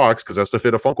big box because that's to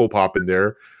fit a Funko Pop in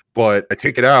there. But I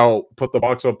take it out, put the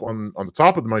box up on the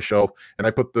top of my shelf, and I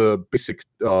put the basic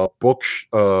book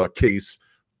case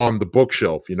on the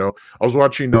bookshelf. You know, I was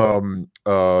watching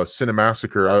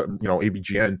Cinemassacre, you know,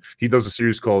 AVGN. He does a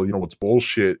series called, you know, What's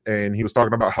Bullshit, and he was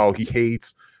talking about how he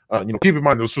hates. You know, keep in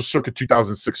mind this was circa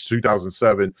 2006,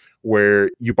 2007, where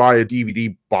you buy a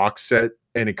DVD box set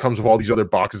and it comes with all these other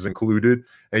boxes included.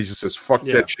 And he just says, fuck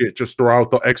that shit. Just throw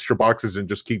out the extra boxes and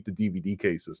just keep the DVD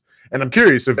cases. And I'm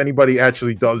curious if anybody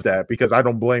actually does that, because I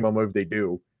don't blame them if they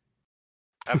do.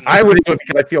 I would do it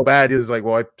because I feel bad. It's like,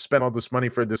 well, I spent all this money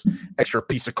for this extra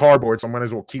piece of cardboard, so I might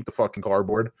as well keep the fucking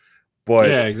cardboard. But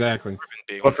yeah, exactly.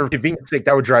 But for convenience sake,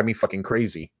 that would drive me fucking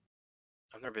crazy.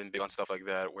 I've never been big on stuff like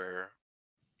that where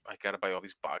I gotta buy all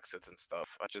these box sets and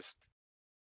stuff. I just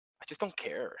don't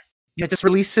care. Yeah, just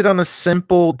release it on a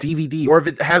simple DVD, or if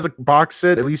it has a box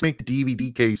set, at least make the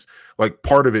DVD case like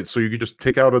part of it, so you could just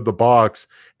take out of the box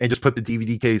and just put the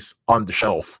DVD case on the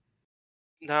shelf.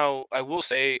 Now, I will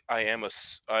say I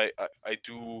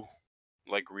do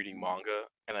like reading manga,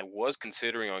 and I was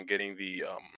considering on getting the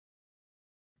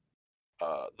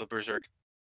Berserk.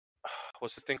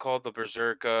 What's this thing called? The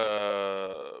Berserk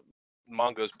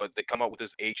mangas, but they come out with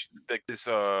this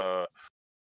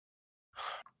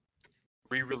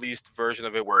re-released version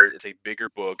of it where it's a bigger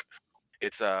book.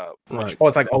 It's much. Oh,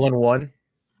 it's like all in one.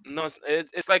 No,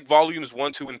 it's like volumes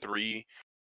 1, 2, and 3,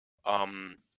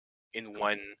 in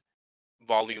one,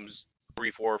 volumes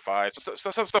 3, 4, 5,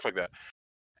 stuff like that.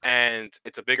 And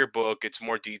it's a bigger book. It's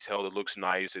more detailed. It looks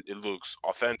nice. It looks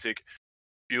authentic.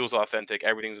 Feels authentic.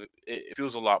 It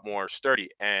feels a lot more sturdy,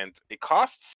 and it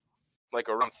costs like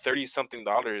around $30-something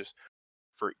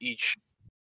for each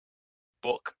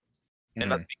book. And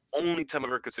that's the only time I've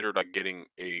ever considered like getting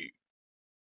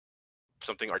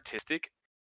something artistic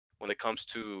when it comes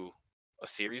to a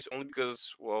series, only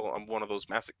because, well, I'm one of those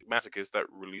masochists that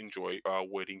really enjoy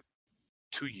waiting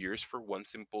 2 years for one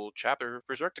simple chapter of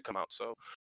Berserk to come out. So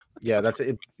yeah, that's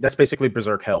it. That's basically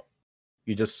Berserk hell.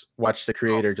 You just watch the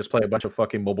creator just play a bunch of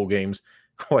fucking mobile games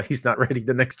while he's not ready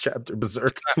the next chapter,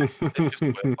 Berserk. It's just way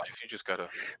of life. You just gotta.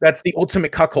 That's the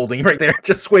ultimate cuckolding right there.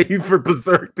 Just waiting for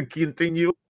Berserk to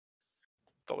continue.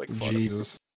 Don't make fun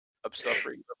Jesus. of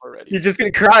suffering already. You're just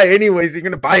gonna cry anyways. You're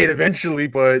gonna buy it eventually,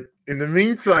 but in the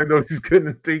meantime, though, he's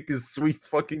gonna take his sweet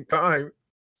fucking time.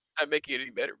 Not making it any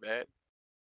better, man.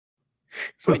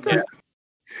 Sometimes,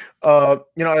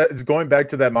 it's going back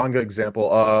to that manga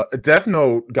example. Death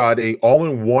Note got a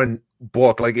all-in-one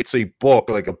book, like it's a book,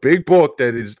 like a big book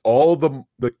that is all the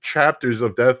chapters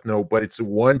of Death Note, but it's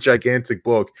one gigantic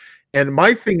book. And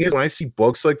my thing is, when I see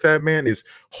books like that, man, is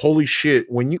holy shit.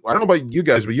 When I don't know about you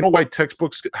guys, but you know why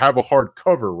textbooks have a hard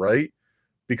cover, right?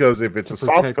 Because if it's a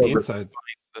soft cover,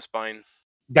 The spine.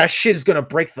 that shit is gonna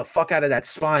break the fuck out of that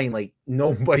spine like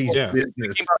nobody's business.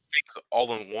 Thinking about things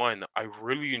all in one, I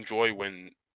really enjoy when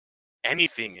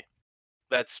anything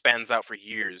that spans out for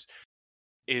years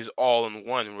is all in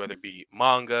one, whether it be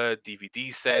manga,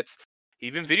 DVD sets,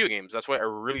 even video games. That's why I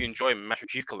really enjoy Master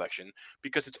Chief Collection,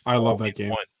 because it's I love all that in game.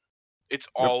 one. It's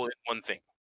all in one thing.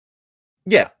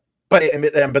 Yeah, but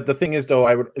the thing is,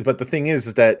 though, the thing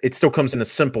is that it still comes in a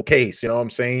simple case. You know what I'm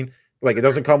saying? Like, it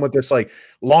doesn't come with this like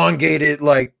elongated,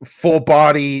 like full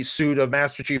body suit of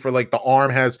Master Chief, or like the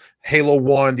arm has Halo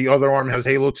 1, the other arm has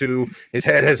Halo 2, his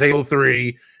head has Halo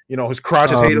 3. You know, his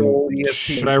crotch is Halo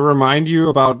EST. Should I remind you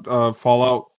about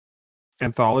Fallout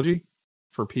Anthology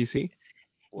for PC?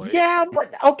 Yeah,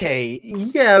 but okay,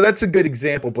 yeah, that's a good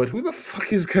example. But who the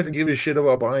fuck is gonna give a shit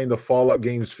about buying the Fallout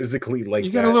games physically like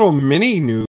You that? got a little mini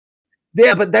nuke.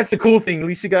 Yeah, but that's the cool thing. At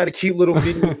least you got a cute little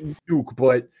mini nuke.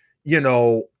 But you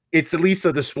know, it's at least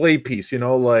a display piece. You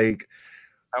know, like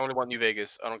I only want New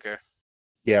Vegas. I don't care.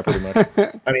 yeah, pretty much.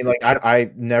 I mean, like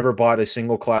I never bought a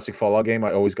single classic Fallout game.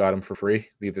 I always got them for free,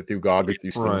 either through GOG or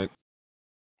through Steam. Right.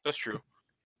 That's true.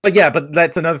 But yeah, but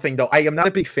that's another thing though. I am not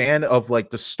a big fan of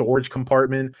like the storage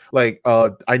compartment. Like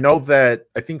I know that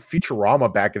I think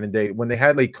Futurama back in the day when they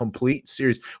had like complete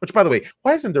series, which by the way,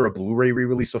 why isn't there a Blu-ray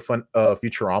re-release of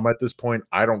Futurama at this point?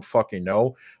 I don't fucking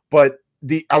know. But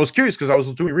I was curious because I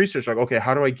was doing research, like, okay,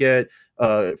 how do I get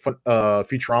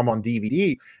Futurama on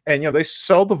DVD? And they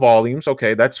sell the volumes,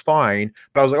 okay, that's fine.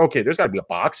 But I was like, okay, there's got to be a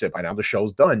box set by now. The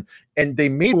show's done, and they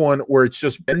made one where it's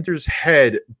just Bender's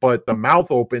head, but the mouth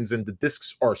opens and the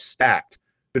discs are stacked.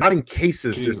 They're not in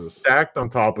cases; Jesus. they're stacked on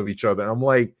top of each other. And I'm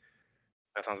like,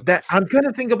 That sounds that nice. I'm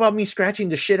gonna think about me scratching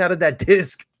the shit out of that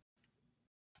disc.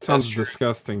 Sounds true.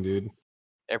 disgusting, dude.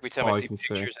 Every time all I I see can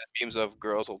say. pictures and memes of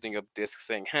girls holding up discs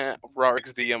saying, raw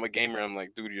XD, I'm a gamer, I'm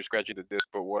like, dude, you're scratching the disc,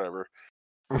 but whatever.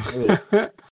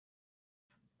 That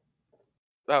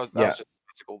was just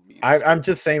physical memes. I'm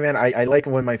just saying, man, I like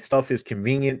when my stuff is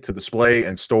convenient to display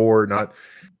and store, not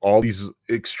all these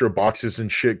extra boxes and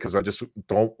shit, because I just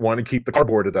don't want to keep the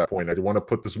cardboard at that point. I want to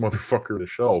put this motherfucker on the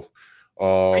shelf.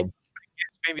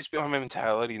 Maybe it's beyond my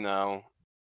mentality now.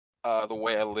 The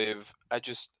way I live, at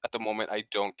the moment, I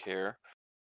don't care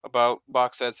about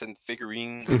box sets and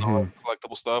figurines and all that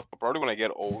collectible stuff. But probably when I get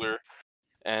older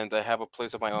and I have a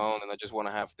place of my own and I just want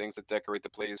to have things that decorate the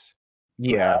place,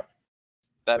 Yeah.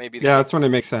 that may be Yeah, that's when it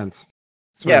makes sense.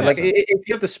 That's when Yeah, it like makes sense. if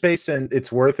you have the space and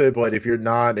it's worth it, but if you're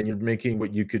not and you're making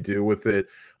what you could do with it,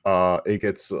 it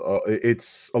gets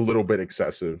it's a little bit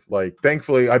excessive. Like,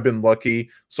 thankfully, I've been lucky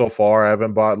so far. I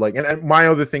haven't bought and my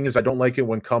other thing is I don't like it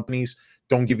when companies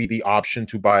don't give you the option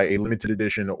to buy a limited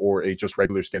edition or a just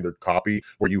regular standard copy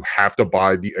where you have to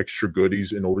buy the extra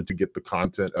goodies in order to get the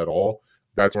content at all.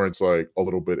 That's where it's like a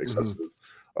little bit excessive.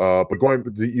 But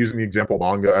using the example of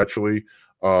manga, actually,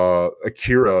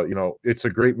 Akira, it's a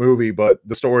great movie, but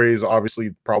the story is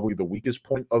obviously probably the weakest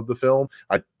point of the film.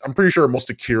 I'm pretty sure most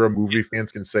Akira movie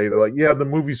fans can say they're like, yeah, the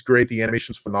movie's great, the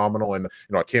animation's phenomenal, and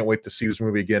I can't wait to see this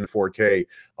movie again in 4K.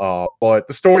 But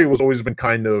the story was always been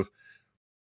kind of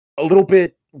a little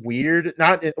bit weird.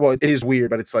 It is weird,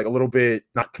 but it's like a little bit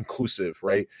not conclusive,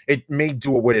 right? It may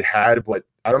do what it had, but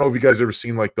I don't know if you guys ever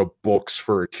seen like the books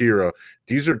for Akira.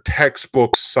 These are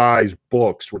textbook size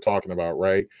books we're talking about,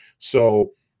 right?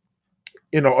 So,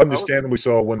 understandably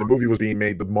so, when the movie was being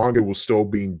made, the manga was still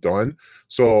being done.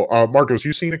 So, Marcos,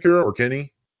 you seen Akira or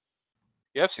Kenny?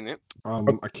 Yeah, I've seen it.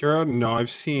 Akira, no,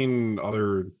 I've seen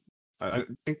other. I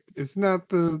think isn't that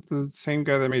the same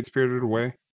guy that made Spirited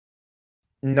Away?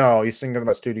 No, he's thinking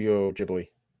about Studio Ghibli. You're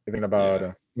thinking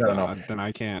about no. Then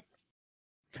I can't.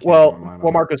 Well,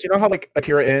 Marcos, you know how like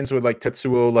Akira ends with like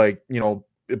Tetsuo, like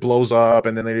it blows up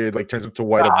and then it like turns into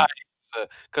white.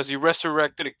 Because he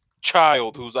resurrected a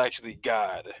child who's actually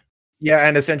God. Yeah,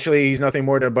 and essentially he's nothing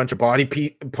more than a bunch of body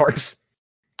parts.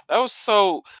 That was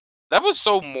so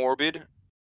morbid.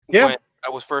 Yeah. When I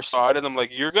was first saw it, and I'm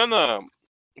like, you're gonna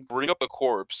bring up the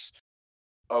corpse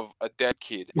of a dead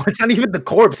kid. Well, it's not even the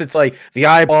corpse. It's like the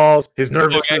eyeballs, his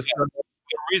nervous yeah. system.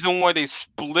 The reason why they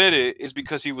split it is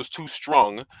because he was too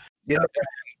strong. Yeah.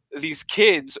 These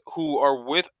kids who are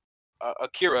with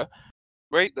Akira,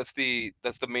 right? That's the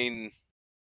main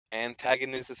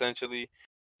antagonist essentially.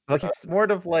 Like he's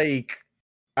sort of like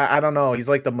I don't know. He's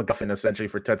like the MacGuffin essentially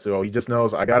for Tetsuo. He just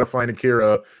knows I gotta find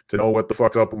Akira to know what the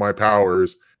fuck's up with my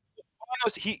powers.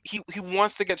 He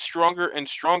wants to get stronger and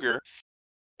stronger,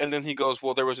 and then he goes,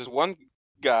 "Well, there was this one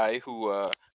guy who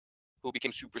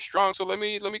became super strong, so let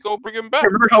me go bring him back."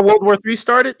 Remember how World War III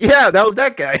started? Yeah, that was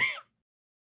that guy.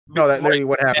 No, that literally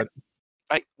what happened.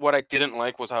 What I didn't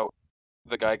like was how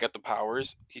the guy got the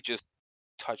powers. He just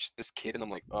touched this kid, and I'm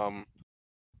like,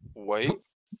 wait.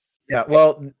 Yeah,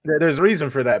 well, there's a reason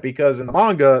for that because in the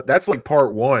manga, that's like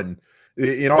part one.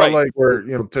 You know, Right. like where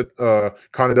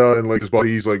Kaneda and like his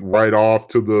buddies like ride off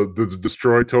to the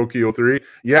destroy Tokyo 3.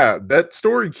 Yeah, that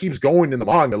story keeps going in the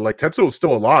manga. Like Tetsuo's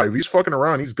still alive. He's fucking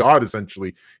around. He's God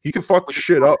essentially. He can fuck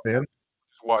shit up, man.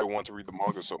 That's why I want to read the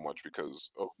manga so much because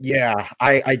Yeah,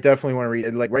 I definitely want to read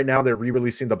it. Like right now, they're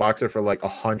re-releasing the box set for like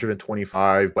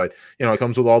 125, but you know, it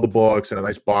comes with all the books and a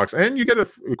nice box, and you get a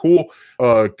cool,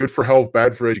 good for health,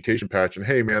 bad for education patch. And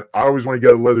hey, man, I always want to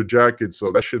get a leather jacket, so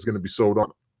that shit's gonna be sold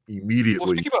on immediately. Well,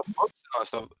 speaking about books and all that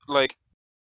stuff, like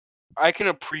I can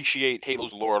appreciate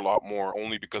Halo's lore a lot more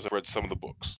only because I've read some of the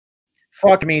books.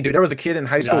 Fuck me, dude. There was a kid in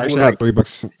high school. I who, actually have 3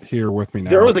 books here with me now.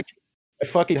 There was a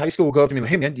fucking high school would go up to me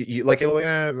like, "Hey man, you like Halo?"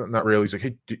 Not really. He's like,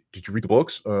 "Hey, did you read the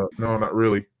books?" No, not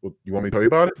really. Well, you want me to tell you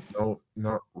about it? No,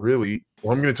 not really.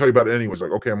 Well, I'm going to tell you about it anyways.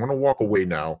 Like, okay, I'm going to walk away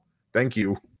now. Thank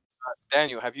you.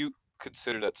 Daniel, have you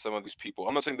considered that some of these people?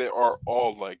 I'm not saying they are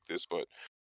all like this, but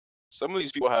some of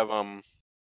these people have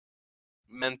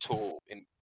mental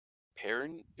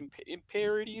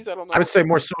imparities. I don't know. I would say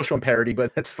more social imparity,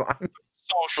 but that's fine.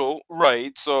 Social,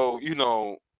 right? So you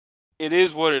know, it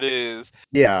is what it is.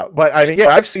 Yeah, but I mean, yeah,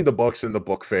 I've seen the books in the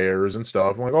book fairs and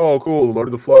stuff. I'm like, oh, cool, Lord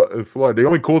of the Flood. The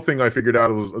only cool thing I figured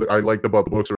out was I liked about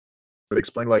the books were they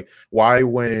explain like why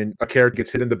when a character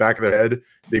gets hit in the back of the head,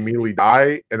 they immediately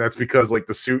die, and that's because like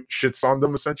the suit shits on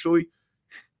them essentially.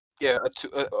 Yeah,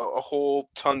 a whole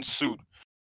ton suit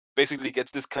basically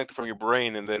gets disconnected from your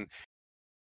brain, and then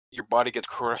your body gets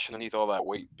crushed underneath all that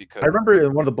weight. Because I remember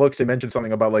in one of the books they mentioned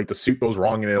something about like the suit goes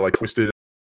wrong and it like twisted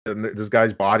and this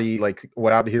guy's body like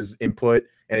without his input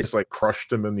and it just like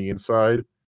crushed him in the inside.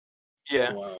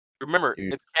 yeah, Wow. remember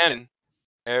Dude. it's canon.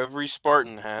 Every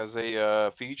Spartan has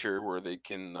a feature where they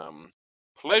can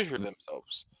pleasure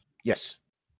themselves. Yes.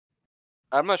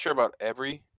 I'm not sure about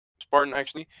every Spartan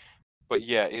actually, but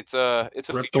yeah, it's a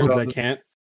Rip feature the ones that can't.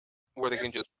 where they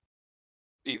can just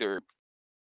either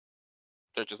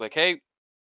they're just like, hey,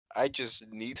 I just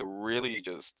need to really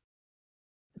just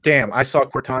Damn, I saw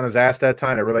Cortana's ass that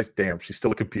time. I realized, damn, she's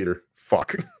still a computer.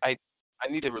 Fuck. I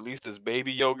need to release this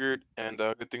baby yogurt and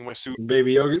good thing my suit.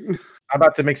 Baby yogurt. I'm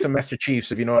about to make some Master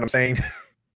Chiefs, if you know what I'm saying.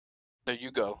 There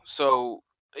you go. So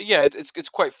yeah, it's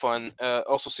quite fun.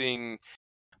 Also seeing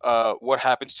what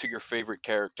happens to your favorite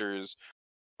characters.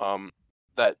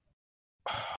 That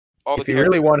all the if you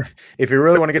really want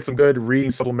to get some good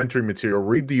reading supplementary material,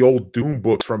 read the old Doom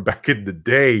books from back in the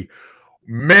day.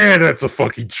 Man, that's a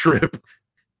fucking trip.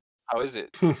 how is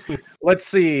it? Let's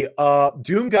see.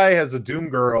 Doom guy has a Doom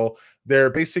girl.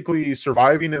 They're basically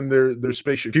surviving in their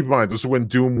spaceship. Keep in mind, this is when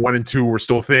Doom 1 and 2 were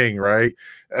still a thing, right?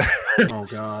 Oh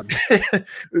god.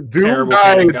 Doom Terrible guy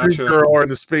canon, and gotcha. Doom girl are in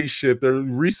the spaceship. They're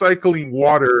recycling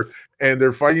water and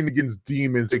they're fighting against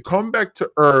demons. They come back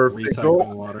to Earth. They go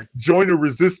Recycling water. join a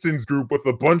resistance group with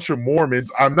a bunch of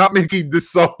Mormons. I'm not making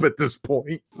this up at this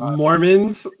point.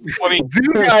 Mormons. I mean,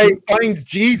 Doom guy finds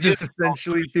Jesus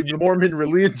essentially through the Mormon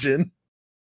religion.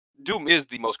 Doom is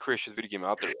the most Christian video game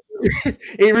out there.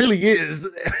 It really is.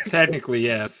 Technically,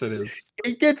 yes, it is.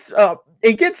 It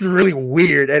gets really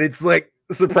weird, and it's like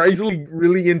surprisingly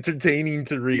really entertaining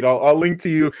to read. I'll link to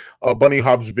you Bunny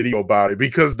Hop's video about it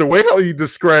because the way how he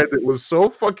described it was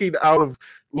so fucking out of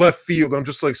left field. I'm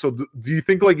just like, so do you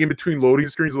think like in between loading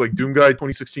screens, like Doom Guy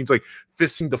 2016 is like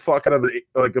fisting the fuck out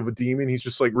of a demon? He's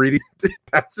just like reading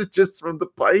passages from the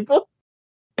Bible.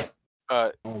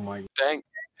 Oh my. Dang,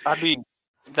 I mean,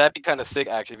 that'd be kind of sick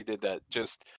actually if he did that.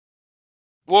 Just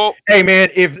well, Hey man,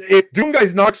 if Doom Guy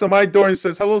knocks on my door and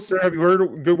says, "Hello, sir, have you heard a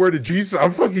good word of Jesus?"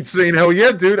 I'm fucking saying, "Hell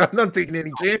yeah, dude!" I'm not taking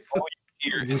any chances.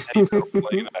 here is Eddie Vedder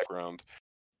playing in the background,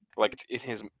 like it's in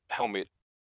his helmet.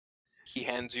 He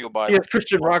hands you a Bible. He has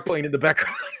Christian rock playing in the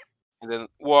background. And then,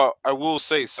 well, I will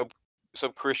say some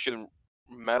Christian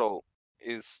metal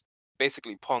is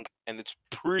basically punk, and it's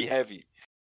pretty heavy.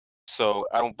 So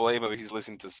I don't blame him if he's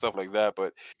listening to stuff like that.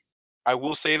 But I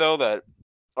will say though that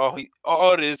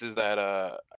all it is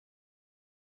that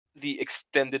the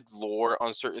extended lore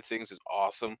on certain things is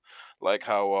awesome, like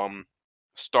how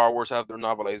Star Wars have their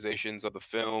novelizations of the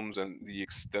films and the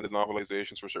extended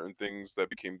novelizations for certain things that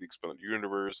became the expanded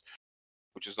universe,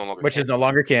 which is no longer Which is no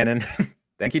longer canon.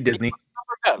 Thank you, Disney.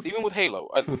 even with Halo,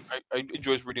 I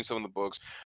enjoyed reading some of the books.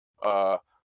 Uh,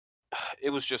 it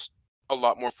was just a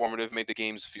lot more formative, made the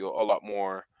games feel a lot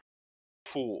more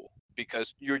full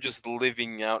because you're just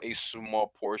living out a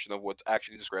small portion of what's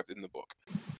actually described in the book.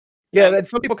 Yeah, that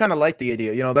some people kind of like the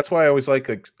idea. You know, that's why I always like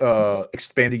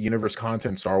expanded universe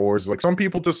content in Star Wars. Like some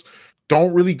people just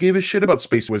don't really give a shit about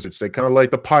space wizards. They kind of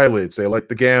like the pilots, they like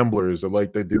the gamblers, they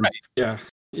like the dudes. Yeah.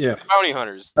 Yeah. Bounty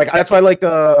hunters. Like that's why I like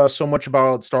so much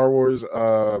about Star Wars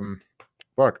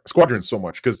Squadrons so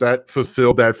much, because that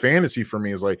fulfilled that fantasy for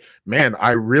me. Is like, man,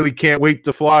 I really can't wait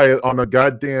to fly on a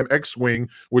goddamn X-wing,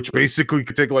 which basically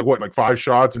could take like 5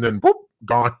 shots and then boop,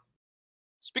 gone.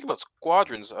 Speaking about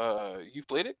Squadrons, you've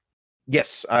played it?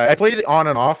 Yes, I played it on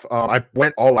and off. I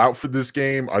went all out for this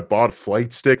game. I bought a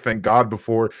flight stick, thank God,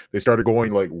 before they started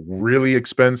going like really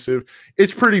expensive.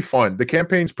 It's pretty fun. The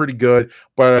campaign's pretty good,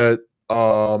 but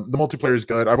the multiplayer is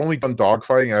good. I've only done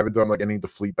dogfighting. I haven't done like any of the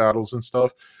fleet battles and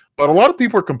stuff. But a lot of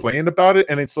people are complaining about it,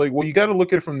 and it's like, well, you got to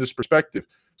look at it from this perspective.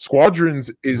 Squadrons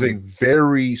is a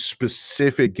very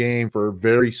specific game for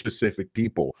very specific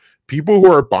people. People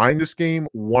who are buying this game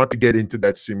want to get into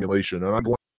that simulation, and I'm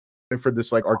going for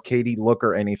this like arcadey look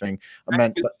or anything. I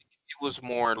meant It was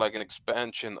more like an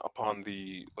expansion upon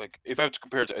the if I have to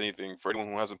compare it to anything for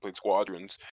anyone who hasn't played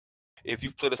Squadrons, if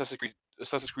you've played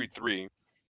Assassin's Creed 3,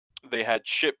 they had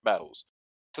ship battles.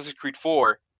 Assassin's Creed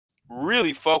 4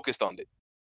 really focused on it.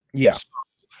 yeah.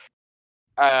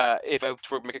 If I were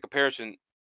to make a comparison,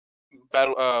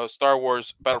 Star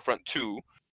Wars Battlefront 2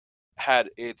 had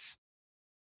its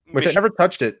Which I never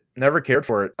touched it, never cared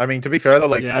for it. I mean, to be fair though,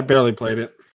 like Yeah, I barely played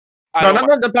it. no,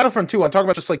 not the Battlefront 2. I'm talking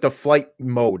about just like the flight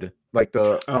mode, like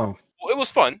the. Oh, It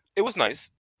was fun. It was nice.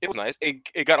 It was nice.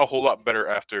 It got a whole lot better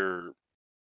after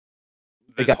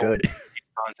It got good.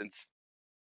 nonsense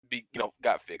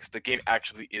got fixed. The game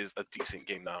actually is a decent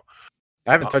game now.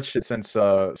 I haven't touched it since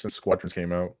Squadrons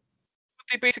came out. But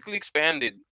they basically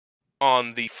expanded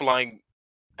on the flying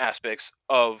aspects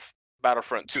of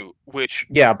Battlefront 2, which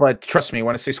Yeah, but trust me,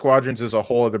 when I say Squadrons is a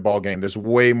whole other ball game. There's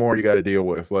way more you got to deal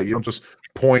with. Like you don't just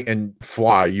point and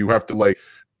fly. You have to like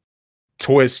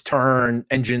twist, turn,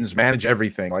 engines, manage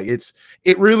everything. Like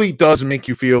it really does make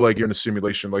you feel like you're in a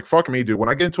simulation. Like fuck me, dude. When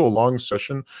I get into a long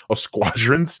session of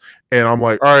Squadrons and I'm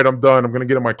like, all right, I'm done. I'm gonna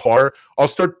get in my car. I'll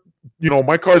start.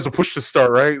 My car is a push to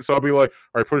start, right? So I'll be like,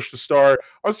 all right, push to start.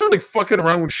 I'll start like fucking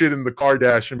around with shit in the car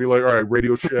dash and be like, all right,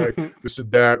 radio check, this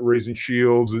and that, raising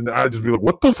shields. And I'd just be like,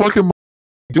 what the fuck am I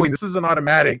doing? This is an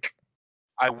automatic.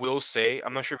 I will say,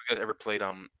 I'm not sure if you guys ever played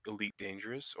Elite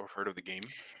Dangerous or heard of the game.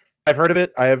 I've heard of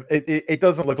it. I have. It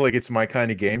doesn't look like it's my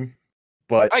kind of game,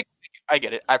 but I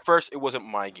get it. At first, it wasn't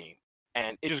my game,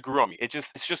 and it just grew on me. It's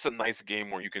just a nice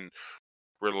game where you can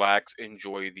relax,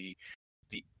 enjoy the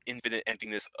infinite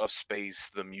emptiness of space,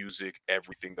 the music,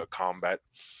 everything, the combat,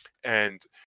 and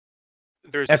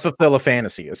there's fulfill a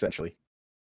fantasy essentially.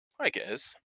 I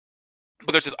guess,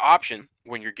 but there's this option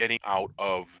when you're getting out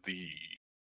of the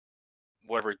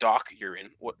whatever dock you're in.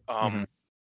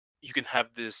 You can have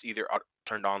this either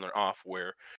turned on or off,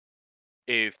 where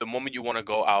if the moment you want to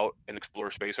go out and explore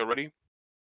space already,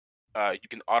 you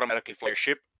can automatically fly your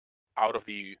ship out of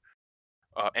the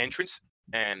entrance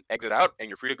and exit out, and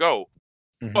you're free to go.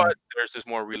 Mhm. But there's this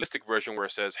more realistic version where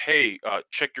it says, "Hey,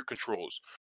 check your controls.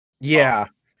 Yeah,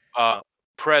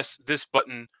 Press this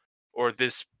button or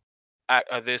this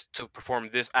to perform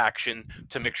this action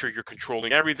to make sure you're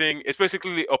controlling everything." It's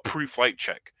basically a pre-flight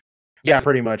check. yeah,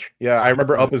 pretty much. Yeah, I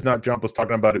remember Up Is Not Jump was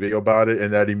talking about a video about it,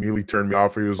 and that immediately turned me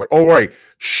off. He was like, "Oh, right,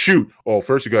 shoot. Oh,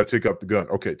 first you got to take out the gun.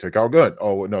 Okay, take out gun.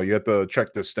 Oh, no, you have to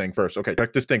check this thing first. Okay,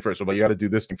 check this thing first. But you got to do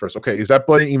this thing first. Okay, is that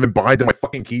button even behind my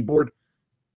fucking keyboard?"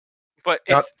 But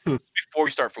it's before you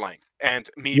start flying, and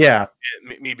me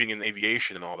being in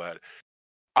aviation and all that,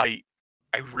 I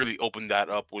really opened that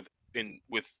up with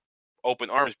open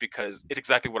arms because it's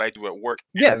exactly what I do at work.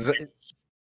 Yeah,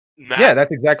 that's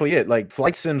exactly it. Like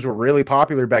flight sims were really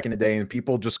popular back in the day, and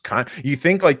people just you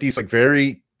think like these like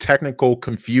very technical,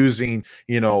 confusing,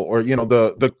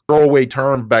 the throwaway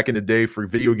term back in the day for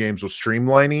video games was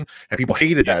streamlining, and people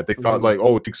hated that. They thought like,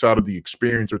 oh, it takes out of the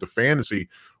experience or the fantasy,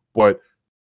 but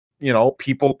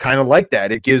people kind of like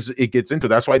that. It gets into.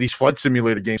 That's why these flight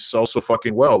simulator games sell so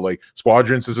fucking well. Like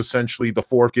Squadrons is essentially the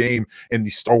 4th game in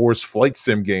the Star Wars flight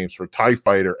sim games for TIE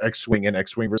Fighter, X-Wing, and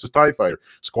X-Wing versus TIE Fighter.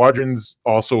 Squadrons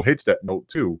also hits that note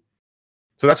too.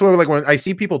 So that's why, like, when I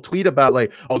see people tweet about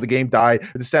like, oh, the game died,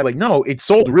 it's that like, no, it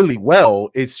sold really well.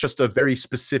 It's just a very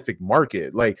specific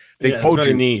market. Like they told it's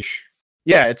very you, niche.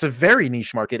 yeah, it's a very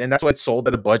niche market, and that's why it's sold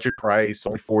at a budget price,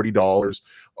 only $40.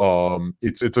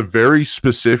 It's a very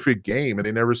specific game, and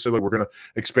they never said like we're gonna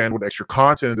expand with extra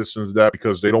content, this and that,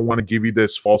 because they don't want to give you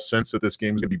this false sense that this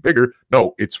game is gonna be bigger.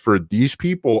 No, it's for these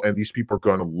people, and these people are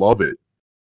gonna love it.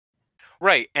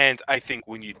 Right, and I think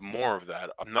we need more of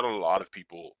that. Not a lot of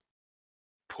people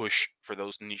push for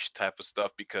those niche type of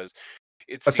stuff because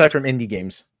it's aside from indie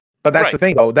games. But that's the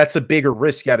thing, though. That's a bigger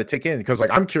risk you got to take in because, like,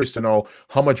 I'm curious to know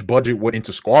how much budget went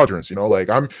into Squadrons. You know, like,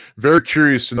 I'm very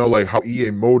curious to know, like, how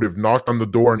EA Motive knocked on the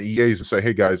door on EA's and say,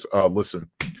 "Hey guys, listen,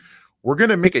 we're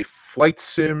gonna make a flight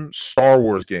sim Star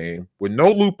Wars game with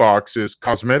no loot boxes,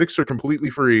 cosmetics are completely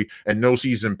free, and no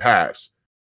season pass."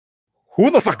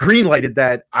 Who the fuck greenlighted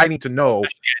that? I need to know.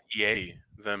 EA,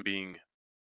 them being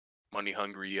money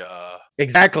hungry.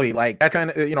 Exactly, like that kind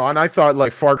of, you know. And I thought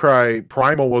like Far Cry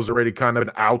Primal was already kind of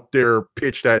an out there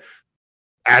pitch that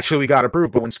actually got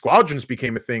approved. But when Squadrons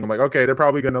became a thing, I'm like, okay, they're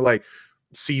probably gonna like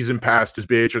season pass this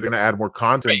bitch, or they're gonna add more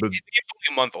content. Right. But The game's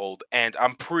only a month old, and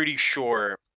I'm pretty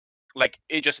sure, like,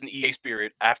 it just an EA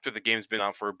spirit. After the game's been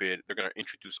out for a bit, they're gonna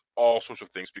introduce all sorts of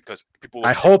things because people.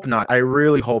 I hope not. I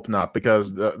really hope not,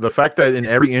 because the fact that in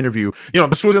every interview, you know,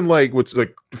 this wasn't like what's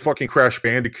like fucking Crash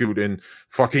Bandicoot and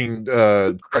fucking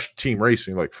Crash Team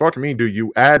Racing. Like, fuck me, dude.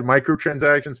 You add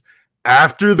microtransactions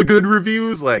after the good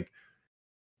reviews? Like,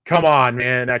 come on,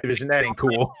 man, Activision, that ain't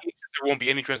cool. There won't be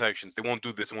any transactions. They won't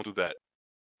do this. They won't do that.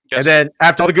 And then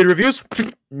after all the good reviews,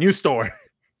 new store.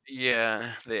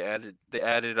 Yeah, they added.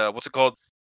 What's it called?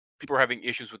 People are having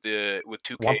issues with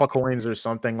 2K. Wampa coins or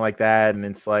something like that, and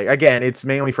it's like, again, it's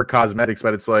mainly for cosmetics,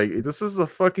 but it's like, this is a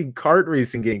fucking kart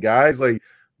racing game, guys. Like,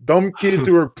 dumb kids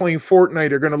who are playing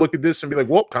Fortnite are gonna look at this and be like,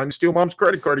 "Well, time to steal mom's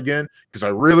credit card again because I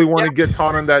really want to get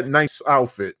taught on that nice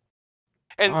outfit."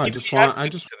 And I just want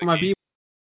my V.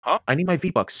 Huh? I need my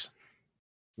V-Bucks.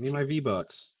 I need my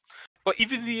V-Bucks. But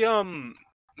even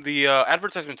the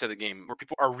advertisement to the game where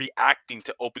people are reacting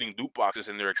to opening loot boxes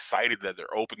and they're excited that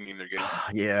they're opening their game.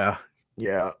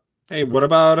 Yeah. Hey, what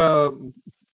about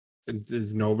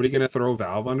is nobody gonna throw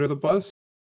Valve under the bus?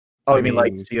 Oh, I mean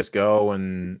like CS:GO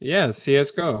and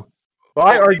CS:GO. Well,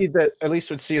 I argued that at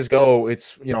least with CS:GO,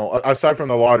 it's, you know, aside from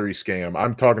the lottery scam,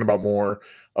 I'm talking about more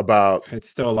about it's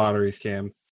still a lottery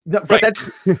scam. No, but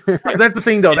that's the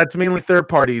thing, though. That's mainly third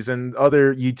parties and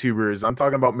other YouTubers. I'm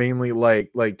talking about mainly like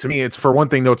to me, it's for one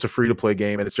thing, though, it's a free to play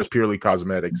game and it's just purely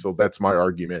cosmetic. So that's my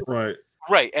argument.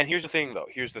 Right. And here's the thing, though.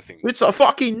 It's a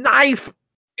fucking knife.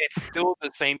 It's still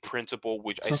the same principle,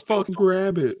 which I still fucking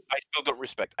grab it. I still don't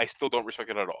respect. I still don't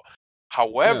respect it at all.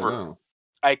 However,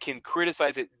 I can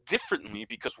criticize it differently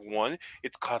because one,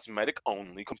 it's cosmetic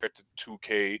only compared to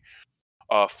 2K.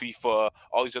 FIFA,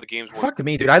 all these other games. Fuck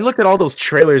me, dude. I look at all those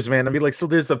trailers, man. I mean, like, so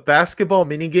there's a basketball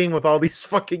mini game with all these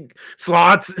fucking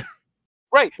slots.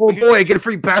 Right. Oh boy, I get a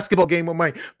free basketball game with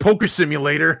my poker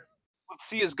simulator. With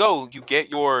CS:GO, you get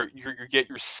your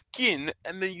skin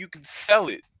and then you can sell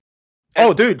it. And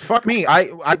oh, dude, fuck me.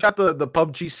 I got the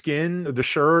PUBG skin, the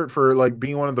shirt, for like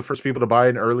being one of the first people to buy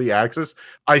in early access.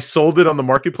 I sold it on the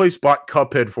marketplace, bought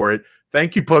Cuphead for it.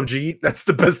 Thank you, PUBG. That's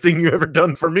the best thing you ever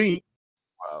done for me.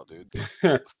 Wow, dude. It's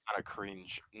kind of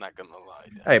cringe. I'm not gonna lie.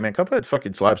 Hey, man, Cuphead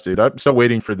fucking slaps, dude. I'm still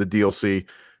waiting for the DLC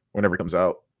whenever it comes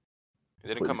out. It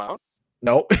didn't come out?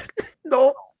 No.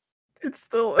 No. It's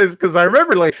because I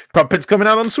remember like Cuphead's coming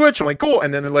out on Switch. I'm like, cool.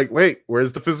 And then they're like, wait,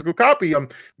 where's the physical copy? I'm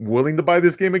willing to buy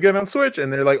this game again on Switch.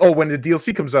 And they're like, oh, when the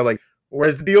DLC comes out, like,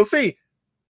 where's the DLC?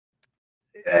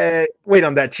 Wait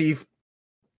on that, Chief.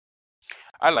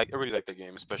 I really like the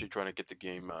game, especially trying to get the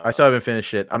game. I still haven't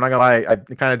finished it. I'm not gonna lie, I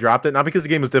kind of dropped it. Not because the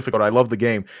game was difficult. I love the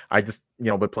game. I just,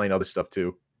 been playing other stuff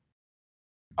too.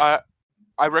 I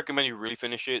recommend you really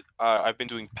finish it. I've been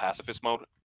doing pacifist mode,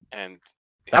 and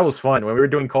that was fun. When we were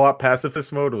doing co-op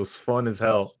pacifist mode, it was fun as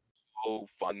hell. So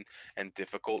fun and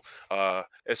difficult,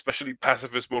 especially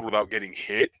pacifist mode without getting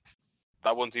hit.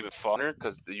 That one's even funner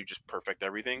because you just perfect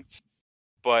everything.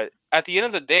 But at the end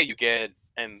of the day, you get,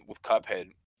 and with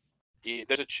Cuphead, you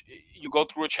go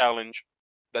through a challenge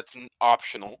that's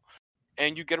optional,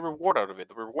 and you get a reward out of it.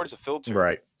 The reward is a filter.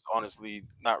 Right. It's honestly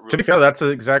not really. To be fair, that's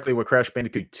exactly what Crash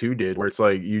Bandicoot 2 did, where it's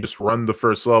like you just run the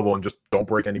first level and just don't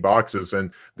break any boxes,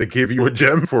 and they give you a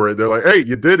gem for it. They're like, "Hey,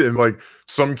 you did it!" And like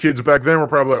some kids back then were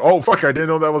probably like, "Oh fuck, I didn't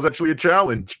know that was actually a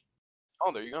challenge."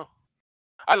 Oh, there you go.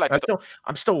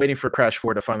 I'm still waiting for Crash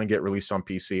 4 to finally get released on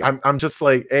PC. I'm just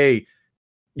like, hey,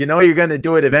 you're gonna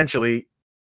do it eventually.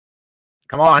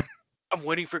 Come on. I'm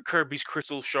waiting for Kirby's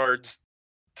Crystal Shards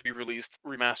to be released,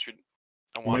 remastered.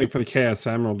 I I'm want waiting for the Chaos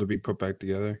Emerald to be put back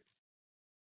together.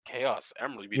 Chaos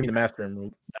Emerald. You mean the Master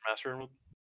Emerald? Master Emerald?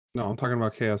 No, I'm talking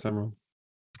about Chaos Emerald.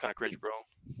 It's kind of cringe, bro.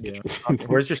 Yeah.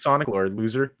 Where's your Sonic Lord,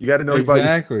 loser? You got to know about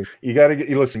Exactly. you got to get.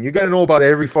 Listen, you got to know about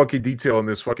every fucking detail in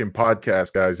this fucking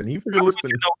podcast, guys. And even if you're I want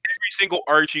listening, you to know every single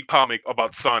Archie comic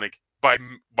about Sonic by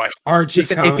Archie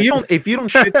listen, comic. if you don't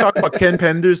shit talk about Ken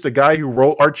Penders, the guy who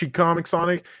wrote Archie comics,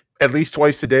 Sonic, at least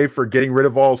twice a day for getting rid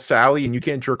of all Sally, and you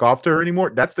can't jerk off to her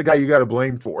anymore, that's the guy you got to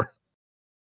blame for.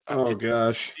 Oh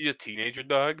gosh. He's a teenager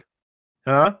dog.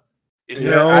 Huh? Is he?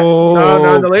 No,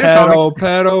 no, in the later pedo,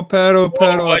 pedo, pedo,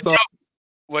 Whoa, pedo. watch out.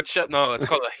 Watch out. No, it's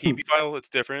called a Hebe file. It's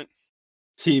different.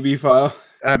 Hebe file.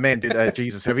 Man,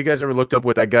 Jesus, have you guys ever looked up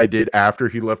what that guy did after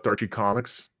he left Archie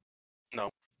Comics? No.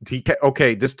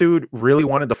 Okay, this dude really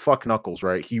wanted to fuck Knuckles,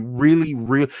 right? He really,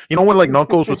 you know, when like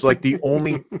Knuckles was like the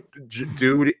only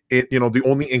dude, the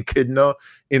only echidna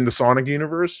in the Sonic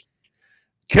universe.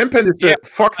 Ken Penders said,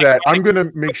 "Fuck that! I'm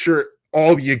gonna make sure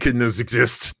all the echidnas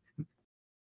exist."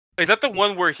 Is that the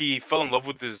one where he fell in love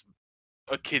with his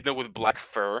echidna with black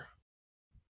fur?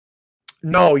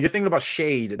 No, you're thinking about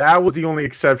Shade. That was the only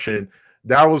exception.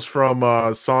 That was from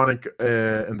Sonic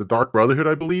and the Dark Brotherhood,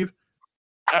 I believe.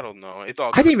 I don't know. It's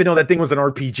all. I didn't even know that thing was an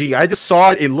RPG. I just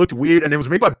saw it. It looked weird, and it was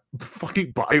made by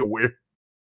fucking BioWare.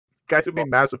 Guys who made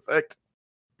Mass Effect.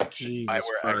 Jesus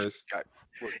Christ.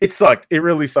 It sucked. It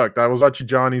really sucked. I was watching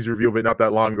Johnny's review of it not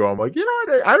that long ago. I'm like, you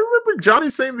know what? I remember Johnny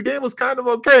saying the game was kind of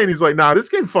okay, and he's like, nah, this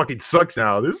game fucking sucks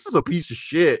now. This is a piece of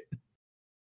shit.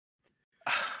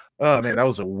 Oh man, that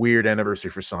was a weird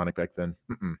anniversary for Sonic back then.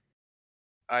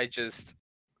 I just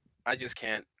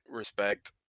can't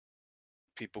respect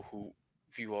people who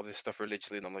view all this stuff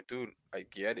religiously, and I'm like, dude, I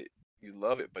get it, you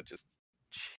love it, but just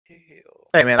chill.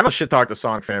 Hey man, I don't shit talk the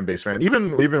Sonic fan base, man.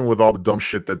 Even with all the dumb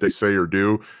shit that they say or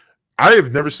do, I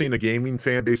have never seen a gaming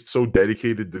fan base so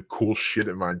dedicated to cool shit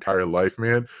in my entire life,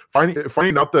 man.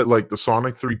 Finding out that like the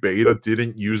Sonic 3 beta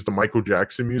didn't use the Michael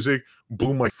Jackson music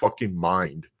blew my fucking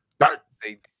mind.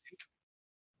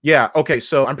 Yeah, okay,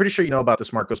 so I'm pretty sure you know about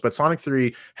this, Marcos, but Sonic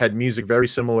 3 had music very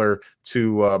similar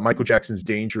to Michael Jackson's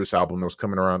Dangerous album that was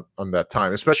coming around on that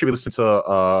time, especially if you listen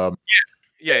to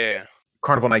Yeah.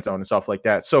 Carnival Night Zone and stuff like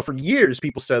that. So for years,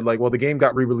 people said, like, well, the game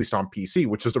got re-released on PC,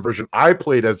 which is the version I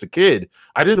played as a kid.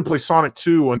 I didn't play Sonic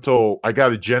 2 until I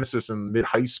got a Genesis in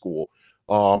mid-high school.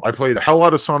 I played a hell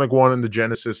out of Sonic 1 in the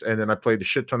Genesis, and then I played a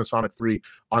shit ton of Sonic 3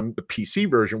 on the PC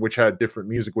version, which had different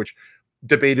music, which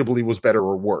debatably was better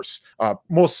or worse.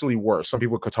 Mostly worse. Some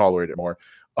people could tolerate it more.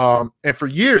 And for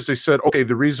years, they said, okay,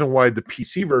 the reason why the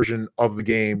PC version of the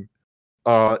game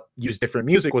used different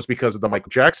music was because of the Michael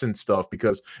Jackson stuff,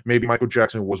 because maybe Michael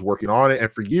Jackson was working on it.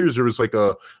 And for years, there was like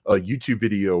a YouTube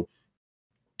video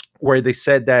where they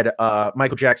said that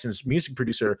Michael Jackson's music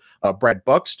producer, Brad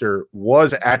Buxter,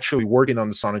 was actually working on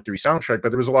the Sonic 3 soundtrack, but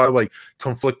there was a lot of like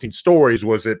conflicting stories.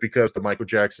 Was it because the Michael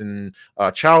Jackson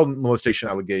child molestation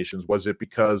allegations? Was it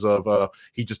because of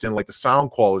he just didn't like the sound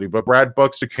quality? But Brad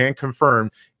Buxter can confirm,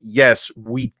 yes,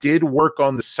 we did work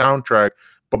on the soundtrack,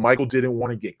 but Michael didn't want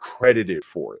to get credited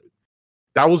for it.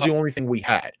 That was the only thing we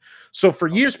had. So for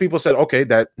years, people said, okay,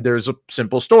 that there's a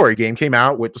simple story. Game came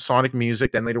out with the Sonic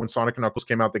music. Then later when Sonic and Knuckles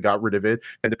came out, they got rid of it.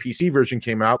 And the PC version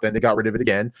came out. Then they got rid of it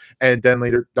again. And then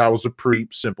later, that was a pretty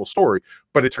simple story.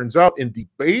 But it turns out in the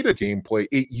beta gameplay,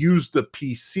 it used the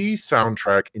PC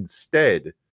soundtrack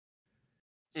instead.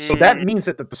 So that means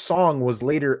that the song was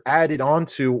later added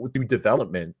onto through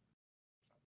development.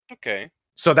 Okay.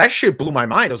 So that shit blew my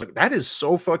mind. I was like, that is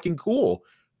so fucking cool.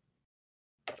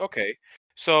 Okay.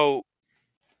 So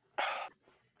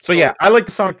yeah, I like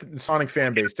the Sonic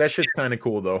fan base. That shit's kind of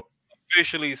cool, though.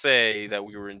 Officially say that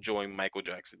we were enjoying Michael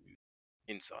Jackson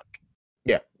in Sonic.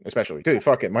 Yeah, especially, dude.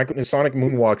 Fuck it, Sonic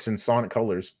moonwalks in Sonic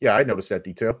colors. Yeah, I noticed that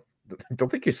detail. Don't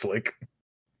think he's slick.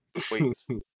 Wait,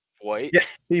 what? Yeah,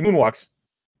 he moonwalks.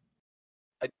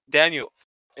 Daniel,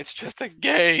 it's just a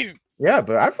game. Yeah,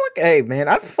 but I fuck with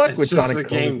Sonic. It's just a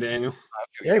game, Daniel.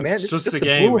 Hey man, it's just a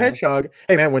game, blue man. hedgehog.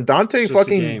 Hey man, when Dante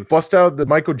fucking bust out the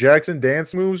Michael Jackson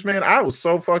dance moves, man, I was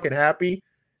so fucking happy.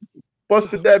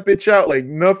 Busted that bitch out like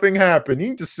nothing happened.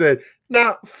 He just said,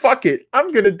 "Nah, fuck it,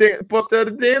 I'm gonna bust out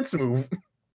a dance move."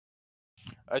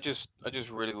 I just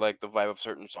really like the vibe of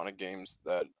certain Sonic games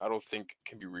that I don't think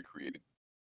can be recreated.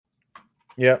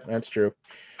 Yeah, that's true.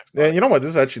 And you know what? This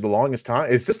is actually the longest time.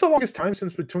 Is this the longest time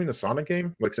since between the Sonic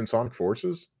game, like since Sonic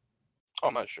Forces? Oh,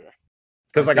 I'm not sure.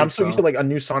 Because like I'm so used to like a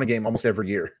new Sonic game almost every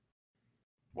year.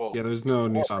 Well, yeah, there's no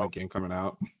new Sonic game coming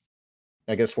out.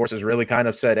 I guess Forces really kind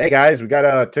of said, "Hey guys, we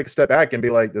gotta take a step back and be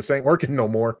like, this ain't working no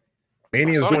more.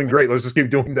 Mania's doing great. Let's just keep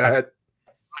doing that."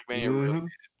 Mania really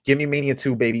Give me Mania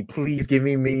 2, baby. Please give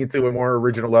me Mania 2 and more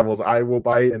original levels. I will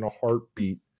buy it in a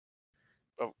heartbeat.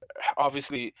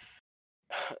 Obviously,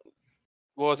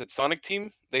 what was it? Sonic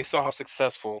Team? They saw how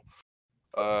successful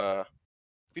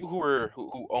people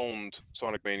who owned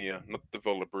Sonic Mania, not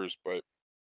developers, but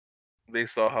they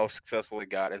saw how successful it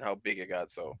got and how big it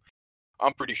got. So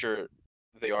I'm pretty sure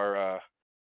they are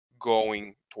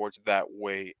going towards that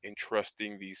way and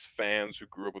trusting these fans who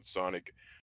grew up with Sonic,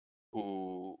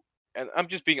 and I'm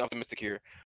just being optimistic here,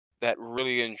 that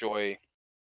really enjoy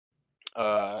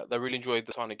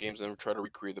the Sonic games and try to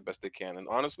recreate the best they can. And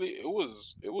honestly, it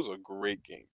was a great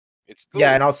game. It's still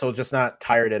Yeah, and also just not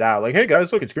tired it out. Like, hey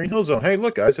guys, look, it's Green Hill Zone. Hey,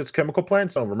 look, guys, it's Chemical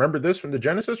Plant Zone. Remember this from the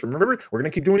Genesis? Remember, we're gonna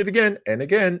keep doing it again and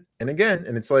again and again.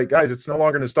 And it's like, guys, it's no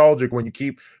longer nostalgic when you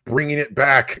keep bringing it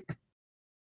back.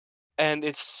 and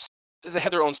they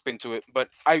had their own spin to it, but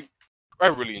I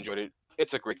really enjoyed it.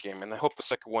 It's a great game, and I hope the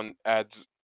second one adds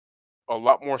a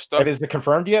lot more stuff. Is it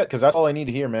confirmed yet? Because that's all I need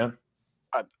to hear, man.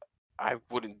 I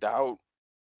wouldn't doubt.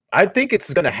 I think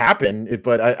it's gonna happen,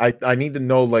 but I need to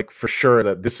know like for sure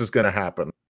that this is gonna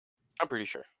happen. I'm pretty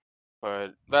sure,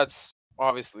 but that's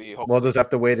obviously. We'll just have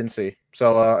to wait and see.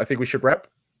 So I think we should wrap.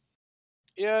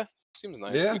 Yeah, seems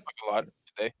nice. Yeah. We talked a lot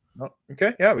today. Oh,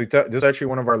 okay, yeah, this is actually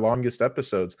one of our longest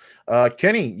episodes.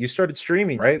 Kenny, you started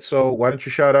streaming, right? So why don't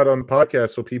you shout out on the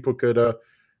podcast so people could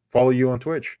follow you on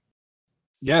Twitch?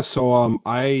 Yeah, so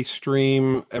I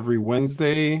stream every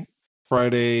Wednesday,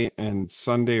 Friday, and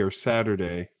Sunday or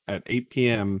Saturday at 8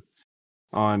 p.m.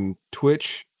 on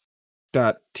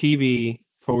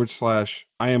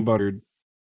twitch.tv/I am buttered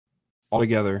all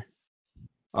together.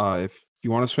 If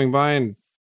you want to swing by and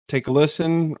take a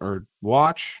listen or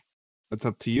watch, that's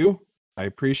up to you. I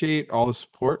appreciate all the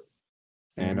support,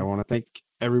 and I want to thank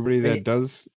everybody that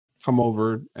does come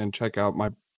over and check out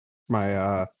my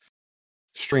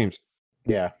streams.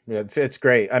 Yeah, it's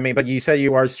great. I mean, but you said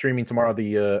you are streaming tomorrow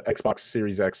the Xbox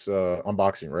Series X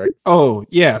unboxing, right? Oh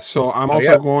yeah, so I'm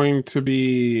also going to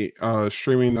be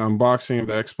streaming the unboxing of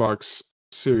the Xbox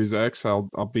Series X.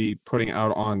 I'll be putting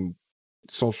out on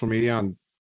social media on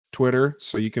Twitter,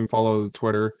 so you can follow the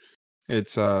Twitter.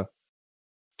 It's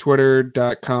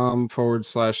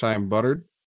twitter.com/I am buttered.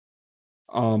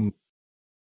 And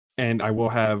I will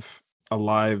have a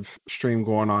live stream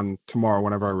going on tomorrow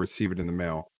whenever I receive it in the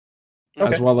mail.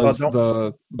 Okay. As well as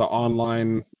the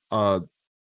online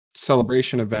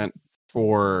celebration event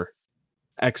for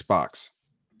Xbox.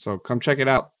 So come check it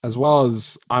out. As well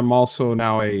as I'm also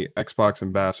now a Xbox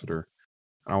ambassador.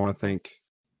 I want to thank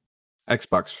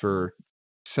Xbox for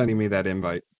sending me that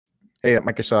invite. Hey,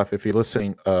 Microsoft, if you're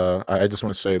listening, I just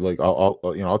want to say, like,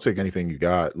 I'll take anything you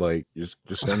got. Like, just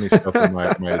send me stuff in my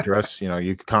address. You know,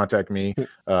 you can contact me.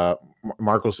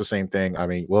 Marco's the same thing. I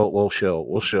mean, we'll shill.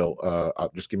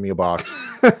 Just give me a box.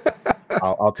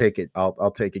 I'll take it. I'll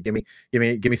take it. Give me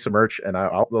some merch, and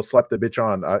I'll slap the bitch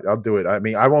on. I'll do it. I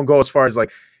mean, I won't go as far as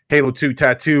like Halo 2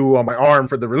 tattoo on my arm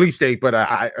for the release date, but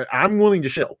I'm willing to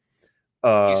shill.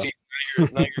 You see, now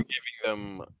you're giving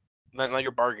them. Now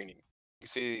you're bargaining. You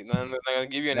see, they're not gonna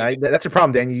give you anything. That's the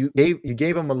problem, Dan. You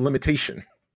gave them a limitation.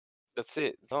 That's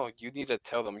it. No, you need to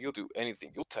tell them you'll do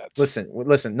anything. You'll tattoo.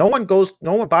 Listen. No one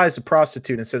buys a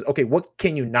prostitute and says, "Okay, what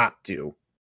can you not do?"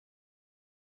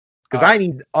 Because I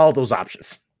need all those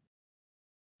options.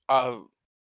 No.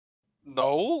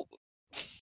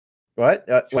 What?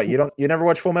 Wait, you never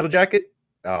watch Full Metal Jacket?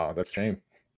 Oh, that's a shame.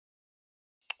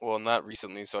 Well, not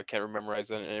recently, so I can't memorize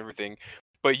that and everything.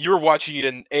 But you're watching it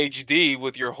in HD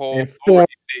with your whole in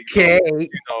 4K, you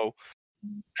know,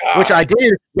 which I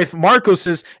did with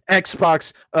Marcos's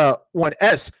Xbox One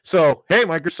S. So, hey,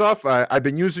 Microsoft, I've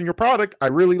been using your product. I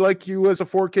really like you as a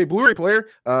 4K Blu-ray player.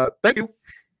 Thank you.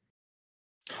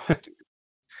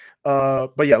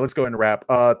 But yeah, let's go ahead and wrap.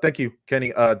 Thank you,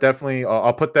 Kenny. Definitely,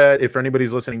 I'll put that if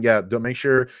anybody's listening. Yeah, make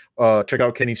sure check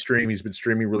out Kenny's stream. He's been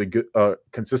streaming really good,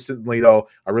 consistently though.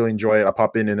 I really enjoy it. I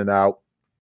pop in and out.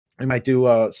 I might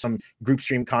do some group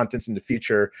stream contents in the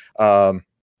future. I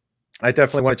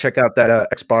definitely want to check out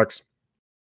that Xbox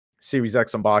Series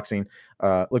X unboxing.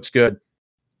 Looks good.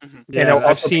 Mm-hmm. Yeah,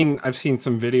 I've seen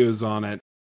some videos on it. It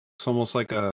looks almost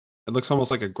like a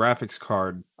graphics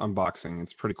card unboxing.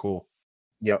 It's pretty cool.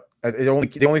 Yep. The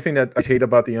only thing that I hate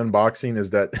about the unboxing is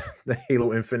that the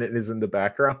Halo Infinite is in the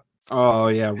background. Oh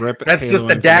yeah, rip. That's Halo just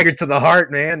a dagger to the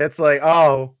heart, man. That's like,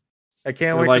 oh, I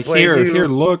can't wait to play here.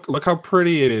 Look how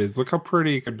pretty it is. Look how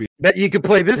pretty it could be. Bet you could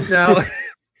play this now.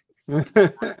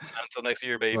 Until next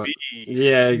year, baby.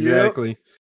 Yeah, exactly. Yep.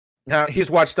 Now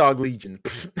here's Watchdog Legion.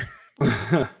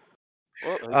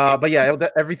 Well, But yeah,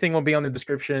 everything will be on the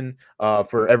description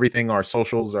for everything, our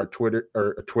socials, our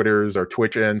Twitters, our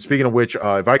Twitch. And speaking of which,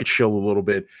 if I could chill a little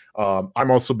bit,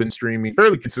 I'm also been streaming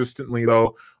fairly consistently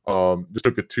though. Just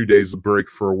took a 2 days break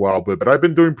for a while, but I've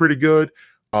been doing pretty good.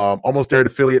 Almost there at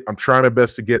affiliate. I'm trying my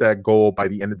best to get that goal by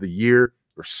the end of the year.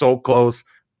 We're so close.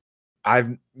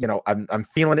 I'm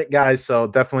feeling it, guys. So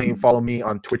definitely follow me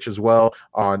on Twitch as well,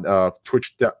 on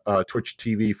Twitch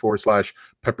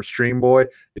TV/Pepper Stream Boy.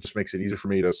 It just makes it easier for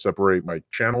me to separate my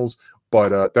channels.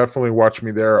 But definitely watch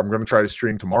me there. I'm going to try to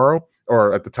stream tomorrow,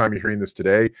 or at the time you're hearing this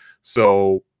today.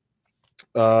 So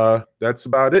that's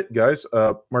about it, guys.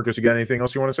 Marcus, you got anything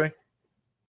else you want to say?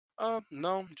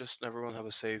 No, just everyone have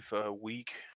a safe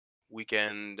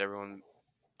weekend. Everyone,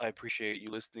 I appreciate you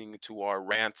listening to our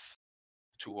rants,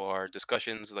 to our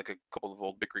discussions, like a couple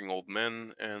of bickering old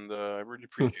men, and I really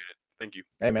appreciate it. Thank you.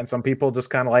 Hey man, some people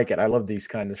just kind of like it. I love these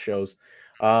kind of shows.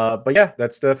 But yeah,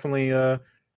 that's definitely a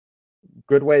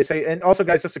good way to say. And also,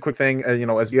 guys, just a quick thing. As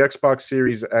the Xbox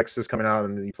Series X is coming out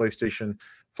and the PlayStation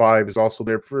 5 is also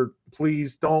there,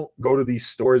 please don't go to these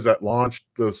stores at launch.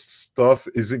 The stuff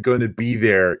isn't going to be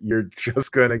there. You're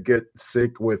just going to get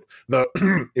sick with the,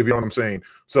 if you know what I'm saying.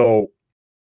 So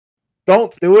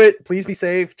don't do it. Please be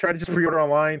safe. Try to just pre-order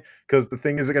online because the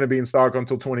thing isn't going to be in stock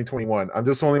until 2021. I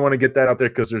just only want to get that out there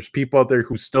because there's people out there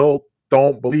who still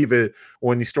don't believe it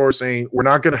when the store's saying we're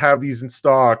not going to have these in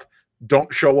stock.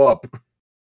 Don't show up.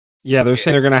 Yeah, they're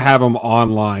saying they're going to have them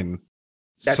online.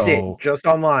 That's it. Just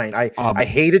online. I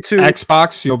hate it too.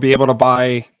 Xbox, you'll be able to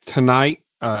buy tonight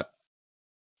at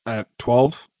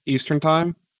 12 Eastern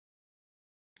time.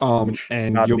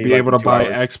 And you'll be able to buy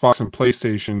Xbox and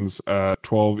PlayStations at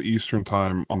 12 Eastern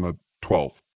time on the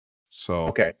 12th. So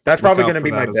okay, that's probably going to be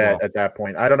my bet at that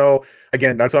point. I don't know.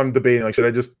 Again, that's what I'm debating. Like, should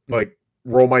I just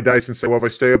roll my dice and say, well, if I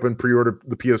stay up and pre-order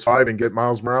the PS5 and get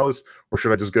Miles Morales, or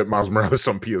should I just get Miles Morales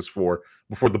on PS4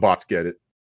 before the bots get it?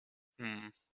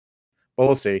 Well,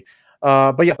 we'll see.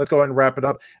 But yeah, let's go ahead and wrap it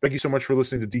up. Thank you so much for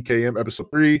listening to DKM episode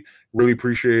 3. Really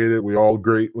appreciate it. We all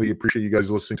greatly appreciate you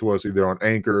guys listening to us either on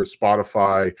Anchor,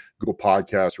 Spotify, Google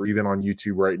Podcasts, or even on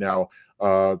YouTube right now.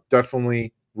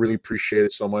 Definitely really appreciate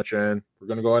it so much. And we're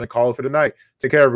going to go ahead and call it for tonight. Take care, everyone.